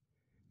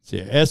 It's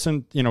the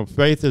essence,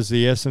 faith is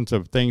the essence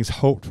of things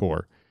hoped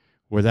for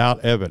without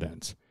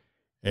evidence.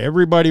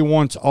 Everybody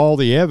wants all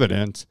the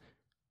evidence,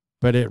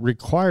 but it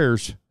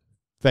requires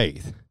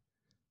faith.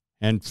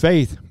 And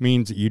faith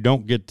means that you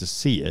don't get to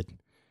see it,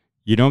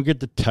 you don't get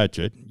to touch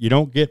it, you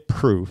don't get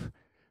proof,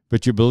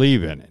 but you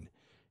believe in it.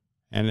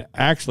 And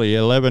actually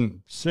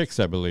 11:6,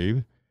 I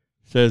believe,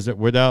 says that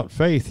without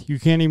faith, you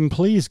can't even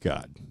please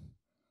God.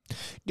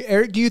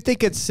 Eric, do you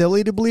think it's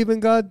silly to believe in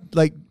God?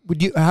 Like,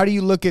 how do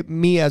you look at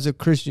me as a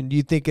Christian? Do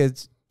you think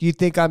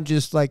I'm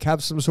just like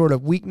have some sort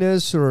of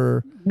weakness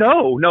or?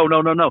 No.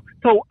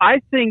 So I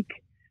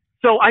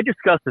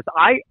discussed this.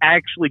 I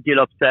actually get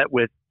upset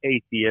with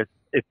atheists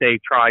if they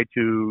try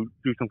to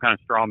do some kind of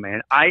straw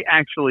man. I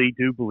actually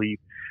do believe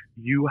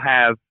you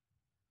have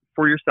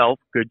for yourself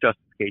good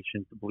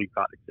justification to believe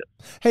God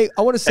exists. Hey,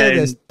 I want to say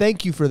this.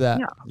 Thank you for that.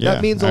 Yeah,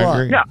 that means a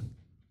lot. Yeah.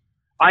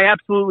 I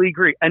absolutely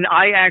agree. And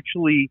I've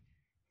actually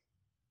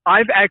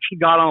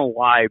got on a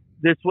live.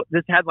 This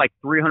had like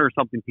 300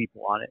 something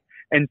people on it.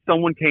 And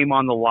someone came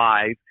on the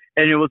live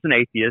and it was an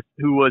atheist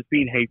who was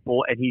being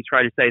hateful. And he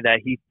tried to say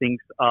that he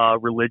thinks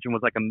religion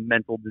was like a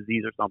mental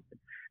disease or something.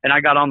 And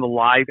I got on the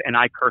live and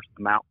I cursed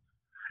him out.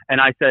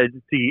 And I said,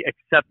 the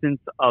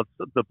acceptance of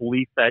the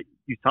belief that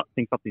you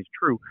think something's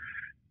true,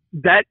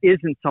 that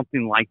isn't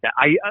something like that.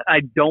 I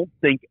don't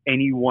think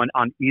anyone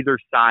on either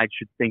side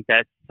should think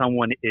that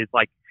someone is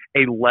like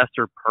a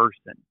lesser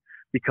person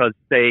because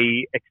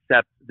they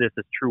accept this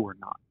as true or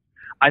not.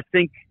 I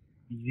think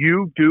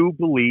you do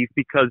believe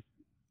because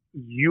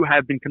you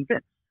have been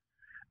convinced,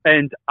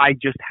 and I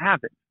just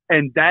haven't.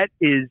 And that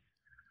is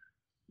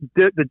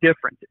the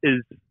difference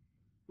is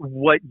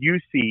what you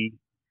see.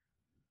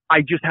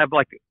 I just have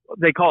like,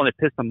 they call it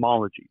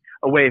epistemology,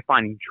 a way of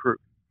finding truth.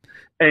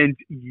 And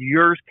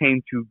yours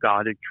came to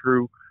God is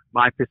true.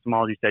 My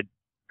epistemology said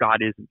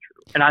God isn't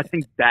true. And I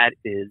think that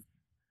is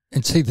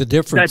And see the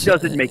difference. That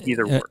doesn't make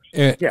either worse.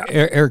 Yeah.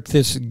 Eric,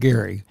 this is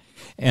Gary.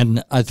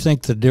 And I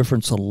think the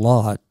difference a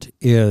lot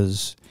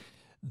is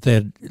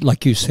that,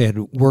 like you said,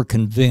 we're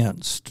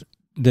convinced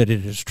that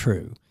it is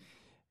true.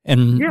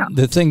 And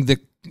the thing that,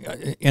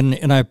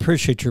 and I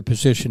appreciate your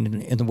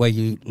position in the way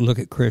you look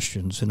at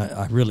Christians, and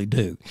I really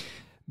do.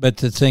 But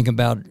the thing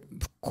about,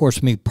 of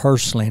course, me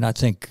personally, and I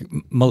think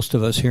most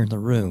of us here in the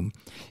room,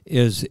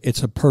 is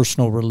it's a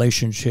personal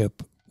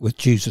relationship with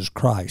Jesus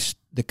Christ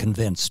that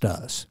convinced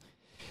us.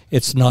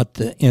 It's not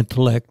the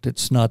intellect,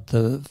 it's not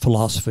the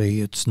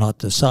philosophy, it's not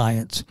the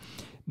science,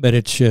 but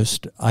it's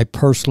just I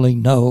personally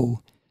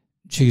know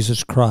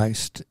Jesus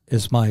Christ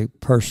is my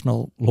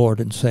personal Lord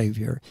and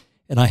Savior,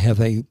 and I have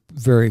a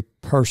very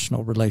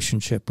personal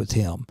relationship with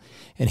him.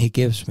 And he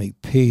gives me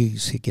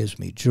peace, he gives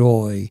me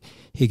joy,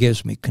 he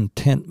gives me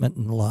contentment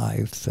in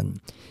life,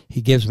 and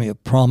he gives me a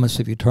promise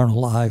of eternal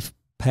life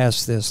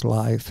past this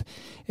life.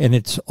 And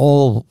it's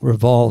all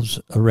revolves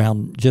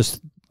around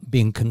just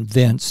being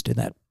convinced in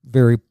that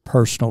very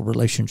personal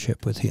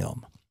relationship with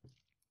him.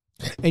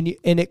 And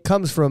it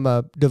comes from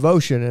a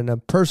devotion and a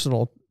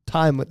personal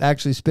time with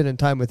actually spending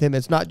time with him.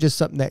 It's not just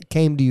something that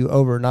came to you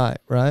overnight,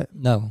 right?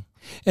 No.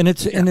 And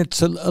it's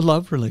a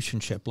love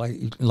relationship.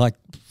 Like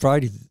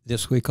Friday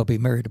this week, I'll be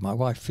married to my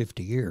wife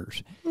 50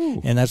 years.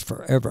 Ooh. And that's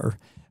forever.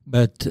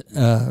 But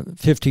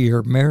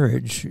 50-year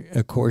marriage,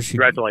 of course.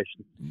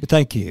 Congratulations.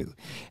 Thank you.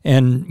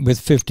 And with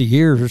 50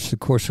 years, of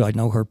course, I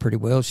know her pretty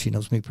well. She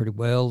knows me pretty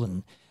well,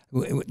 and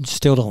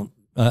still don't.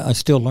 I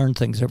still learn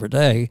things every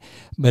day,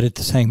 but at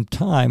the same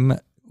time,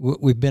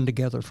 we've been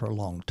together for a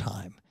long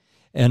time.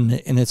 And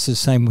it's the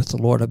same with the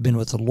Lord. I've been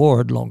with the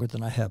Lord longer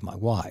than I have my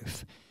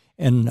wife.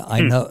 And I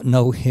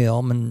know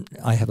him, and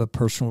I have a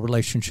personal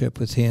relationship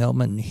with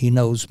him, and he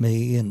knows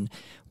me. And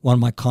one of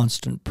my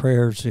constant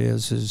prayers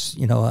is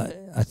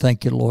I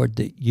thank you, Lord,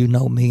 that you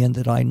know me and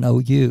that I know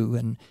you,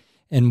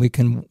 and we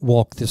can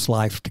walk this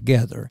life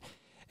together.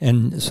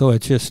 And so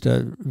it's just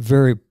a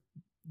very,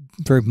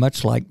 very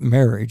much like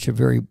marriage, a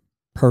very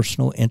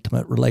personal,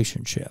 intimate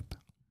relationship.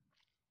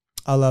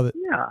 I love it.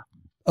 Yeah.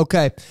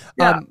 Okay.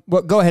 Yeah.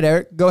 Well, go ahead,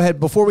 Eric. Go ahead.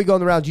 Before we go on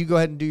the rounds, you go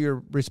ahead and do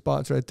your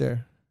response right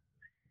there.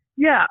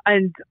 Yeah,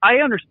 and I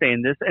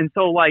understand this. And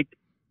so, like,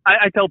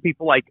 I tell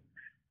people, like,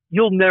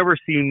 you'll never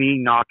see me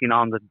knocking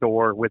on the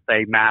door with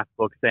a math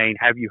book saying,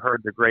 have you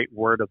heard the great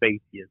word of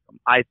atheism?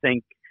 I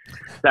think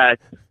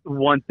that's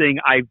one thing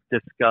I've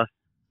discussed,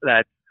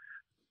 that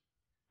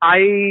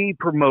I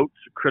promote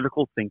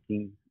critical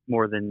thinking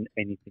more than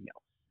anything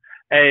else.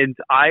 And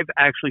I've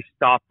actually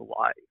stopped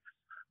life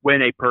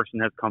when a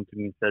person has come to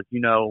me and says,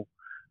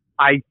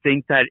 I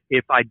think that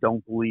if I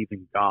don't believe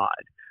in God,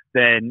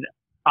 then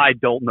I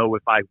don't know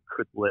if I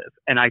could live.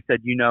 And I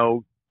said,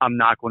 I'm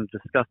not going to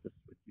discuss this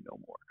with you no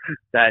more.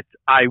 That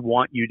I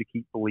want you to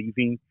keep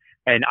believing.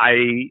 And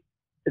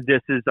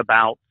this is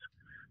about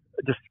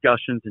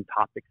discussions and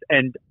topics.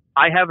 And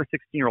I have a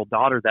 16-year-old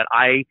daughter that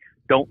I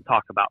don't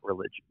talk about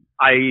religion.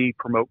 I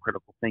promote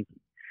critical thinking.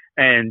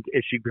 And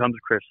if she becomes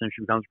a Christian,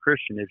 she becomes a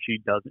Christian. If she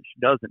doesn't, she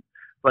doesn't.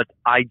 But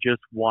I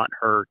just want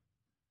her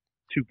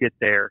to get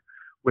there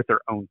with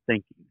her own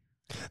thinking.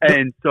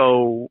 And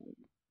so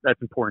that's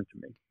important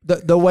to me.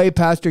 The way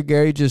Pastor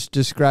Gary just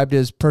described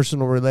his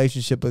personal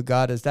relationship with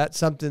God, is that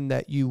something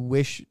that you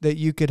wish that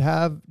you could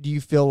have? Do you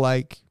feel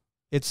like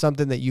it's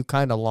something that you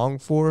kind of long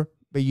for,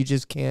 but you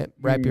just can't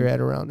wrap your head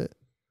around it?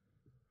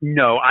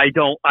 No, I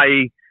don't.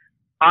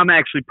 I'm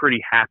actually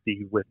pretty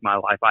happy with my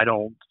life. I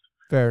don't.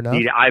 Fair enough.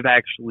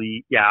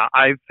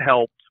 I've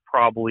helped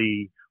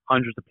probably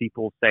hundreds of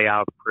people stay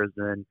out of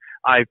prison.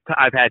 I've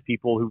had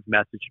people who've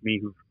messaged me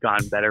who've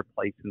gotten better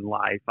place in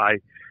life.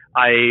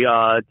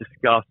 I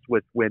discuss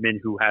with women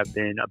who have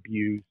been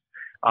abused,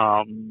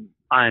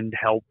 and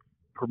help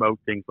promote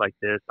things like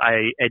this.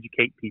 I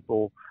educate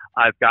people.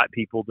 I've got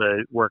people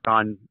to work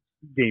on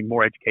getting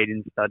more educated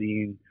and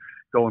studying,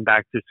 going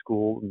back to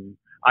school. And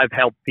I've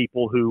helped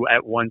people who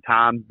at one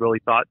time really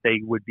thought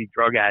they would be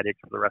drug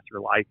addicts for the rest of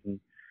their life, and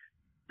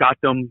got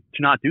them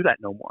to not do that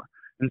no more.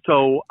 And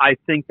so I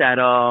think that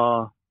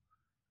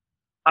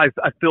I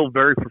feel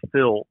very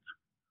fulfilled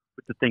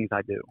with the things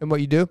I do. And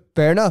what you do?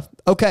 Fair enough.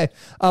 Okay.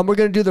 We're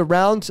going to do the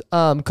rounds.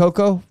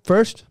 Coco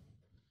first.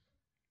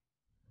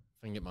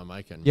 I can get my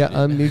mic on. Yeah,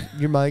 unmute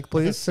your mic,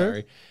 please, sir.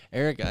 Sorry.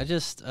 Eric, I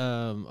just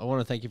I want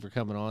to thank you for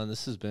coming on.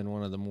 This has been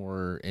one of the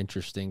more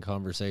interesting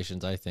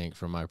conversations, I think,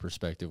 from my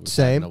perspective. We've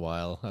had in a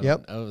while.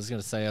 I was going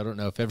to say, I don't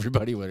know if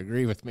everybody would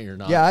agree with me or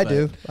not. Yeah, I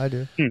do.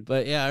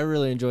 But yeah, I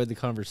really enjoyed the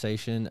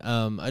conversation.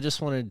 I just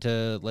wanted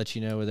to let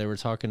you know, they were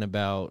talking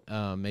about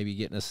maybe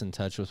getting us in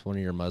touch with one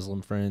of your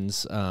Muslim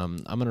friends.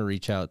 I'm going to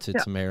reach out to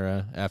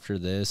Tamara after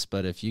this,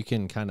 but if you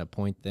can kind of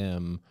point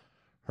them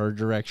her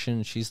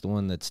direction, she's the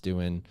one that's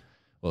doing...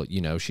 Well,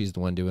 she's the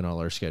one doing all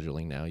our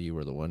scheduling now. You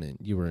were the one,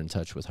 you were in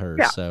touch with her.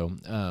 Yeah. So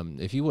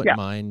if you wouldn't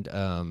mind,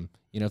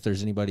 if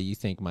there's anybody you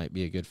think might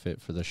be a good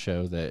fit for the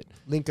show, that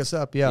link us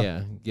up. Yeah.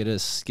 Yeah.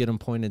 Get them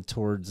pointed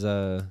towards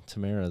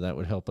Tamara. That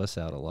would help us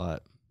out a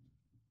lot.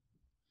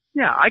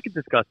 Yeah. I could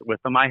discuss it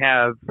with them. I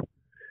have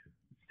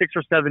 6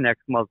 or 7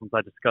 ex-Muslims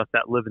I discussed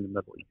that live in the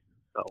Middle East.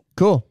 So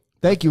Cool.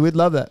 Thank you. We'd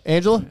love that.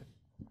 Angela?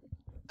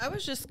 I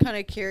was just kind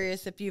of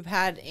curious if you've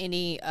had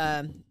any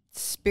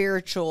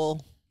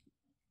spiritual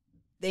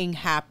thing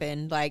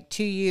happen, like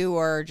to you,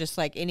 or just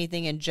like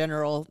anything in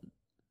general.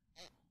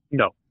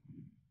 no.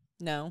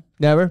 No.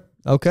 Never?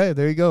 Okay,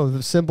 there you go.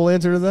 The simple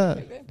answer to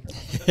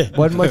that.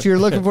 Wasn't much you were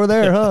looking for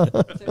there, huh?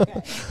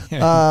 It's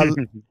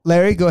okay.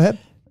 Larry, go ahead.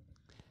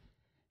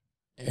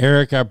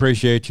 Eric, I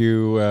appreciate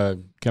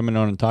you coming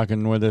on and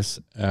talking with us.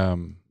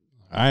 I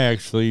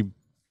actually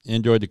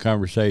enjoyed the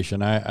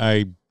conversation.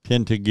 I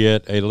tend to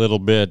get a little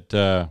bit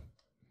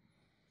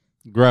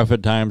gruff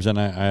at times, and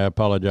I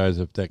apologize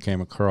if that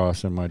came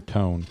across in my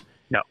tone.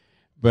 No.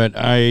 But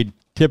I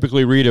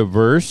typically read a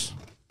verse.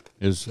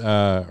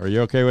 Are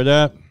you okay with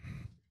that?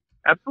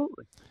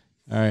 Absolutely.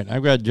 All right.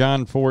 I've got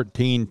John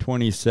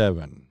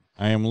 14:27.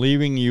 I am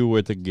leaving you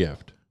with a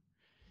gift,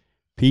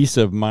 peace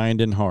of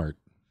mind and heart.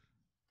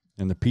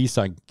 And the peace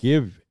I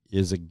give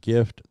is a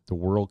gift the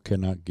world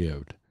cannot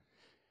give.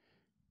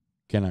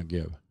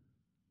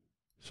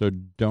 So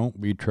don't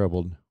be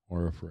troubled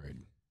or afraid.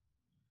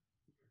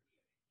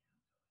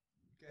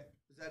 Okay.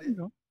 Is that it?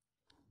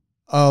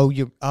 Oh,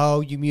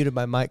 you muted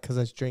my mic because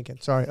I was drinking.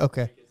 Sorry.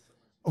 Okay.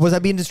 Was I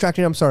being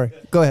distracted? I'm sorry.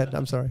 Go ahead.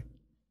 I'm sorry.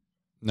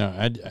 No,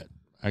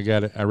 I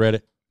got it. I read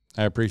it.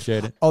 I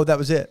appreciate it. Oh, that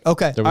was it.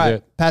 Okay. That was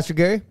it. Pastor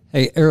Gary?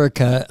 Hey,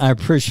 Erica, I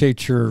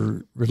appreciate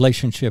your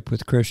relationship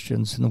with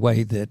Christians and the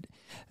way that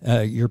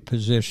your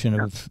position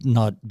of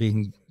not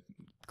being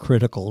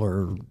critical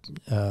or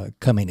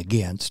coming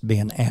against,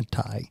 being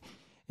anti.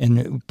 And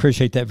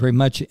appreciate that very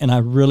much. And I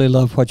really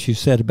love what you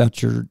said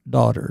about your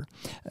daughter.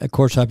 Of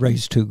course, I've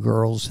raised 2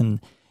 girls, and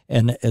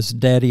as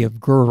daddy of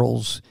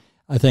girls,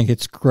 I think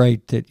it's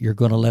great that you're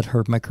going to let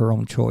her make her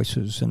own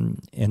choices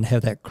and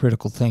have that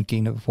critical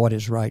thinking of what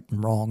is right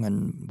and wrong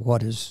and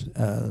what is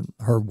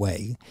her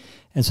way.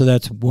 And so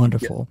that's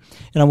wonderful. Yeah.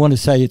 And I want to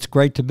say it's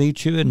great to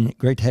meet you and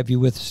great to have you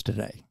with us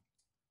today.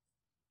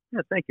 Yeah,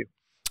 thank you.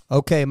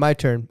 Okay, my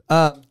turn.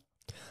 I'm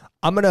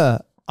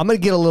gonna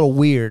get a little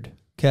weird.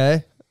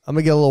 Okay, I'm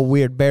gonna get a little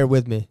weird. Bear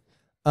with me.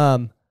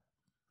 I'm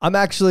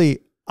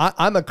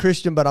a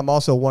Christian, but I'm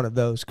also one of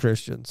those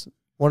Christians.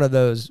 One of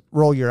those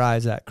roll your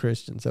eyes at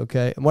Christians,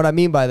 okay? And what I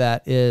mean by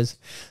that is,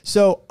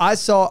 so I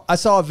saw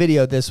a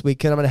video this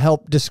week, and I'm going to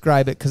help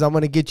describe it because I'm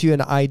going to get you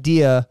an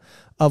idea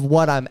of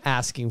what I'm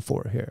asking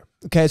for here.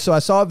 Okay, so I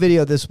saw a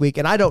video this week,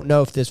 and I don't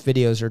know if this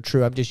videos are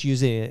true. I'm just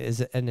using it as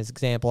an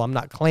example. I'm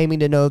not claiming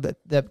to know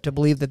that to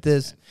believe that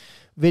this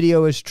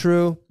video is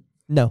true.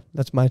 No,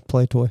 that's my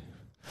play toy.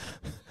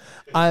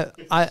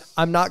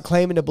 I'm not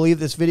claiming to believe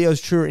this video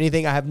is true or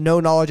anything. I have no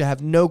knowledge. I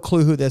have no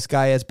clue who this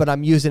guy is, but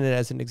I'm using it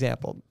as an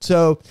example.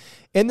 So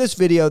in this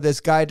video, this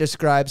guy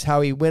describes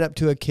how he went up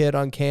to a kid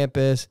on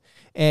campus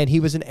and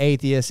he was an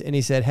atheist. And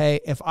he said,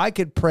 hey, if I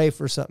could pray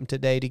for something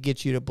today to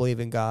get you to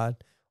believe in God,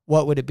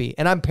 what would it be?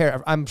 And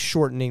I'm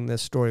shortening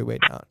this story way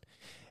down.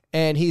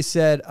 And he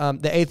said,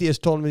 the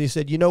atheist told him, he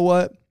said, you know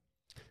what?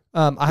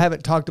 I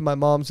haven't talked to my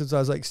mom since I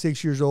was like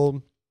 6 years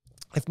old.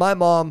 If my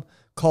mom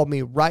called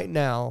me right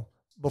now,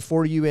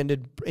 before you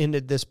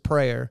ended this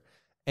prayer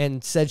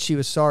and said she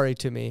was sorry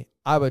to me,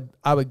 I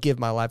would give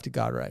my life to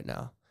God right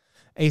now.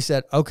 And he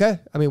said, okay,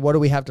 I mean, what do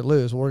we have to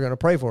lose? Well, we're going to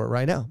pray for it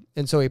right now.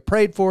 And so he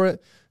prayed for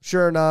it.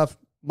 Sure enough,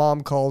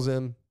 mom calls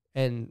him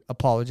and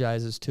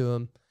apologizes to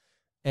him.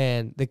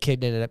 And the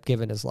kid ended up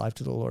giving his life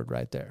to the Lord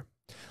right there.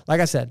 Like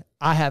I said,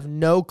 I have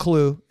no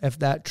clue if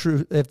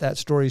that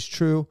story is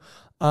true.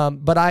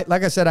 But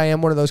like I said, I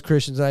am one of those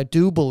Christians, and I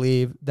do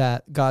believe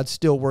that God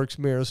still works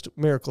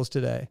miracles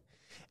today.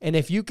 And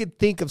if you could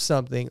think of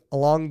something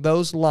along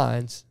those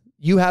lines,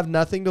 you have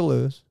nothing to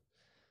lose,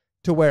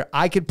 to where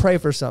I could pray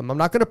for something. I'm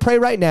not going to pray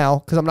right now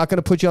because I'm not going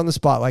to put you on the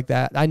spot like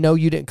that. I know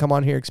you didn't come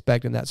on here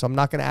expecting that, so I'm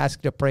not going to ask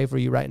you to pray for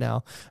you right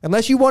now.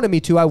 Unless you wanted me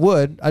to, I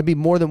would. I'd be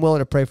more than willing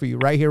to pray for you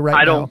right here,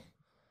 right now.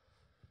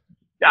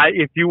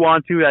 If you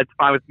want to, that's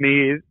fine with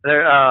me.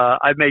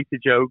 I make the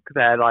joke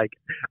that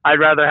I'd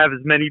rather have as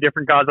many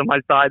different gods on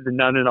my side than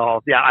none at all.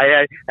 Yeah,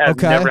 I have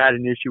never had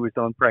an issue with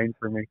someone praying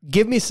for me.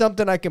 Give me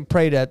something I can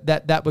pray to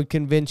that would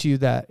convince you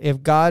that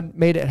if God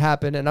made it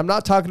happen, and I'm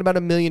not talking about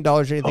 $1 million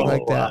or anything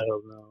like that. I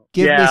don't know.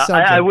 Give me something.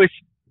 I wish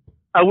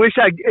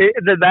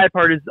that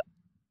part is,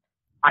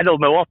 I don't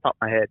know off the top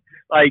of my head.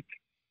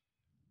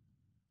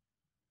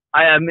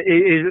 I am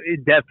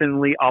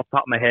definitely off the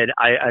top of my head.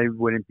 I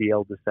wouldn't be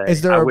able to say.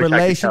 Is there a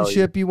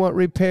relationship you want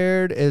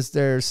repaired? Is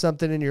there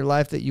something in your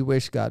life that you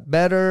wish got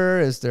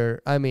better? Is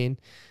there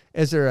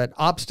an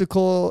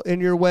obstacle in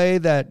your way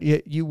that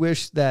you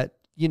wish that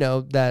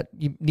that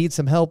you need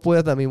some help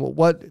with? I mean,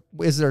 what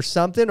is there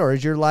something, or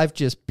is your life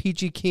just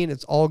peachy keen?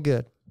 It's all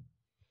good.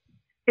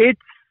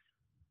 It's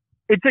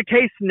a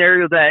case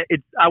scenario that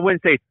I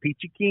wouldn't say it's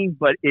peachy keen,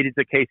 but it is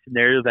a case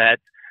scenario that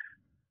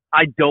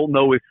I don't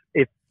know if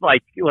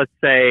let's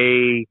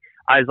say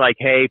I was like,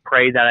 hey,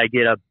 pray that I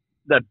get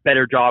the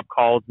better job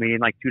calls me,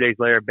 and 2 days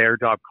later a better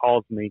job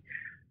calls me.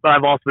 But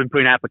I've also been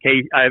putting I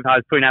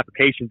was putting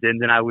applications in,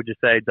 then I would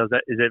just say,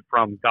 is it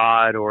from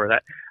God, or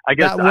that? I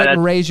guess that wouldn't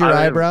raise your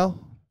eyebrow.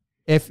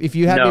 If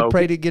you had to No.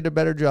 pray to get a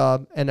better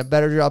job and a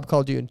better job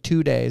called you in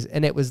 2 days,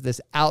 and it was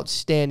this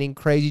outstanding,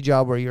 crazy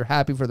job where you're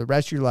happy for the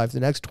rest of your life, the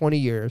next 20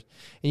 years,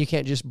 and you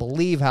can't just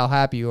believe how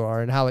happy you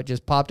are and how it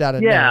just popped out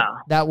of Yeah.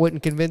 nowhere, that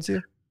wouldn't convince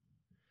you?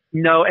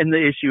 No, and the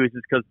issue is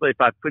because if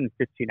I put in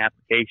 15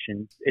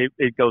 applications,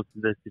 it goes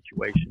to this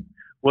situation.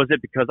 Was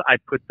it because I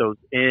put those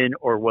in,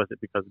 or was it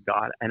because of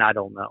God? And I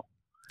don't know.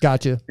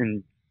 Gotcha.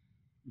 And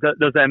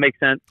does that make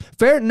sense?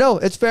 Fair. No,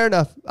 it's fair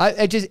enough.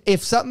 I just,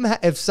 if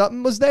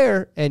something was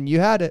there and you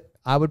had it,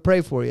 I would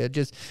pray for you.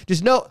 Just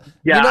know.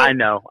 Yeah, you know, I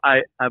know.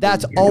 I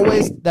that's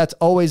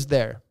always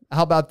there.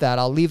 How about that?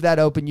 I'll leave that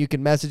open. You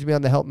can message me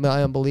on the Help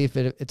My Unbelief.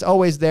 It's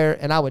always there,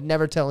 and I would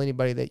never tell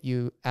anybody that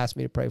you asked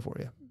me to pray for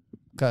you.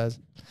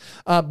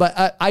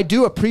 But I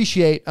do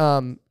appreciate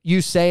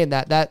you saying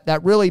that.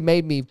 That really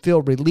made me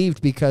feel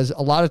relieved, because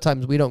a lot of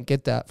times we don't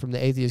get that from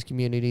the atheist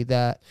community,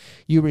 that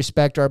you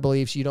respect our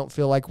beliefs. You don't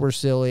feel like we're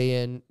silly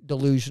and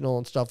delusional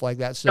and stuff like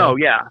that. So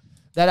yeah.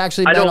 that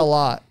actually meant a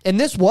lot. And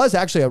this was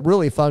actually a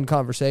really fun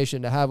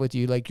conversation to have with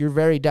you. Like, you're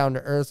very down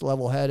to earth,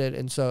 level headed.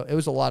 And so it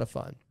was a lot of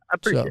fun. I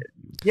appreciate it.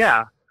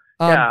 Yeah.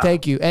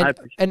 Thank you.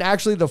 And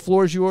actually the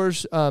floor is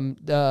yours.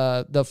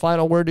 The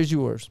final word is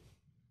yours.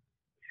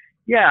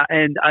 Yeah,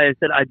 and I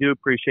said I do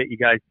appreciate you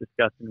guys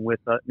discussing with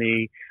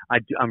me.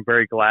 I'm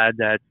very glad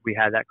that we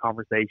had that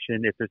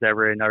conversation. If there's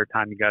ever another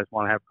time you guys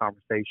want to have a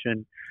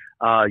conversation,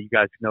 you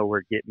guys know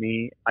where to get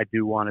me. I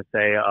do want to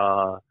say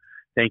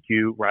thank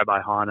you,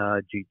 Rabbi Hana,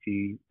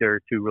 GT.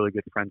 They're two really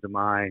good friends of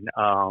mine,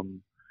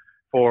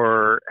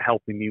 for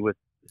helping me with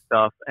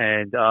stuff.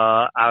 And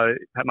I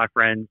have my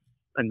friends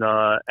in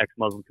the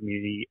ex-Muslim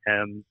community,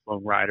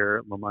 Lone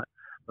Rider,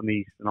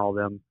 Lamise, and all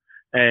them.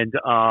 And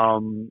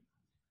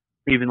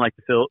even like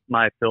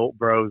my Phil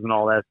bros and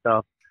all that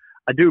stuff.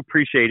 I do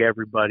appreciate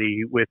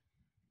everybody with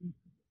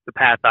the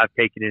path I've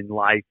taken in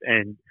life,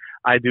 and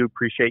I do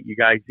appreciate you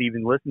guys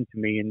even listening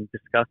to me and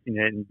discussing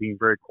it and being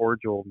very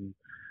cordial and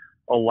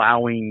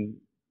allowing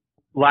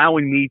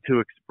me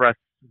to express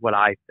what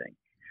I think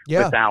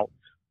without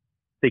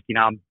thinking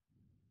I'm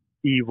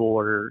evil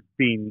or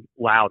being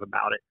loud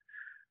about it.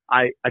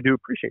 I do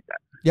appreciate that.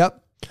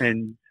 Yep.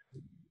 And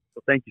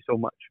so thank you so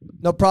much.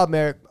 No problem,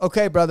 Eric.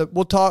 Okay, brother.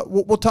 We'll talk.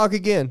 We'll talk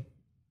again.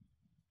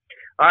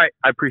 All right.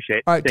 I appreciate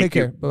it. All right. Thank Take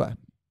you. care. Bye-bye.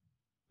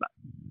 Bye.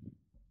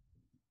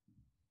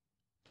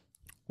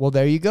 Well,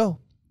 there you go.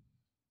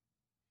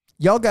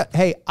 Y'all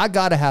I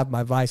got to have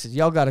my vices.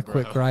 Y'all got to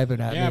quit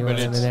griping at me. But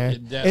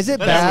is it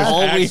bad?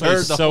 All we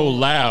heard so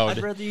loud.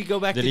 I'd rather you go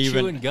back to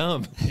chewing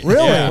gum.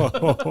 Really?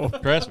 Yeah.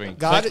 Trust me.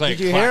 Got it? Did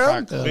you hear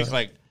him? It's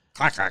like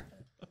clack, clack.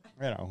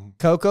 You know.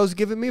 Coco's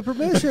giving me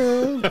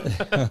permission.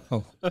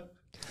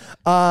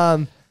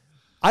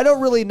 I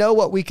don't really know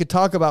what we could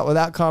talk about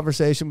without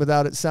conversation,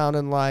 without it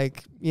sounding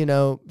like we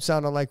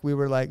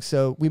were like,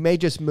 so we may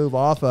just move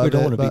off of it. We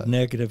don't want to be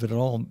negative at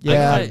all.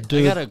 Yeah. I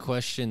got a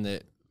question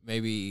that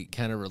maybe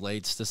kind of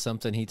relates to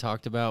something he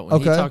talked about. When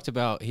he talked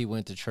about he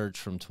went to church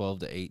from 12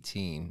 to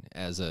 18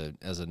 as a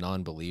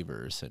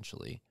non-believer,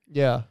 essentially.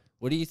 Yeah.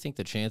 What do you think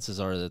the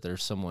chances are that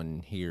there's someone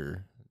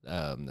here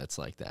that's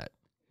like that?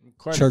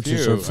 Quite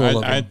Churches are full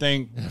of I them.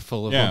 think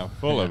Full of yeah, them.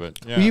 full of it.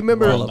 Yeah. Well, you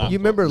remember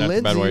That's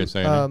a bad way of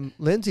saying it.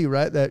 Lindsay,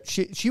 right? That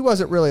she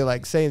wasn't really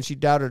like saying she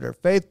doubted her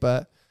faith,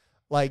 but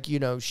like,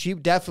 she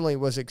definitely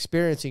was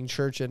experiencing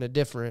church in a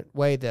different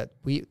way than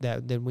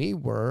we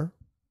were.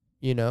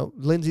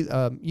 Lindsay,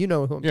 you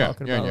know who I'm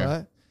talking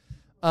about,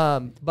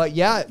 right? But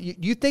yeah,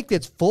 you think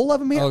it's full of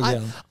them here? Oh,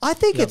 yeah. I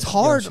think it's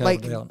hard.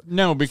 Like,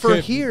 no, because for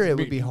here it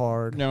would be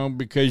hard. No,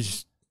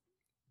 because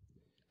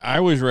I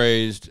was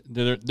raised,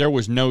 there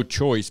was no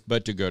choice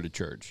but to go to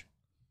church.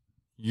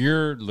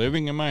 You're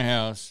living in my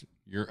house,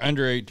 you're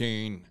under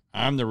 18,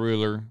 I'm the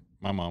ruler,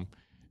 my mom,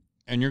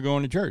 and you're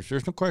going to church.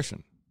 There's no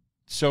question.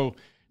 So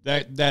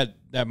that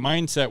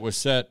mindset was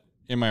set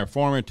in my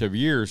formative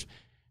years.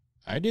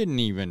 I didn't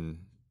even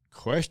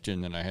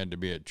question that I had to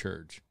be at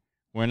church.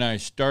 When I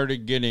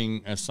started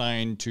getting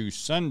assigned to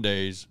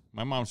Sundays,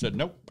 my mom said,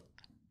 nope,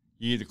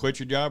 you either quit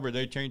your job or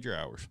they change your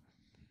hours.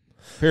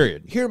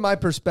 Period. Hear my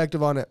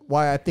perspective on it,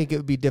 why I think it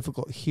would be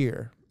difficult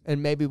here.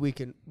 And maybe we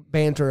can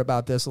banter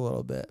about this a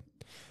little bit.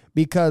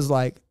 Because,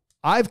 like,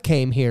 I've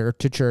came here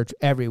to church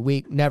every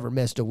week, never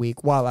missed a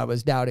week while I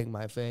was doubting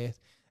my faith.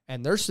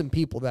 And there's some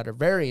people that are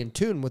very in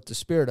tune with the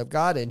Spirit of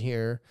God in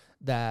here,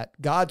 that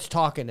God's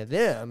talking to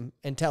them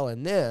and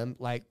telling them,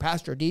 like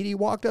Pastor Didi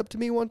walked up to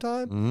me one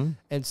time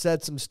and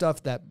said some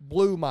stuff that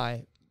blew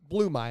my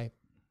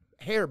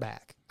hair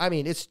back. I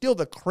mean, it's still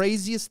the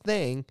craziest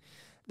thing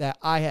that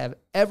I have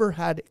ever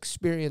had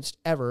experienced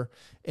ever.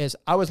 Is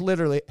I was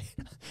literally,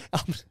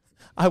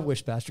 I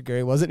wish Pastor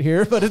Gary wasn't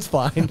here, but it's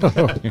fine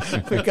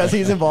because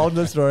he's involved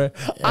in the story.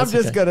 I'm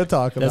just going to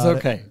talk about it. That's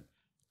okay.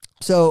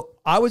 So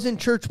I was in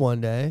church one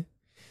day,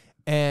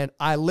 and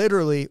I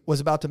literally was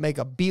about to make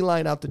a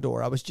beeline out the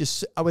door. I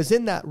was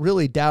in that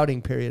really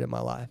doubting period in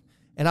my life.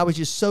 And I was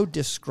just so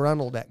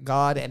disgruntled at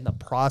God and the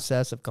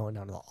process of going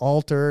down to the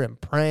altar and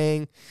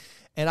praying.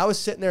 And I was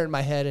sitting there in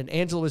my head, and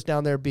Angela was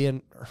down there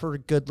being her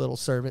good little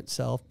servant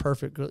self,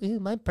 perfect girl.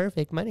 I'm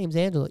perfect. My name's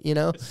Angela. You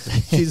know,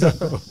 she's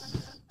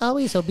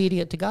always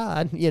obedient to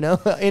God. You know.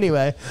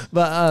 Anyway,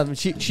 but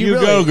she You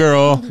really, go,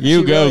 girl. You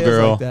she go, really is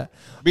girl. like that.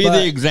 Be But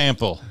the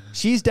example.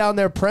 she's down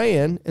there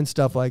praying and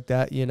stuff like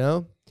that. You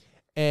know.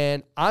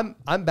 And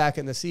I'm back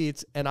in the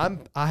seats, and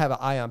I have an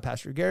eye on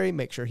Pastor Gary,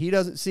 make sure he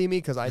doesn't see me,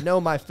 because I know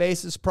my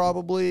face is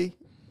probably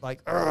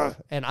like, ugh.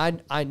 And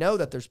I know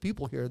that there's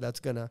people here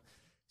that's gonna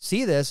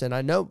see this, and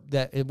I know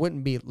that it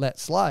wouldn't be let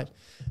slide.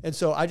 And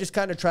so I just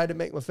kind of tried to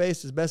make my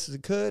face as best as I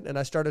could, and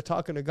I started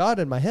talking to God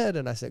in my head,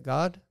 and I said,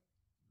 God,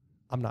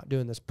 I'm not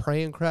doing this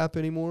praying crap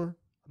anymore.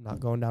 I'm not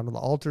going down to the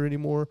altar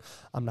anymore.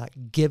 I'm not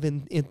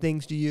giving in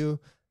things to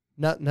you.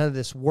 None of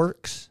this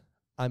works.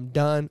 I'm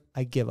done.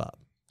 I give up.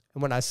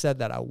 And when I said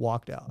that, I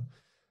walked out.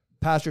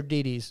 Pastor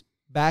Dee Dee's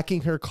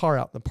backing her car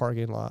out in the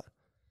parking lot,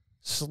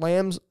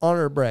 slams on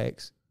her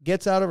brakes,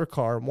 gets out of her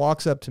car, and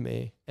walks up to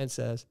me and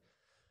says,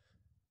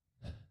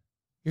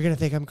 you're going to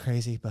think I'm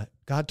crazy, but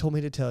God told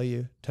me to tell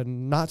you to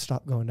not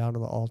stop going down to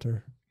the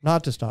altar,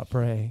 not to stop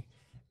praying.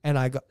 And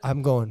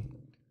I'm going,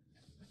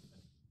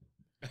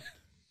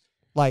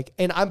 like,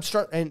 and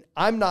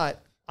I'm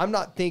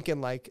not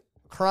thinking like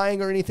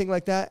crying or anything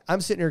like that.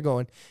 I'm sitting here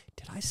going,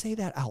 did I say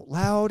that out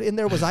loud in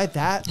there? Was I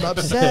that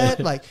upset?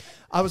 Like,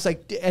 I was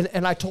like,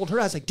 and I told her,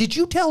 I was like, did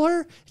you tell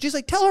her? She's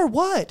like, tell her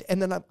what?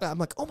 And then I'm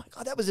like, oh my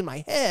God, that was in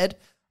my head.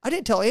 I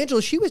didn't tell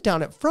Angela. She was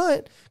down at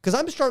front, because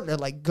I'm starting to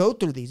like go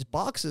through these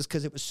boxes,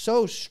 because it was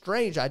so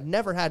strange. I'd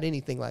never had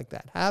anything like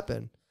that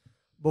happen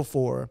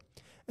before.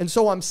 And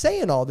so I'm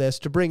saying all this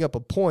to bring up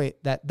a point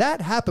that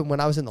happened when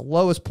I was in the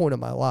lowest point of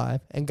my life,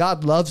 and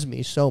God loves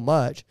me so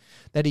much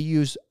that he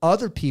used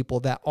other people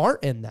that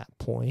aren't in that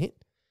point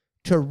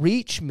to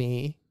reach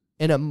me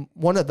in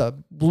one of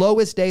the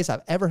lowest days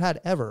I've ever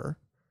had ever.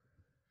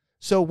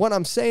 So what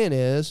I'm saying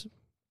is,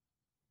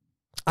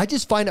 I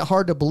just find it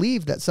hard to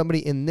believe that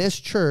somebody in this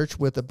church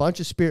with a bunch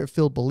of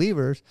spirit-filled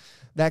believers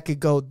that could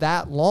go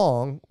that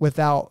long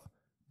without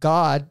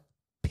God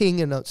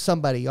pinging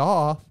somebody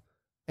off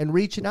and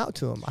reaching out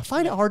to them. I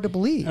find it hard to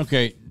believe.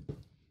 Okay.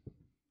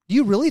 Do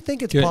you really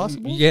think it's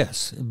possible?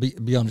 Yes,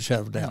 beyond a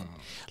shadow of doubt.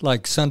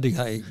 Like Sunday,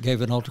 I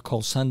gave an altar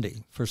call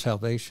Sunday for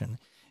salvation,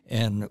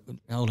 and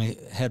I only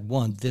had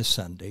one this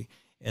Sunday.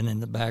 And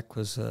in the back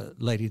was a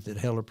lady that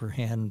held up her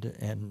hand,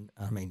 and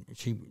I mean,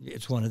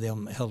 it's one of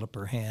them held up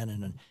her hand,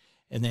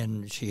 and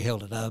then she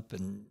held it up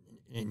and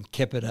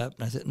kept it up.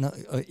 And I said, no,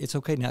 it's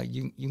okay now.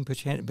 You can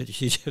put your hand, but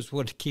she just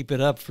wanted to keep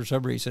it up for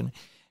some reason,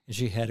 and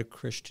she had a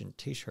Christian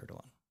T-shirt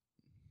on.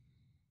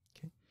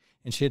 Okay,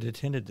 and she had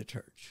attended the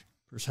church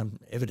for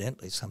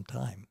evidently some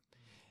time,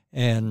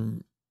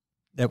 and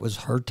that was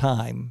her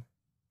time.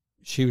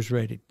 She was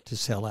ready to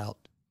sell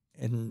out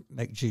and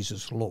make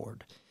Jesus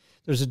Lord.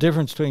 There's a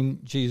difference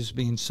between Jesus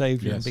being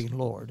Savior and being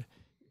Lord.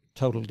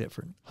 Total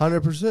different.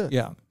 100%.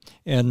 Yeah.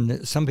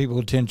 And some people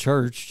attend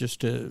church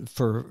just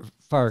for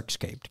fire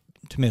escape,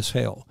 to miss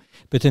hell.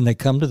 But then they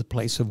come to the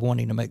place of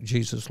wanting to make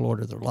Jesus Lord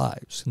of their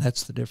lives. And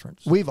that's the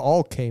difference. We've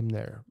all came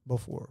there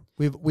before.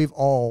 We've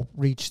all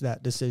reached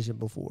that decision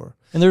before.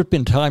 And there have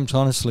been times,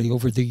 honestly,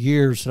 over the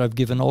years that I've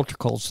given altar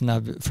calls,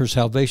 and for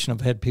salvation,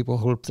 I've had people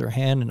hold up their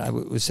hand, and I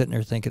was sitting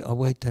there thinking, oh,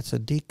 wait, that's a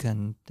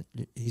deacon.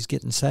 He's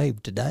getting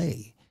saved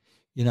today.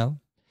 You know,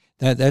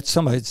 that's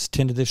somebody that's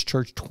attended this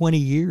church 20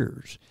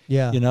 years.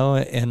 Yeah. You know,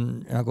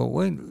 and I go,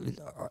 wait,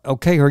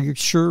 okay, are you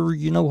sure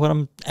you know what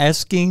I'm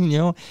asking? You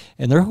know,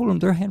 and they're holding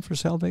their hand for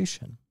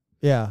salvation.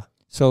 Yeah.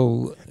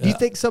 So do you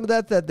think some of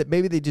that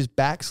maybe they just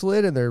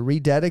backslid and they're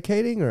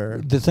rededicating,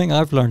 or? The thing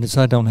I've learned is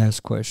I don't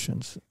ask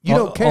questions. You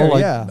don't care,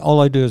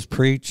 all I do is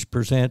preach,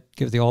 present,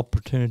 give the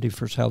opportunity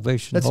for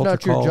salvation. That's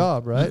not your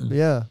job, right? Mm-mm.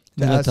 Yeah.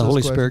 And let the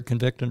Holy Spirit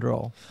convict and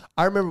draw.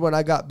 I remember when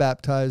I got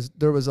baptized,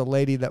 there was a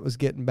lady that was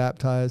getting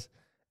baptized,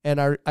 and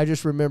I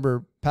just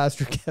remember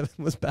Pastor Kevin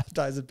was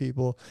baptizing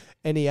people,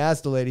 and he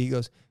asked the lady, he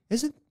goes,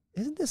 "Isn't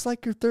this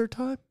like your third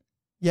time?"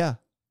 Yeah.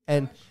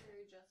 And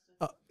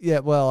yeah,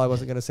 well, I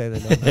wasn't going to say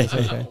that. No, that's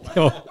okay.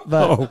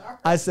 But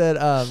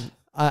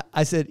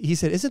I said, he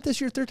said, "Isn't this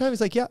your third time?"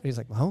 He's like, "Yeah." And he's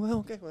like, "Oh, well,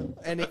 okay." Well.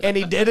 And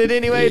he did it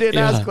anyway. He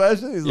didn't ask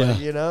questions. He's like,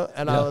 you know,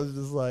 and I was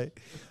just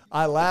like,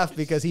 I laughed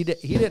because he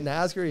didn't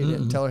ask her. He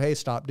didn't tell her, "Hey,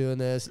 stop doing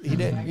this." He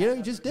didn't, you know,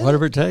 he just did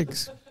whatever it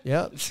takes.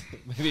 Yep.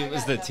 Maybe it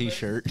was the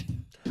T-shirt.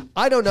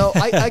 I don't know.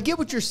 I get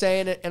what you're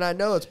saying, and I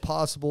know it's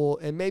possible,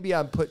 and maybe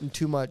I'm putting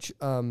too much,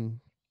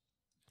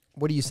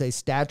 what do you say,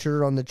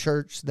 stature on the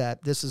church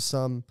that this is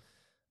some,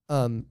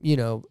 you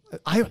know,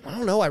 I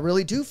don't know. I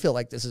really do feel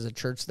like this is a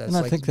church that's,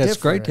 and I think that's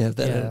different. great to have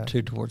that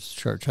attitude towards the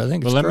church. I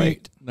think it's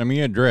great. Let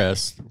me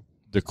address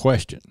the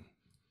question.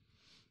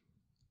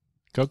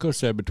 Coco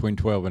said between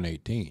 12 and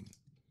 18.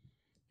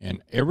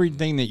 And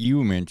everything that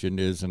you mentioned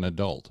is an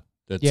adult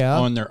that's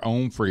on their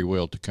own free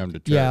will to come to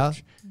church. Yeah.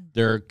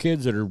 There are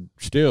kids that are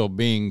still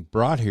being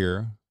brought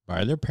here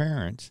by their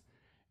parents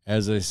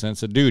as a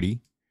sense of duty.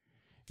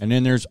 And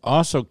then there's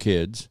also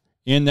kids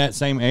in that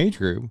same age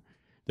group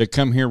that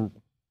come here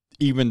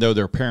even though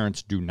their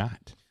parents do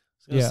not.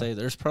 I was Yeah. gonna say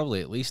there's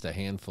probably at least a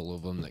handful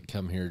of them that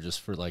come here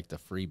just for like the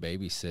free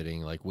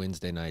babysitting, like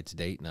Wednesday night's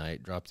date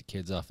night, drop the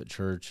kids off at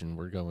church, and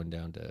we're going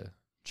down to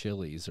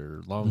Chili's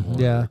or Longhorn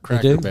Yeah, or they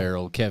Cracker do.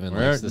 Barrel. Kevin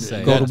Well, likes to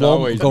say. Go to That's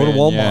always Go to been-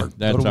 Walmart. yeah,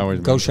 that's go always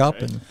go been-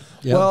 shopping.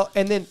 Yeah. Well,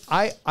 and then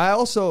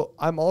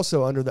I'm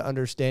also under the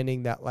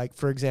understanding that, like,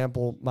 for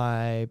example,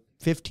 my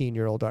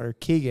 15-year-old daughter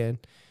Keegan,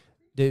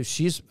 dude,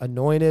 she's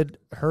anointed.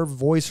 Her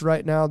voice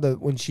right now,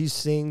 when she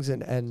sings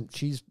and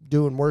she's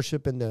doing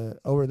worship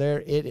over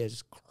there, it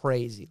is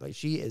crazy. Like,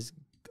 she is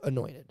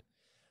anointed.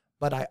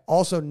 But I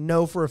also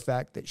know for a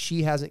fact that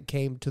she hasn't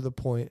came to the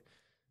point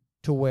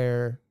to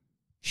where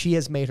she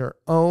has made her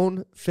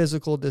own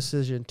physical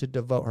decision to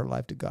devote her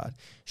life to God.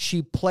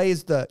 She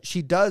does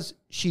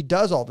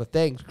all the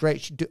things.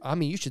 Great.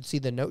 You should see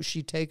the notes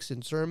she takes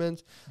in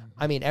sermons.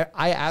 I mean,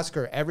 I ask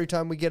her every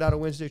time we get out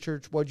of Wednesday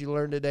church, what'd you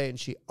learn today? And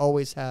she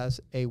always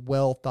has a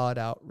well thought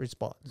out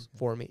response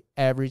for me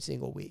every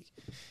single week.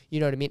 You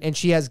know what I mean? And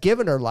she has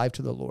given her life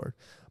to the Lord,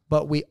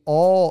 but we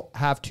all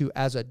have to,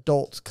 as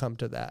adults, come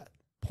to that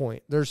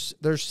point. There's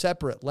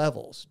separate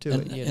levels to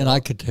it. And I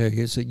could tell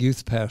you, as a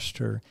youth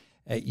pastor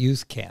at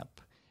youth camp,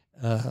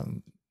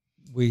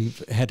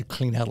 we've had to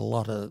clean out a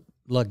lot of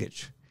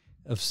luggage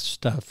of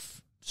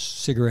stuff,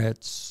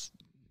 cigarettes,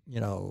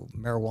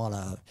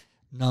 marijuana,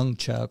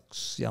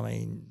 nunchucks. I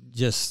mean,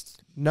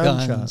 just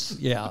Nunchucks. guns.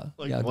 Yeah,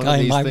 Like yeah. one Guy of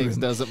in these my things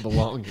room. doesn't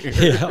belong here.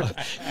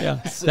 Yeah.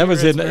 That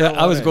was in.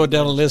 I was marijuana, going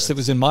down a and list that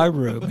was in my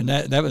room, and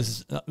that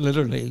was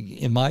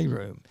literally in my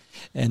room,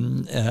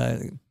 and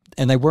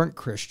they weren't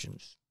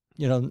Christians.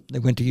 They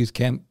went to youth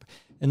camp,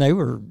 and they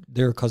were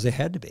there because they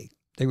had to be.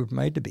 They were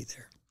made to be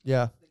there,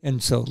 Yeah.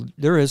 and so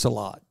there is a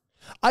lot.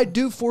 I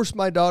do force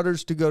my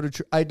daughters to go to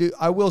church.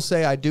 I will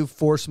say I do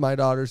force my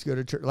daughters to go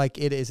to church. Like,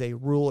 it is a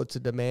rule, it's a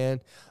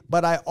demand.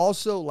 But I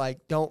also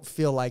don't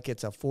feel like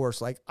it's a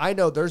force. Like, I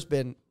know there's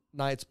been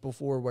nights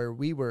before where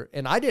we were,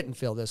 and I didn't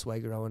feel this way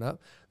growing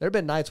up. There have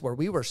been nights where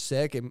we were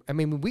sick, and I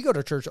mean, we go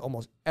to church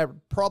almost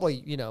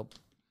probably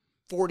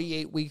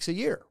 48 weeks a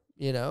year.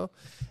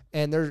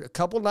 And there's a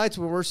couple nights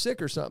when we're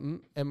sick or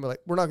something, and we're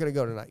like, we're not going to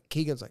go tonight.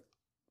 Keegan's like,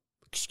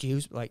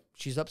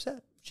 she's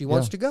upset. She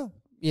wants to go.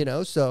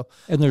 So.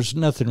 And there's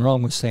nothing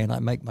wrong with saying I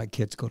make my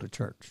kids go to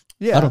church.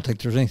 Yeah. I don't think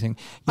there's anything.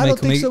 I don't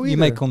think so You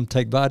make either. them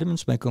take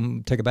vitamins, make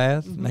them take a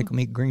bath, make them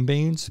eat green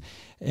beans.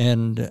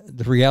 And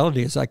the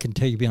reality is, I can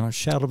tell you beyond a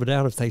shadow of a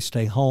doubt, if they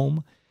stay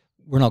home,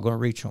 we're not going to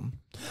reach them.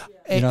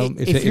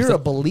 If you're a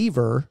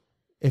believer,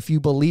 if you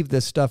believe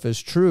this stuff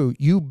is true,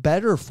 you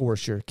better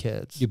force your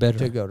kids You better.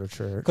 to go to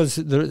church. Because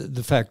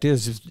the fact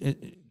is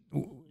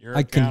You're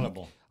I can-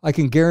 accountable. I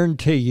can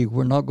guarantee you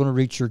we're not going to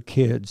reach your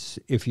kids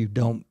if you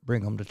don't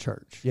bring them to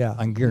church. Yeah.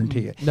 I can guarantee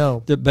you.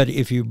 No. But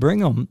if you bring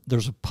them,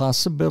 there's a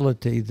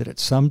possibility that at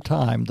some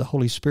time the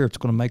Holy Spirit's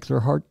going to make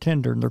their heart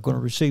tender and they're going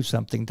to receive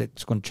something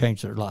that's going to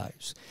change their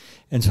lives.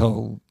 And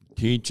so,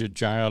 Teach a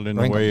child in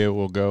the Bring way it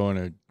will go, and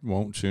it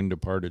won't soon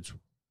depart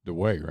the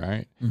way,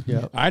 right?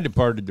 Yeah. I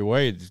departed the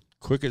way as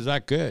quick as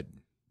I could.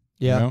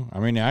 Yeah. I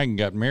mean, I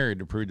got married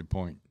to prove the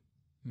point,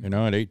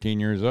 at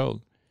 18 years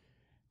old.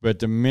 But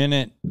the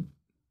minute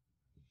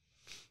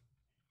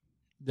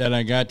that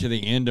I got to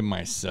the end of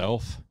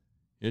myself,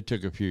 it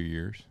took a few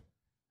years.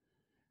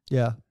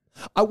 Yeah.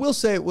 I will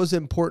say it was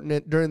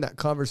important during that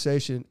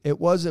conversation. It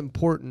was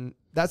important.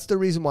 That's the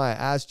reason why I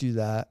asked you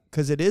that,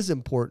 because it is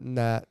important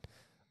that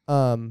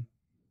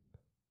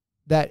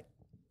that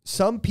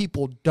some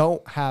people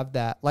don't have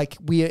that. Like,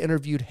 we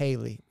interviewed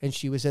Haley, and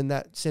she was in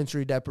that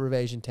sensory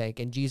deprivation tank,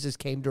 and Jesus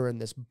came to her in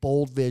this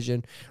bold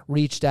vision,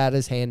 reached out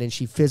his hand, and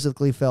she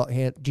physically felt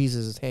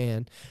Jesus'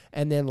 hand.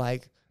 And then,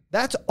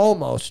 that's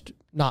almost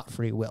not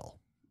free will.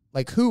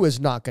 Like, who is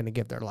not going to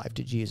give their life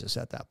to Jesus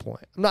at that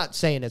point? I'm not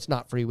saying it's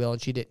not free will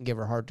and she didn't give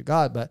her heart to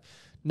God, but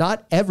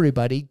not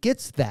everybody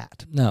gets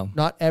that. no.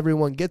 Not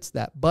everyone gets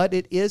that. But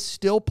it is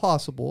still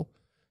possible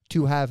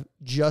to have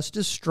just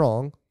as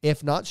strong,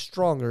 if not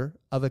stronger,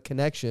 of a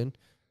connection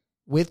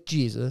with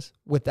Jesus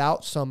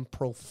without some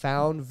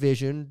profound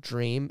vision,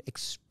 dream,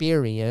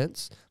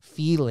 experience,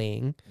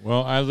 feeling.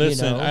 Well, I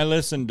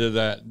listened to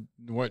that,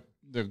 what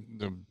the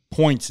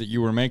points that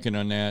you were making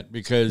on that,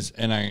 because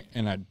and I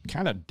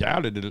kind of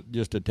doubted it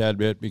just a tad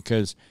bit,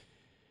 because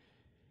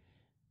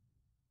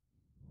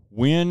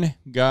when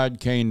God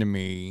came to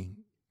me,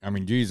 I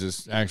mean,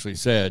 Jesus actually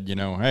said,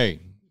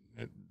 hey,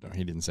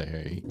 he didn't say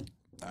hey.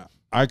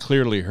 I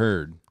clearly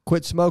heard.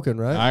 Quit smoking,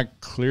 right? I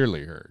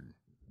clearly heard.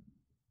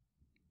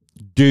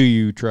 Do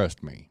you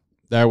trust me?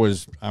 That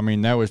was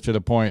to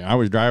the point. I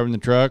was driving the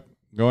truck,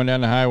 going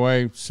down the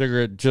highway,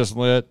 cigarette just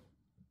lit,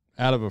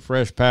 out of a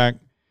fresh pack.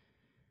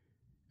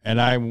 And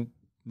I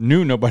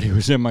knew nobody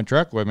was in my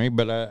truck with me,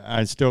 but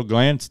I still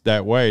glanced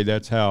that way.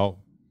 That's how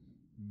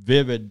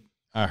vivid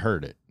I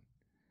heard it.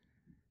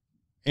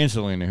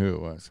 Instantly knew who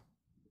it was.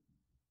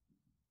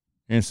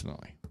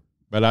 Instantly.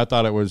 But I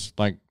thought it was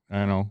like,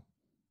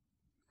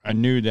 I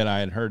knew that I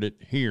had heard it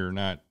here,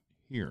 not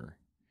here.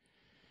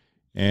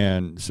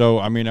 And so,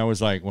 I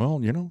was like,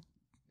 well,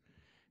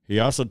 he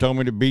also told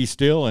me to be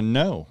still and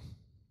know,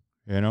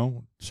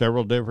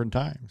 several different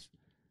times.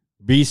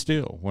 be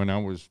still when I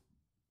was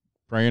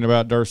praying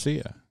about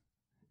Darcia.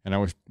 And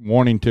I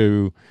wanted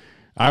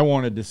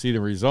to see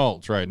the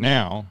results right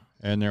now,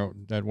 and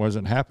that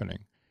wasn't happening.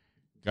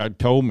 God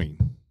told me,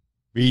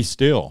 be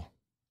still.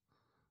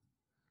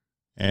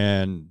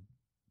 And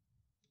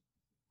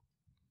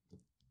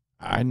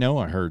I know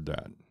I heard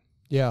that.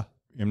 Yeah.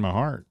 In my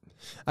heart.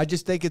 I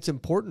just think it's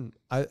important.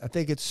 I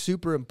think it's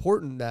super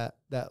important that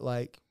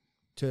like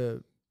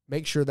to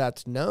make sure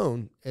that's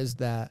known is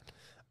that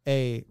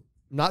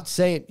not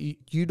saying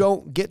you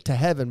don't get to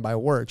heaven by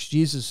works.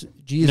 Jesus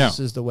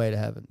is the way to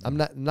heaven. I'm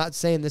not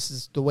saying this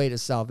is the way to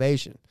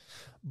salvation,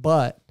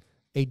 but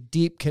a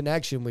deep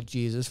connection with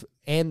Jesus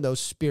and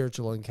those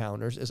spiritual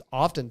encounters is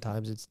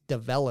oftentimes it's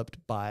developed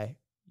by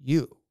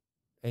you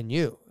and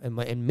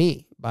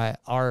me, by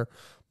our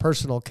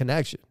personal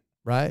connection.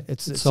 Right?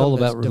 It's all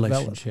about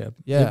relationship.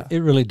 Yeah. It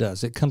really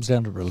does. It comes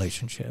down to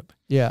relationship.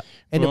 Yeah.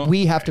 And Well,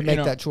 we have to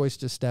make that choice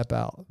to step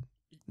out.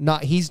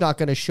 He's not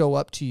going to show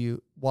up to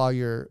you while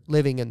you're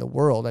living in the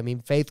world. I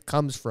mean, faith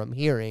comes from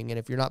hearing, and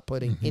if you're not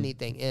putting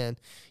anything in,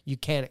 you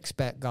can't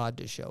expect God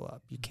to show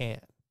up. You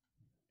can't.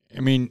 I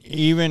mean,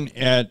 even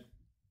at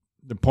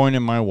the point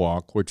in my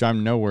walk, which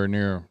I'm nowhere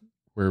near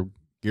where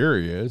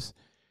Gary is,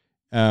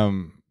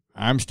 I'm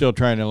still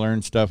trying to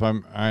learn stuff.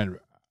 I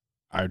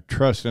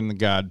trust in the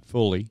God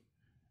fully.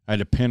 I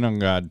depend on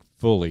God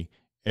fully.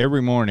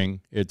 Every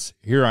morning, it's,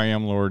 here I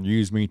am, Lord,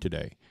 use me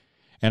today.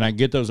 And I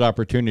get those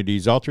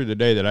opportunities all through the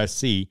day that I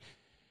see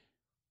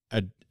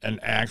an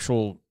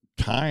actual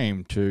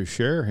time to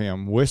share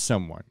him with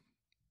someone.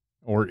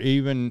 Or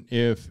even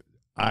if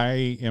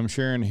I am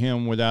sharing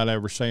him without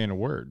ever saying a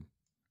word.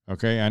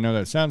 Okay, I know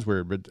that sounds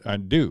weird, but I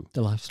do.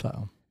 The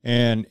lifestyle.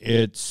 And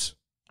it's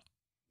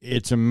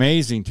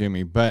amazing to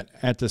me. But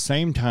at the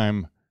same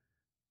time,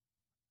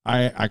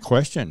 I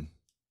question,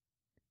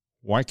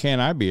 why can't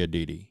I be a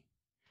Dee Dee?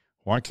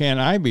 Why can't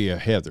I be a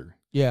Heather?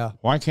 Yeah.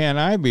 Why can't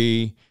I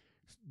be,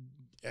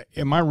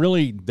 am I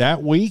really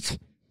that weak?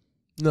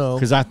 No.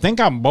 Because I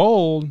think I'm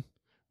bold,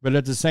 but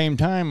at the same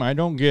time, I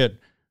don't get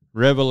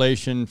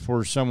revelation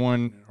for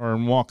someone or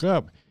walk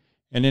up.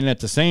 And then at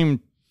the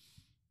same,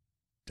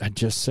 I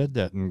just said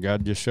that, and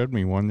God just showed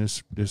me one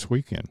this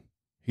weekend.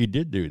 He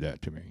did do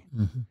that to me.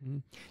 Mm-hmm.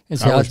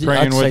 I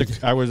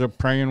was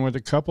praying with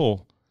a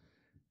couple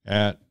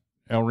at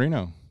El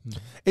Reno.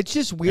 It's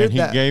just weird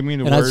and he gave me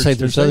the and words. I'd say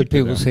there's other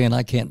people them. saying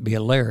I can't be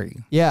a Larry.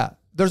 Yeah.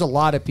 There's a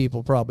lot of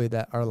people probably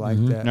that are like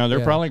that. No, they're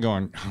yeah. probably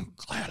going, I'm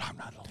glad I'm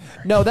not a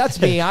Larry. No, that's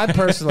me. I'm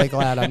personally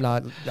glad I'm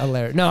not a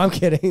Larry. No, I'm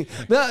kidding.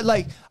 But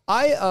like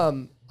I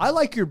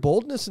like your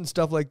boldness and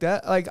stuff like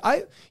that. Like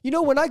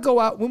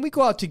when we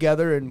go out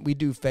together and we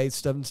do faith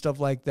stuff and stuff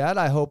like that,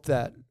 I hope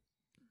that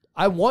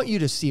I want you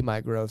to see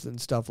my growth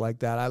and stuff like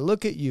that. I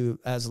look at you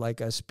as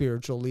like a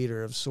spiritual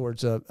leader of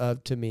sorts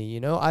of to me, you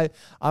know.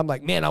 I'm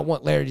like, man, I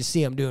want Larry to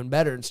see him doing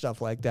better and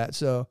stuff like that.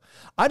 So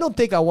I don't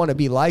think I want to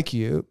be like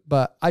you,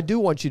 but I do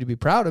want you to be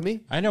proud of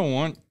me. I don't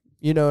want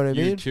you know what I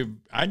mean?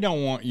 I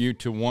don't want you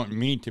to want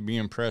me to be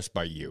impressed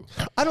by you.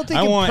 I don't think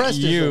I impressed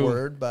want you is a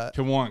word, but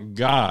to want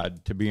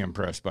God to be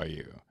impressed by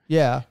you.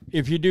 Yeah.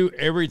 If you do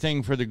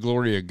everything for the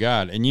glory of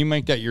God and you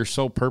make that your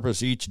sole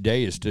purpose each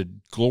day is to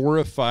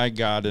glorify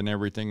God in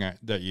everything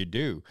that you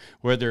do,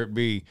 whether it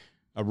be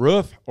a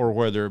roof or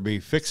whether it be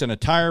fixing a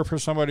tire for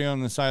somebody on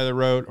the side of the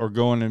road or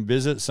going and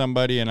visit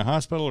somebody in a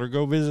hospital or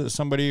go visit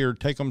somebody or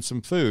take them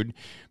some food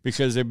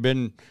because they've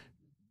been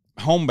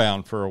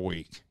homebound for a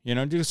week, you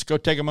know, just go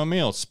take them a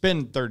meal,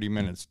 spend 30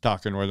 minutes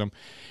talking with them.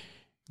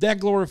 That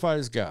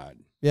glorifies God.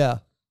 Yeah.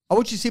 I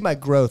want you to see my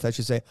growth, I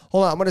should say.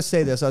 Hold on, I'm going to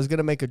say this. I was going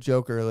to make a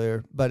joke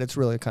earlier, but it's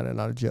really kind of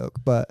not a joke.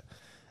 But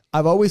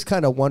I've always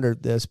kind of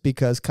wondered this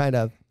because kind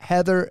of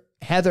Heather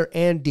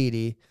and Dee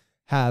Dee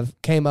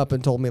came up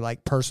and told me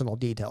like personal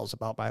details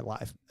about my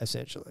life,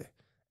 essentially.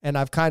 And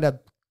I've kind of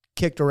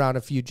kicked around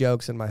a few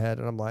jokes in my head,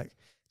 and I'm like,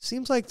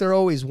 seems like they're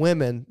always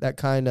women that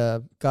kind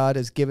of God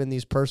has given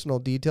these personal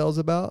details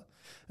about.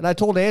 And I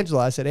told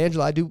Angela, I said,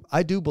 Angela,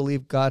 I do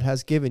believe God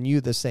has given you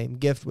the same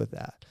gift with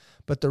that.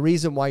 But the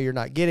reason why you're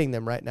not getting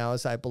them right now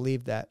is I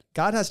believe that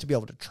God has to be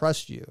able to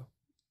trust you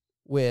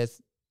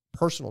with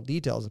personal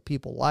details of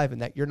people's life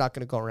and that you're not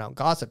going to go around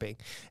gossiping.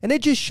 And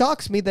it just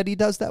shocks me that he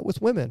does that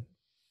with women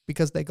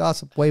because they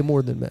gossip way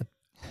more than men.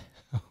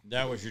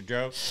 That was your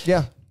joke?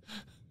 Yeah.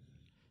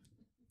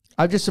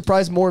 I'm just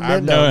surprised more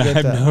men don't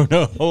get that. I've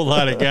known a whole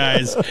lot of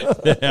guys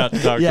that out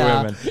talk to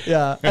women.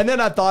 Yeah. And then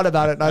I thought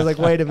about it and I was like,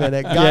 wait a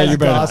minute. Guys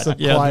gossip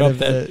quite a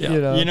bit. Yeah.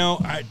 You know. You know,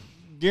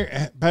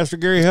 Pastor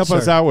Gary, help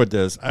us out with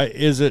this.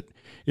 Is it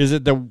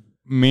the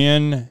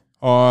men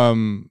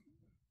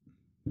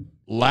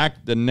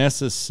lack the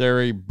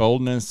necessary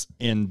boldness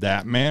in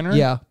that manner?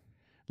 Yeah.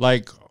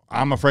 Like,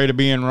 I'm afraid of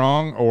being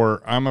wrong,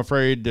 or I'm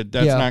afraid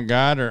that's not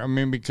God, or I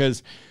mean,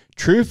 because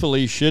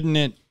truthfully, shouldn't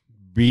it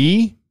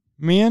be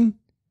men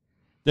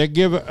that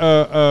give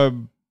a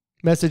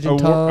message in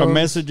tongues? A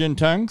message in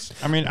tongues?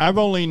 I mean, I've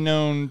only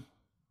known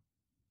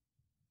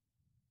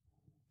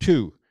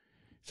 2.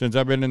 Since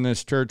I've been in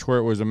this church where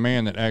it was a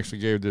man that actually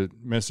gave the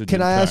message.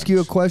 Can I ask you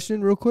a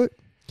question real quick?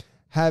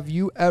 Have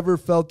you ever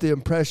felt the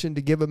impression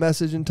to give a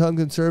message in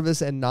tongues in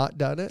service and not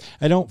done it?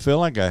 I don't feel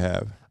like I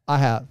have. I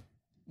have.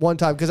 One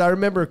time, because I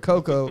remember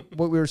Coco,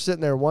 we were sitting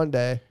there one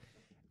day,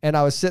 and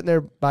I was sitting there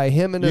by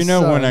him and his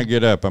son. When I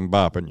get up, I'm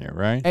bopping you,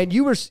 right? And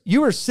you were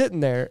sitting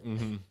there.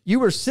 Mm-hmm. You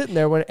were sitting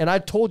there and I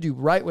told you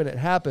right when it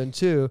happened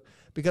too,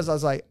 because I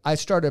was like, I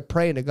started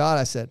praying to God.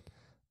 I said,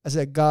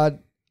 God,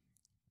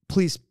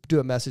 please do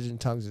a message in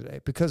tongues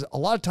today, because a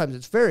lot of times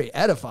it's very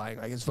edifying.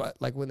 Like it's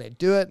like when they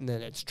do it and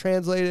then it's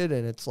translated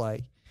and it's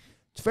like,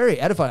 it's very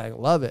edifying. I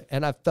love it.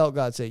 And I felt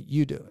God say,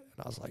 you do it.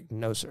 And I was like,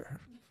 no, sir.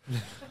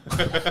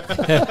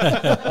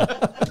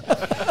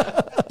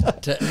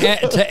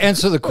 To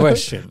answer the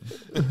question,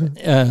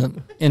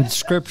 in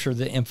Scripture,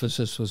 the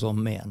emphasis was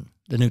on men,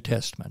 the New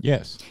Testament.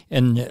 Yes.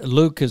 And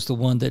Luke is the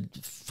one that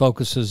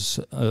focuses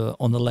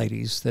on the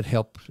ladies that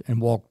helped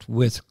and walked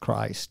with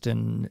Christ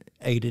and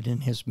aided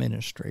in his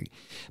ministry.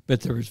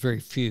 But there was very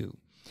few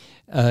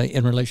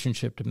in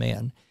relationship to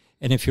men.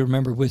 And if you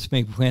remember with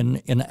me, when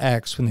in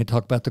Acts, when they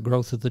talk about the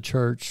growth of the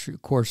church,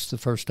 of course, the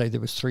first day there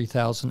was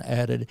 3,000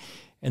 added.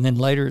 And then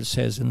later it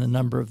says, and the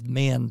number of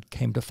men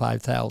came to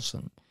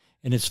 5,000.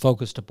 And it's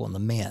focused upon the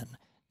men.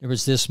 There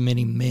was this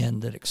many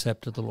men that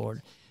accepted the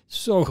Lord.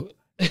 So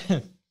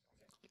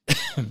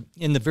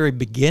in the very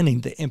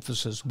beginning, the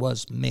emphasis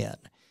was men.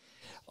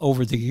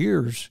 Over the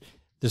years,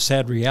 the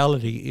sad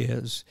reality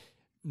is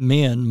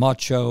men,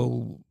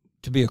 macho,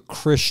 to be a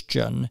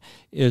Christian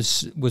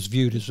was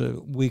viewed as a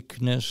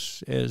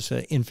weakness, as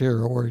an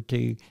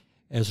inferiority,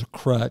 as a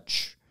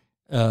crutch.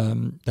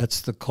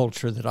 That's the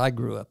culture that I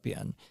grew up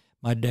in.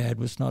 My dad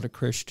was not a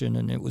Christian,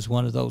 and it was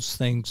one of those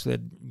things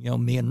that,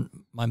 me and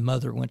my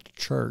mother went to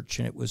church,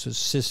 and it was a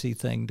sissy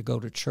thing to go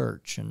to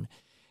church. And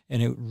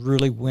it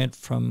really went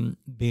from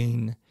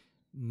being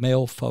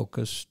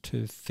male-focused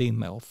to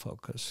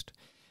female-focused.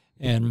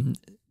 And,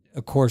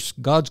 of course,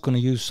 God's going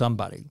to use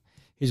somebody.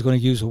 He's going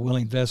to use a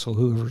willing vessel,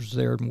 whoever's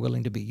there and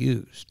willing to be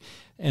used.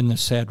 And the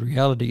sad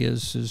reality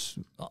is,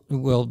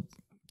 well,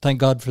 thank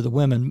God for the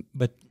women,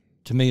 but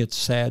to me it's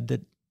sad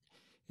that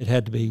it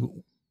had to be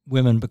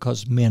women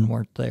because men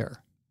weren't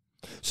there.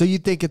 So you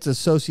think it's a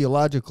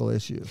sociological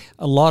issue?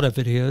 A lot of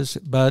it is,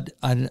 but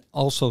I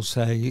also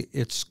say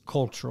it's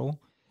cultural.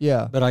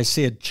 Yeah. But I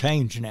see it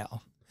change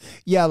now.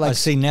 Yeah, like I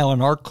see now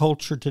in our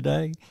culture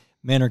today,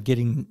 men are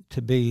getting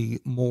to be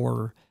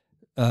more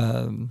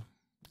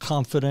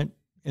confident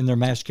in their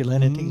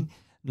masculinity,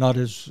 not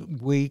as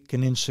weak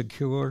and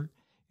insecure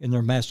in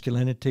their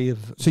masculinity of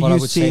so what you I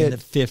would see say it, in the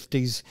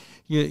 50s.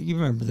 You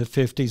remember the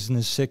 50s and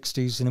the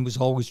 60s, and it was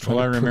always trying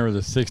I remember the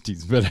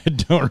 60s, but I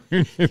don't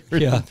remember the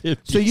 50s.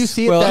 So you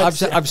see it. Well,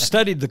 I've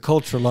studied the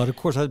culture a lot. Of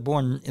course, I was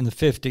born in the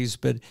 50s,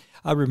 but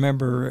I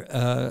remember,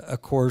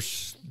 of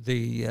course,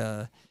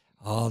 the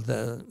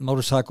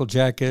motorcycle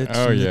jackets,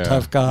 and the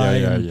tough guy,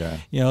 and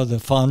the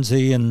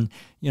Fonzie, and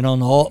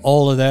and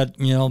all of that,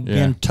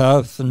 being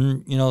tough,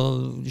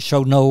 and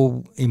show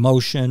no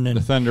emotion, and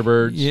the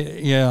Thunderbirds.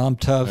 Yeah, I'm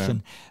tough,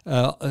 and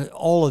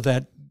all of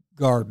that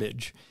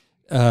garbage.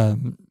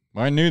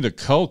 I knew the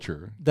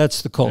culture.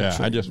 That's the culture. Yeah,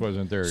 I just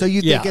wasn't there. So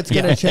you think it's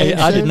going to change?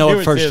 I didn't know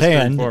it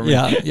firsthand.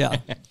 Yeah.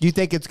 Do you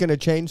think it's going to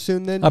change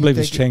soon? Then I believe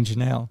it's changing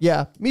now.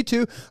 Yeah, me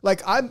too.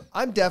 Like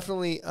I'm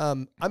definitely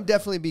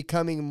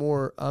becoming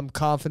more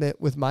confident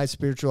with my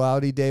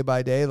spirituality day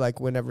by day. Like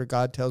whenever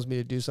God tells me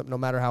to do something, no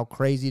matter how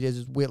crazy it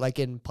is, like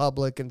in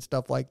public and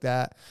stuff like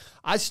that,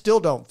 I still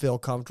don't feel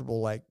comfortable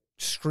like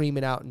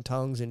screaming out in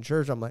tongues in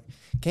church. I'm like,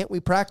 can't we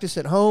practice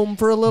at home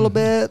for a little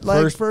bit?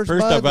 Like first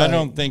off, I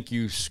don't think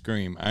you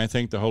scream. I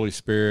think the Holy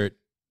Spirit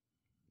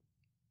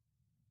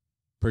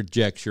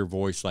projects your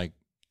voice like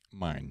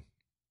mine.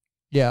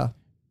 Yeah.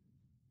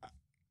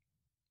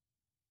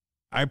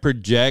 I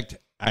project,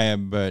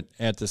 but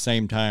at the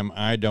same time,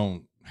 I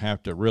don't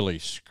have to really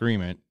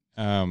scream it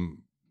to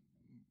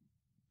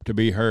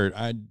be heard.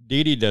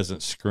 Dee Dee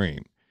doesn't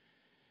scream.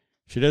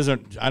 She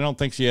doesn't. I don't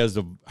think she has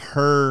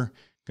her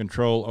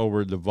control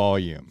over the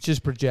volume. It's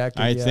just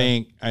projected. I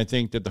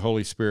think that the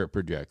Holy Spirit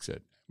projects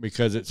it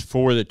because it's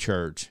for the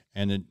church,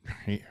 and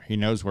he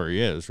knows where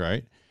he is,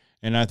 right?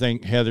 And I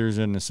think Heather's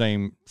in the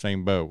same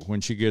boat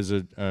when she gives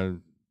a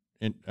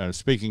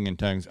speaking in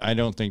tongues. I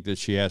don't think that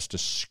she has to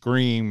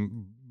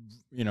scream,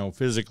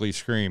 physically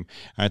scream.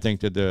 I think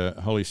that the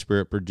Holy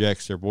Spirit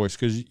projects their voice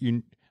because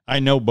I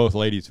know both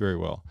ladies very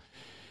well,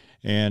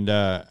 and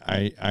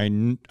I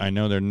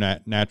know their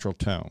natural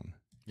tone.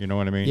 You know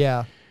what I mean?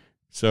 Yeah.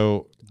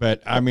 So,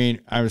 but I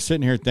mean, I was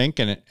sitting here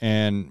thinking it,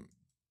 and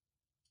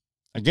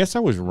I guess I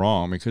was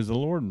wrong because the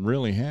Lord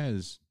really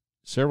has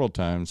several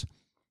times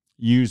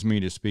used me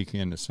to speak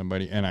into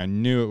somebody, and I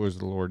knew it was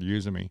the Lord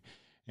using me.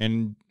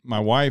 And my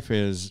wife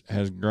has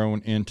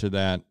grown into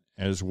that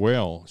as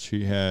well.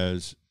 She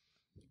has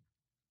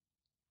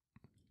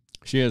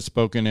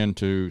spoken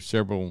into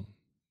several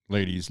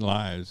ladies'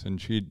 lives, and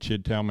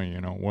she'd tell me,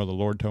 well, the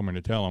Lord told me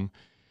to tell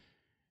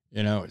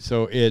them,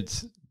 so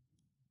it's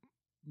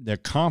the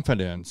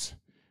confidence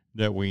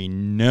that we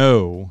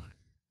know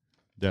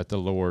that the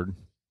Lord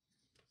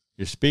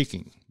is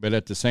speaking. But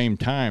at the same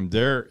time,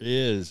 there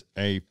is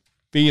a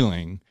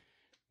feeling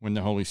when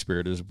the Holy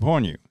Spirit is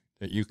upon you,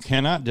 that you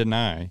cannot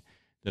deny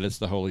that it's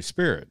the Holy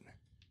Spirit.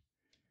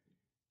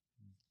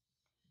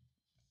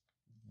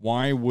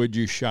 Why would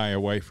you shy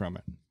away from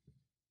it?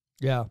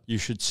 Yeah. You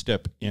should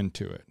step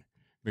into it,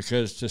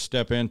 because to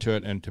step into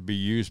it and to be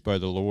used by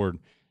the Lord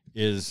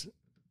is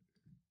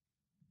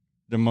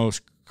the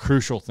most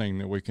crucial thing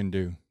that we can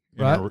do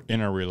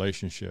in our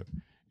relationship.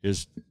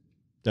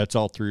 That's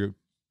all through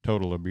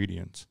total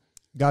obedience.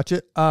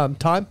 Gotcha.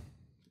 Time?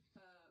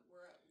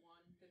 We're at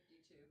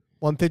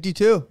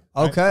 152.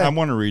 Okay. I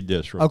want to read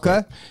this real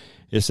Okay. quick.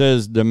 It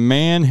says, the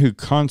man who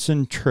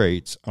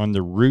concentrates on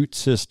the root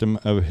system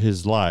of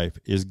his life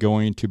is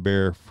going to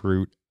bear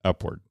fruit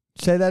upward.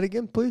 Say that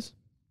again, please.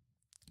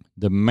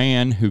 The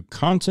man who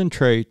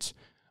concentrates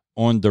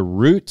on the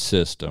root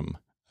system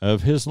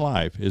of his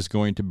life is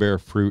going to bear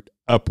fruit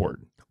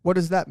upward. What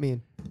does that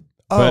mean?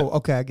 But- Oh,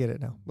 okay, I get it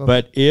now. Okay.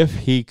 But if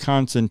he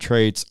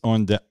concentrates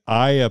on the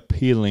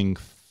eye-appealing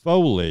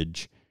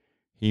foliage,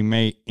 he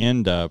may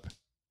end up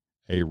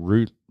a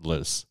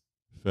rootless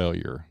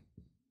failure.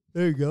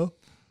 There you go.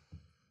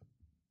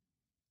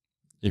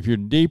 If you're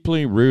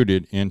deeply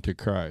rooted into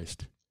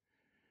Christ,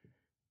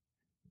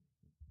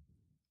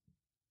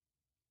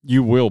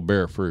 you will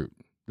bear fruit.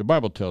 The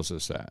Bible tells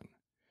us that.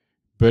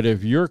 But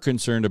if you're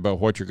concerned about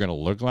what you're going to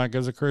look like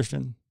as a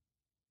Christian,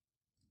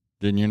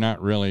 then you're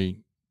not really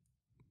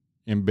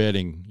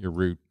embedding your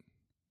root.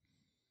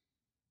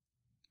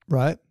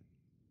 Right.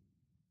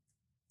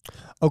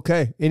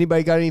 Okay.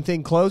 Anybody got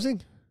anything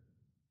closing?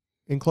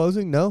 In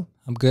closing? No?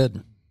 I'm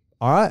good.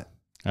 All right.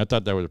 I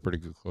thought that was a pretty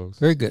good close.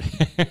 Very good.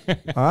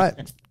 All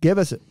right. Give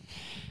us it.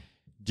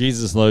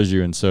 Jesus loves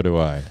you, and so do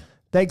I.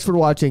 Thanks for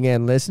watching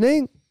and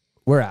listening.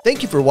 We're out.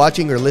 Thank you for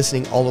watching or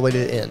listening all the way to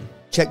the end.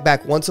 Check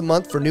back once a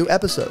month for new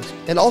episodes.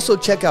 And also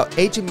check out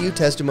HMU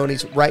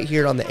testimonies right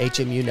here on the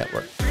HMU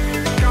Network.